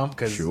of my her? mom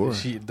because Sure.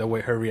 the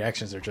way her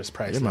reactions are just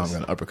priceless. Your mom's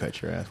gonna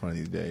uppercut your ass one of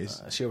these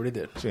days. She already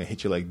did. She's gonna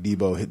hit you like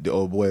Debo hit the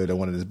old boy that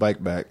wanted his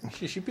bike back.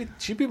 She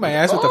beat my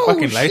ass with a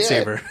fucking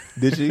lightsaber.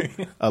 Did she?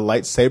 A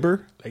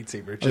lightsaber?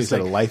 Lightsaber. Just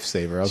said a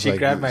lifesaver. I was she like,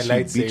 grabbed my she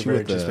lightsaber beat you with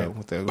and just the, went,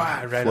 with the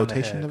bah, right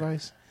flotation on the head.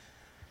 device.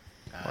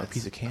 Or a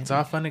piece of candy. It's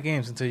all fun and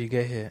games until you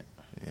get hit.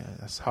 Yeah,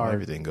 that's how Hard.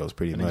 everything goes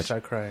pretty And then you much.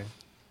 start crying.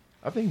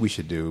 I think we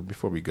should do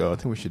before we go. I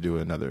think we should do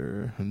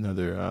another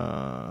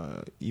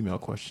email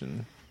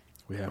question.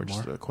 We have or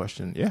just more? a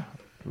question. Yeah,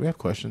 we have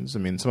questions. I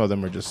mean, some of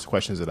them are just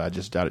questions that I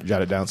just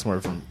jotted down somewhere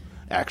from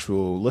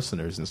actual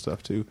listeners and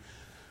stuff too.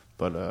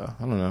 But I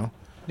don't know.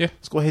 Yeah,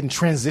 let's go ahead and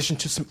transition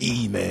to some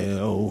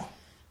email.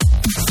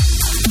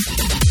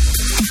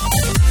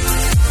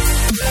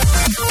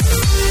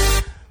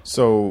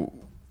 So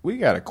we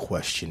got a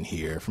question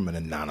here from an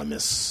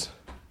anonymous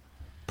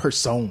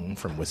person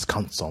from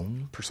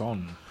Wisconsin.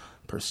 Persona.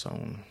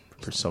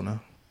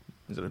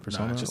 Is it a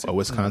persona? just a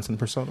Wisconsin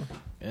persona?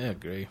 Yeah,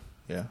 great.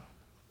 Yeah.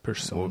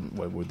 Persona.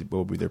 What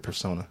would be their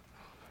persona?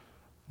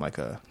 Like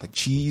a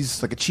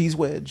cheese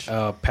wedge.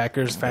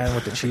 Packers fan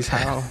with the cheese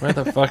hat. Where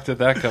the fuck did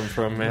that come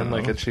from, man?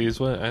 Like a cheese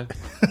what?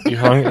 You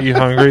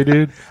hungry,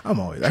 dude? I'm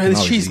always. Try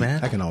this cheese,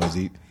 man. I can always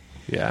eat.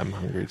 Yeah, I'm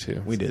hungry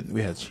too.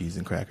 We had cheese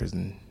and crackers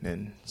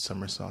and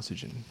summer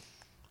sausage and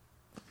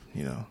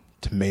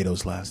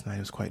tomatoes last night.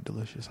 It was quite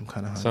delicious. I'm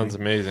kind of hungry. Sounds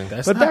amazing.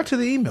 Back to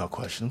the email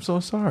question. I'm so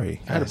sorry.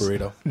 I had a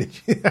burrito.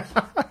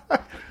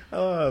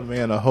 Oh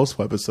man, a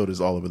hostful episode is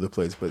all over the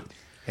place, but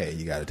hey,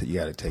 you got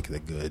to take the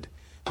good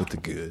with the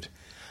good.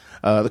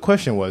 The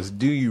question was,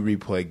 do you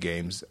replay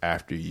games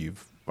after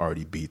you've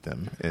already beat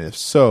them? And if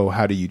so,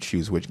 how do you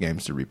choose which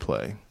games to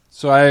replay?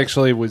 So I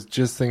actually was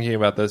just thinking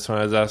about this when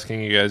I was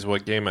asking you guys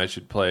what game I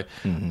should play.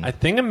 Mm-hmm. I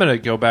think I'm going to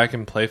go back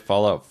and play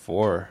Fallout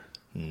 4.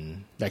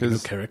 Like a new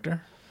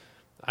character?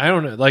 I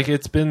don't know. Like,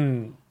 it's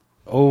been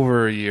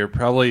over a year,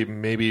 probably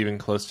maybe even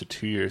close to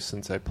 2 years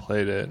since I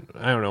played it.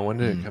 I don't know. When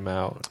did it come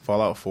out?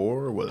 Fallout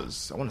 4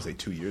 was, I want to say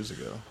 2 years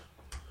ago.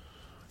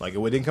 Like,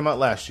 it didn't come out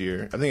last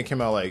year. I think it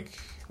came out like,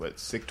 what,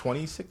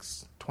 20,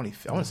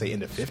 I want to say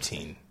end of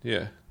 15.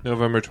 Yeah,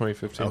 November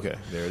 2015. Okay,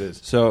 there it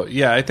is. So,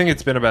 yeah, I think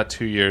it's been about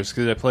 2 years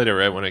because I played it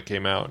right when it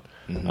came out.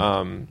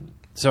 Mm-hmm.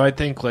 So I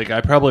think, like, I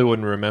probably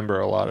wouldn't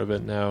remember a lot of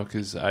it now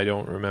because I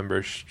don't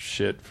remember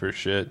shit for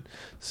shit.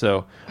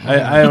 So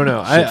I don't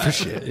know. Shit for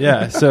shit.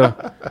 Yeah,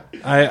 so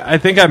I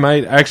think I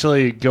might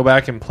actually go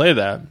back and play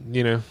that,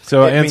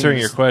 So answering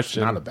your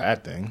question. Not a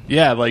bad thing.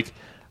 Yeah, like,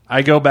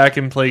 I go back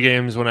and play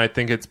games when I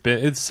think it's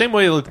the same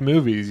way with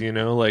movies,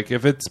 Like,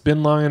 if it's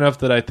been long enough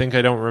that I think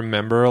I don't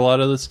remember a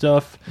lot of the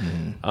stuff,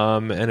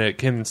 and it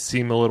can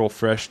seem a little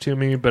fresh to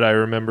me, but I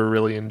remember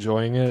really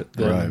enjoying it,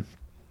 then... Right.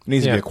 It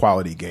needs to be a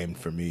quality game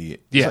for me.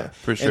 Yeah,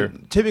 for sure.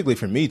 Typically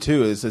for me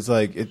too, it's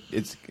like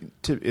it's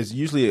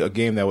usually a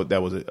game that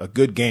was a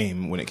good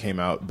game when it came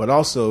out, but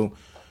also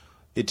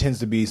it tends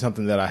to be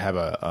something that I have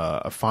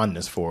a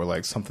fondness for,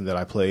 like something that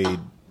I played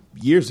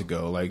years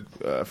ago. Like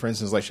for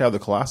instance, like Shadow of the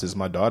Colossus,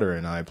 my daughter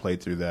and I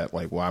played through that.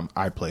 Like, well,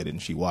 I played it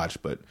and she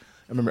watched, but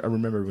I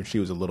remember when she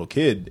was a little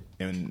kid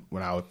and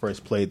when I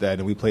first played that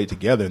and we played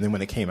together, and then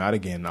when it came out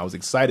again, I was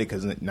excited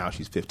because now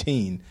she's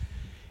 15.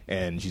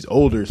 And she's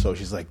older, so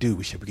she's like, dude,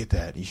 we should get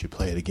that. You should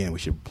play it again. We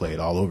should play it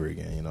all over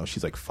again.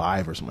 She's like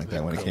 5 or something like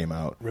that when it came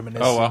out.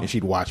 Oh, wow. And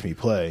she'd watch me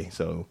play,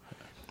 so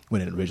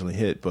when it originally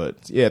hit.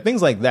 But, yeah, things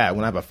like that,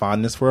 when I have a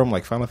fondness for them,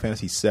 like Final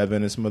Fantasy VII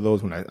and some of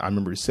those, when I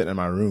remember sitting in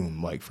my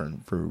room, like, for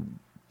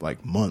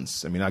like,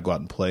 months. I mean, I'd go out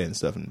and play and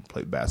stuff and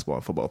play basketball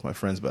and football with my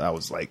friends, but I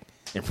was, like,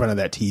 in front of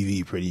that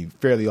TV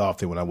fairly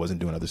often when I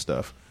wasn't doing other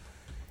stuff.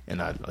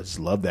 And I just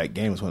loved that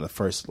game. It was one of the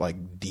first,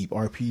 like, deep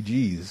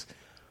RPGs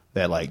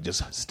that like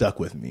just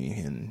stuck with me,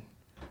 and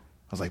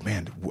I was like,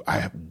 man,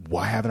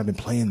 why haven't I been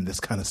playing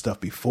this kind of stuff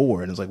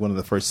before? And it was like one of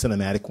the first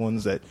cinematic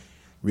ones that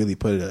really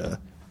put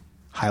a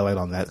highlight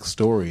on that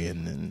story,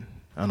 and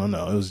I don't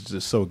know, it was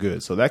just so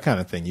good. So that kind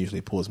of thing usually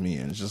pulls me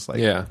in. It's just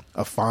like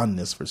a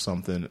fondness for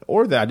something,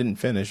 or that I didn't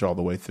finish all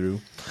the way through.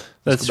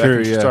 That's true.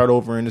 And start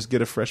over and just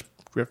get a fresh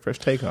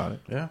take on it.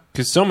 Yeah,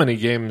 because so many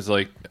games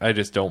like I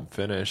just don't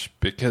finish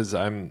because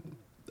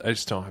I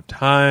just don't have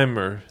time,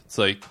 or it's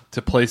like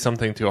to play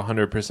something to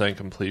 100%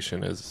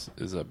 completion is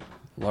a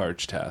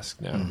large task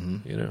now,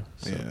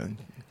 So. Yeah,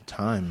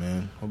 time,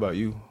 man. What about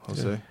you,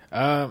 Jose?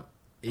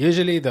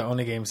 Usually the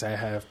only games I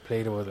have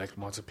played were like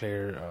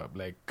multiplayer.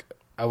 Like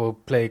I will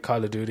play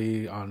Call of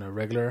Duty on a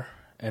regular,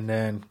 and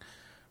then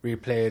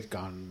replay it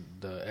on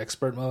the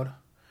expert mode.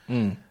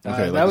 Okay,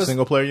 that like was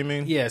single player, you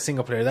mean? Yeah,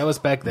 single player. That was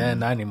back then,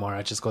 not anymore.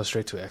 I just go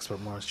straight to expert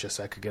mode just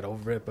so I could get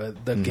over it.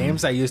 But the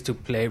games I used to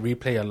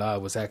replay a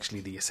lot was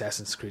actually the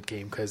Assassin's Creed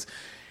game, because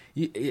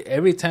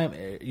every time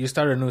you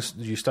start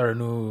a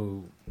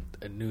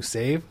new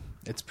save,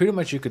 it's pretty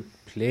much you could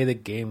play the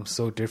game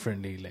so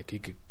differently. Like you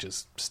could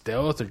just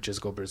stealth or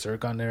just go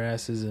berserk on their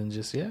asses and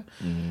just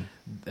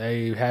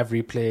I have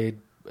replayed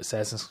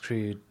Assassin's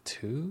Creed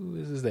 2.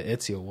 This is the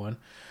Ezio one.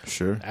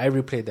 Sure. I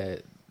replayed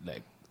that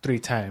like 3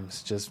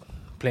 times just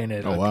playing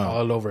it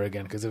all over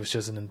again because it was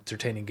just an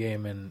entertaining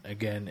game. And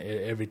again,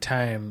 every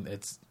time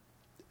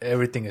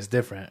everything is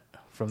different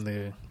from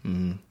the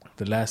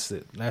last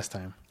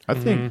time.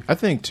 I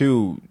think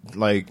too,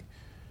 like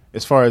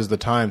as far as the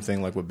time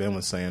thing, like what Ben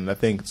was saying, I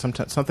think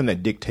something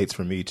that dictates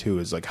for me too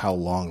is like how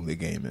long the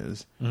game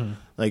is.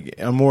 Like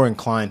I'm more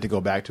inclined to go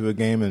back to a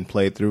game and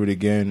play through it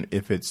again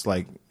if it's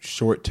like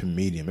short to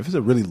medium. If it's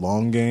a really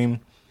long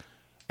game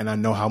and I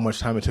know how much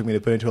time it took me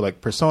to put into it, like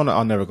Persona,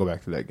 I'll never go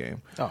back to that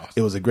game. Oh.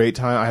 It was a great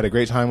time. I had a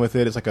great time with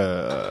it. It's like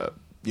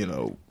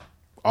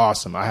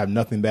awesome. I have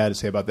nothing bad to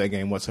say about that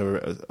game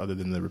whatsoever other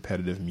than the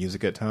repetitive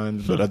music at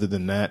times. But other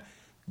than that,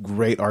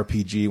 great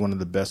RPG, one of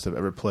the best I've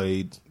ever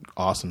played.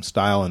 Awesome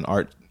style and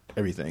art,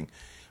 everything.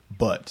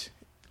 But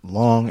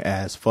long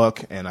as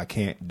fuck, and I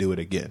can't do it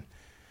again.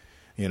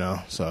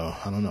 So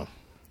I don't know.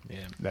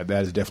 Yeah,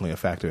 that is definitely a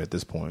factor at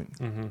this point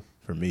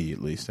for me,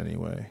 at least,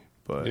 anyway.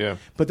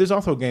 But there's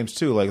also games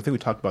too. Like I think we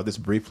talked about this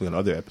briefly in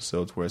other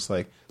episodes, where it's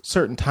like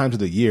certain times of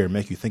the year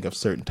make you think of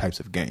certain types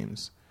of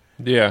games.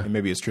 Yeah, and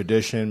maybe it's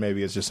tradition.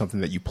 Maybe it's just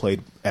something that you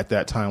played at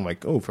that time.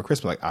 Like, oh, for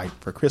Christmas,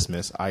 for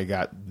Christmas, I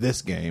got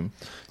this game.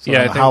 So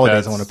on the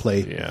holidays, I want to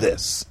play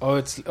this. Or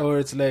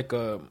it's like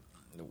a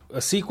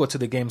sequel to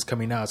the games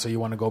coming out, so you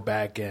want to go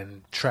back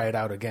and try it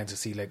out again to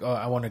see, like,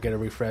 I want to get a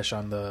refresh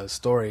on the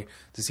story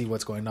to see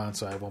what's going on,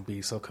 so I won't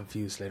be so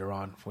confused later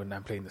on when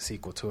I'm playing the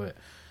sequel to it.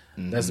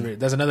 That's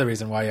another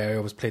reason why I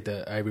always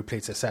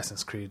replayed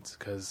Assassin's Creed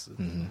because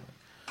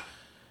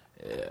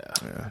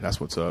that's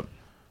what's up.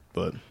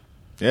 But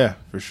yeah,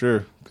 for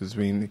sure, because I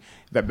mean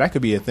that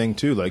could be a thing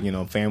too, like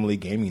family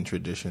gaming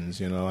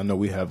traditions. I know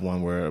we have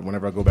one where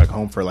whenever I go back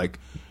home for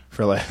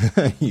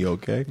you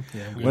okay?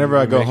 Yeah, whenever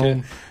I go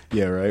home,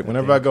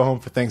 Whenever I go home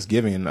for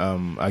Thanksgiving,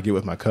 I get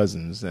with my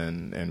cousins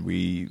and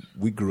we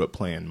grew up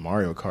playing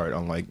Mario Kart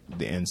on like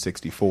the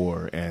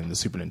N64 and the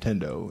Super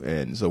Nintendo,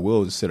 and so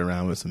we'll just sit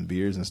around with some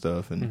beers and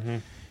stuff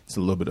and it's a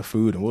little bit of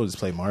food, and we'll just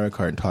play Mario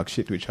Kart and talk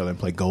shit to each other and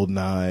play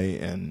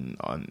GoldenEye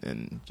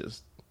and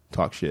just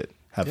talk shit,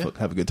 have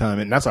a good time,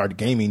 and that's our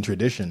gaming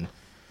tradition.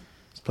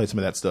 Let's play some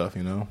of that stuff,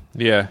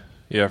 Yeah,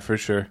 for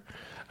sure.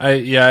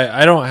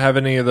 I don't have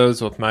any of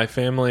those with my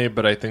family,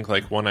 but I think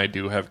like when I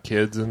do have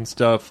kids and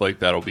stuff,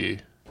 like it'll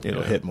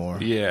hit more.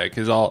 Yeah,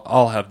 because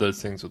I'll have those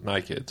things with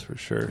my kids for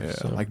sure. Yeah,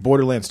 so. Like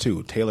Borderlands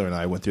 2, Taylor and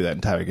I went through that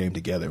entire game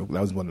together.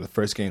 That was one of the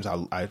first games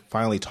I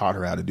finally taught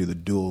her how to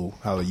do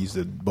how to use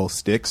both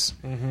sticks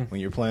when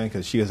you're playing,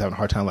 because she was having a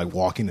hard time like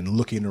walking and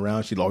looking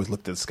around. She'd always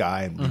look at the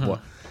sky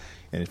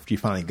and she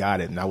finally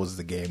got it, and that was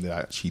the game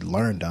that she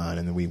learned on,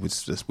 and then we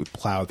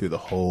plowed through the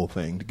whole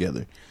thing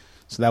together.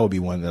 So that would be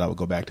one that I would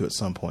go back to at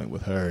some point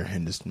with her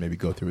and just maybe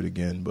go through it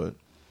again. But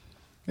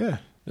yeah,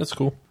 that's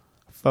cool.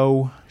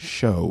 Faux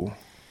show.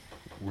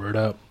 Word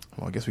up.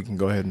 Well, I guess we can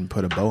go ahead and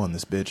put a bow on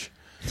this bitch.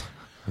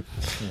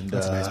 And,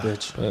 that's a nice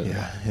bitch.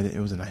 Yeah,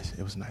 it was a nice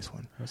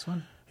one. It was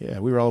fun. Yeah,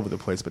 we were all over the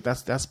place, but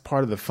that's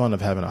part of the fun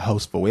of having a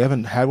host. But we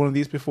haven't had one of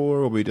these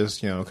before, where we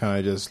just kind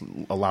of just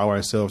allow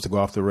ourselves to go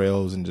off the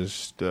rails and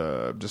just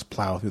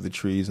plow through the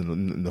trees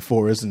and the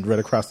forest and right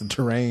across the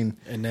terrain,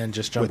 and then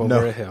just jump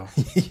over a hill.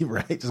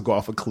 Right, just go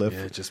off a cliff.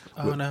 Yeah, just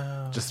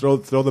throw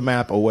the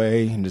map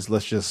away and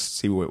let's just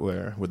see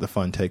where the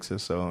fun takes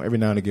us. So every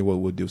now and again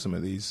we'll do some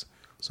of these.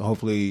 So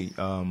hopefully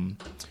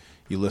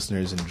you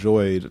listeners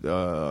enjoyed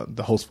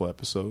the Hostful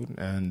episode,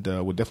 and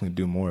we'll definitely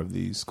do more of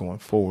these going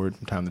forward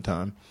from time to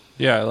time.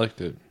 Yeah, I liked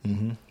it.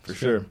 For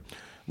sure.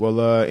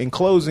 Well, in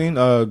closing,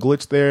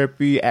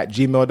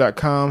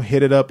 glitchtherapy@gmail.com.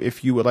 Hit it up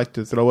if you would like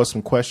to throw us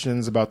some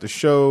questions about the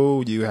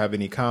show. Do you have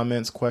any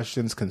comments,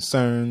 questions,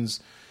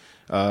 concerns?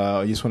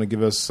 You just want to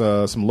give us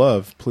some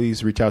love,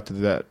 please reach out to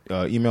that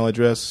email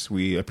address.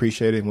 We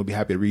appreciate it, and we'll be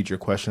happy to read your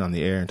question on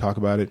the air and talk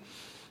about it.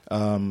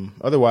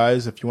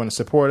 Otherwise, if you want to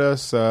support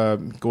us,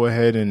 go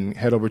ahead and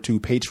head over to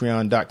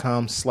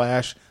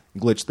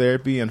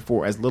patreon.com/glitchtherapy, and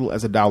for as little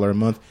as $1 a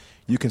month,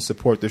 you can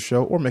support the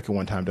show or make a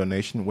one-time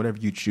donation. Whatever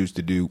you choose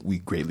to do, we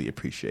greatly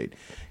appreciate.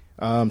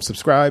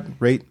 Subscribe,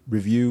 rate,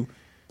 review.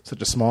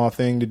 Such a small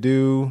thing to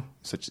do,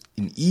 such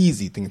an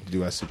easy thing to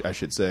do, I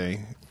should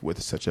say,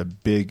 with such a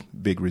big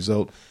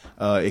result.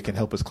 It can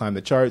help us climb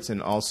the charts,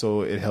 and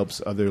also it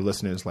helps other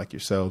listeners like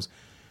yourselves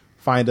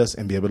find us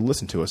and be able to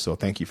listen to us. So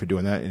thank you for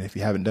doing that. And if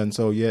you haven't done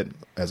so yet,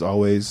 as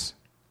always,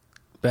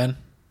 Ben.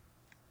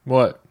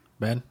 What?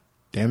 Ben?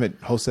 Damn it,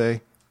 Jose.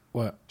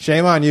 What?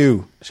 Shame on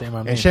you. Shame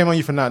on me. And shame on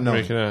you for not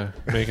knowing.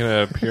 Making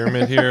a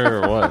pyramid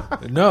here or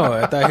what? No,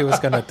 I thought he was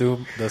going to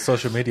do the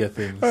social media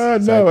things.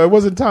 No, it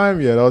wasn't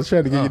time yet. I was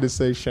trying to get you to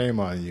say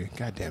shame on you.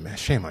 God damn it.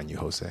 Shame on you,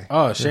 Jose.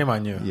 Oh, shame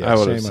on you. Yeah, I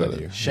would have said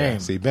it. Shame. Yeah,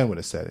 see, Ben would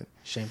have said it.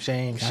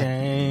 Shame.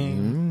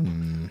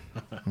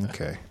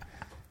 Okay.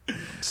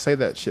 Say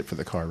that shit for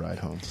the car ride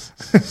home.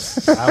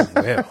 I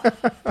will.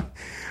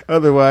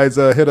 Otherwise,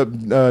 hit up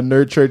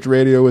Nerd Church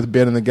Radio with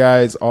Ben and the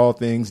guys. All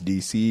things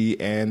DC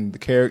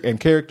and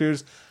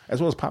characters,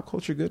 as well as pop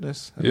culture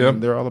goodness. Yeah,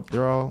 they're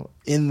all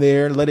in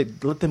there.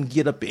 Let them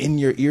get up in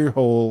your ear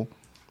hole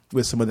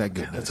with some of that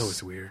goodness. That's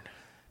always weird.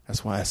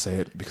 That's why I say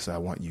it, because I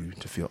want you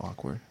to feel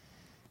awkward.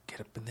 Get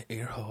up in the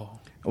ear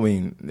hole. I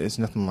mean, it's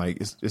nothing like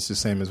it's the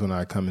same as when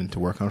I come into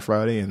work on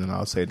Friday, and then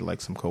I'll say to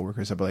like some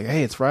coworkers, I'll be like,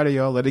 "Hey, it's Friday,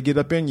 y'all. Let it get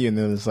up in you." And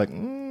then it's like,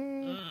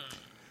 and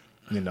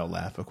then they'll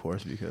laugh, of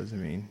course, because I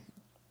mean,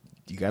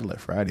 you gotta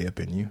let Friday up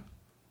in you.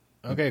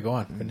 Okay, go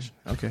on. Finish.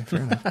 Okay,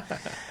 fair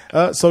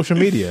enough. Social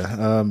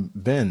media.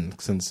 Ben,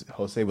 since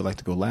Jose would like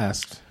to go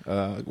last,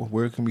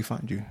 where can we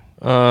find you?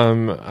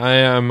 I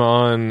am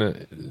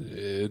on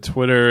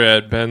Twitter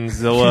at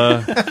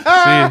Benzilla. See,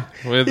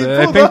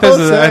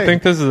 I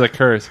think this is a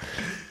curse.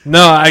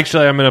 No,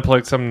 actually, I'm going to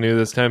plug something new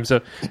this time.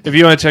 So if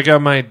you want to check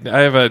out I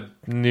have a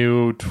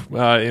new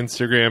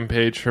Instagram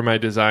page for my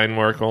design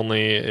work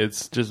only.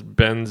 It's just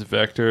Ben's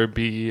Vector,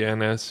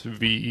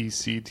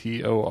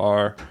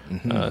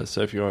 BENSVECTOR.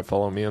 So if you want to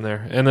follow me in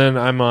there. And then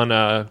I'm on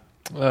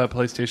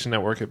PlayStation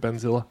Network at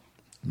Benzilla.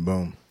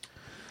 Boom.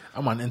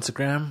 I'm on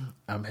Instagram.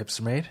 I'm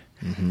Hipstermade.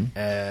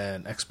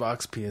 And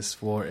Xbox,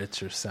 PS4, it's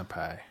your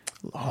senpai.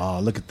 Oh,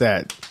 look at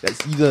that.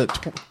 That's either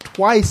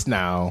twice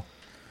now.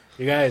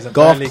 You guys, I'm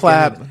golf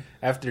clap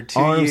after 2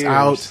 arms years.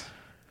 Out.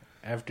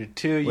 After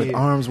 2 years. With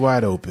arms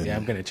wide open. Yeah,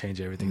 I'm going to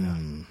change everything now.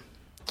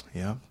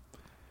 Yep.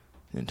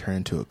 And turn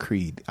into a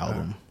Creed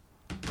album.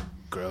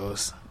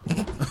 Gross.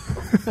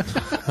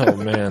 Oh,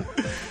 man.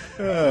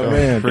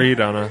 Man.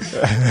 Creed on us.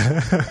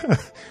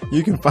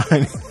 You can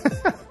find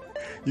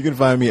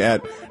me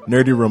at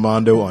Nerdy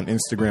Ramondo on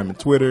Instagram and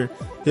Twitter.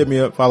 Hit me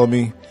up, follow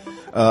me.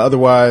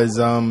 Otherwise,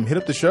 hit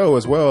up the show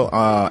as well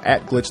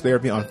at Glitch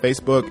Therapy on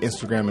Facebook,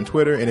 Instagram, and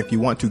Twitter. And if you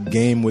want to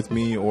game with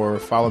me or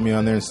follow me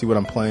on there and see what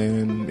I'm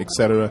playing,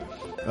 etc.,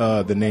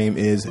 the name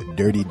is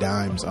Dirty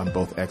Dimes on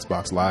both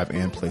Xbox Live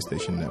and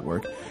PlayStation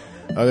Network.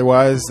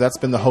 Otherwise, that's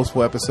been the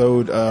Hostful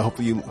episode.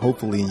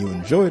 Hopefully you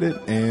enjoyed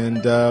it,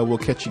 and we'll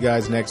catch you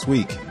guys next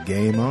week.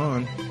 Game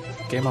on.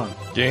 Game on.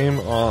 Game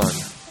on.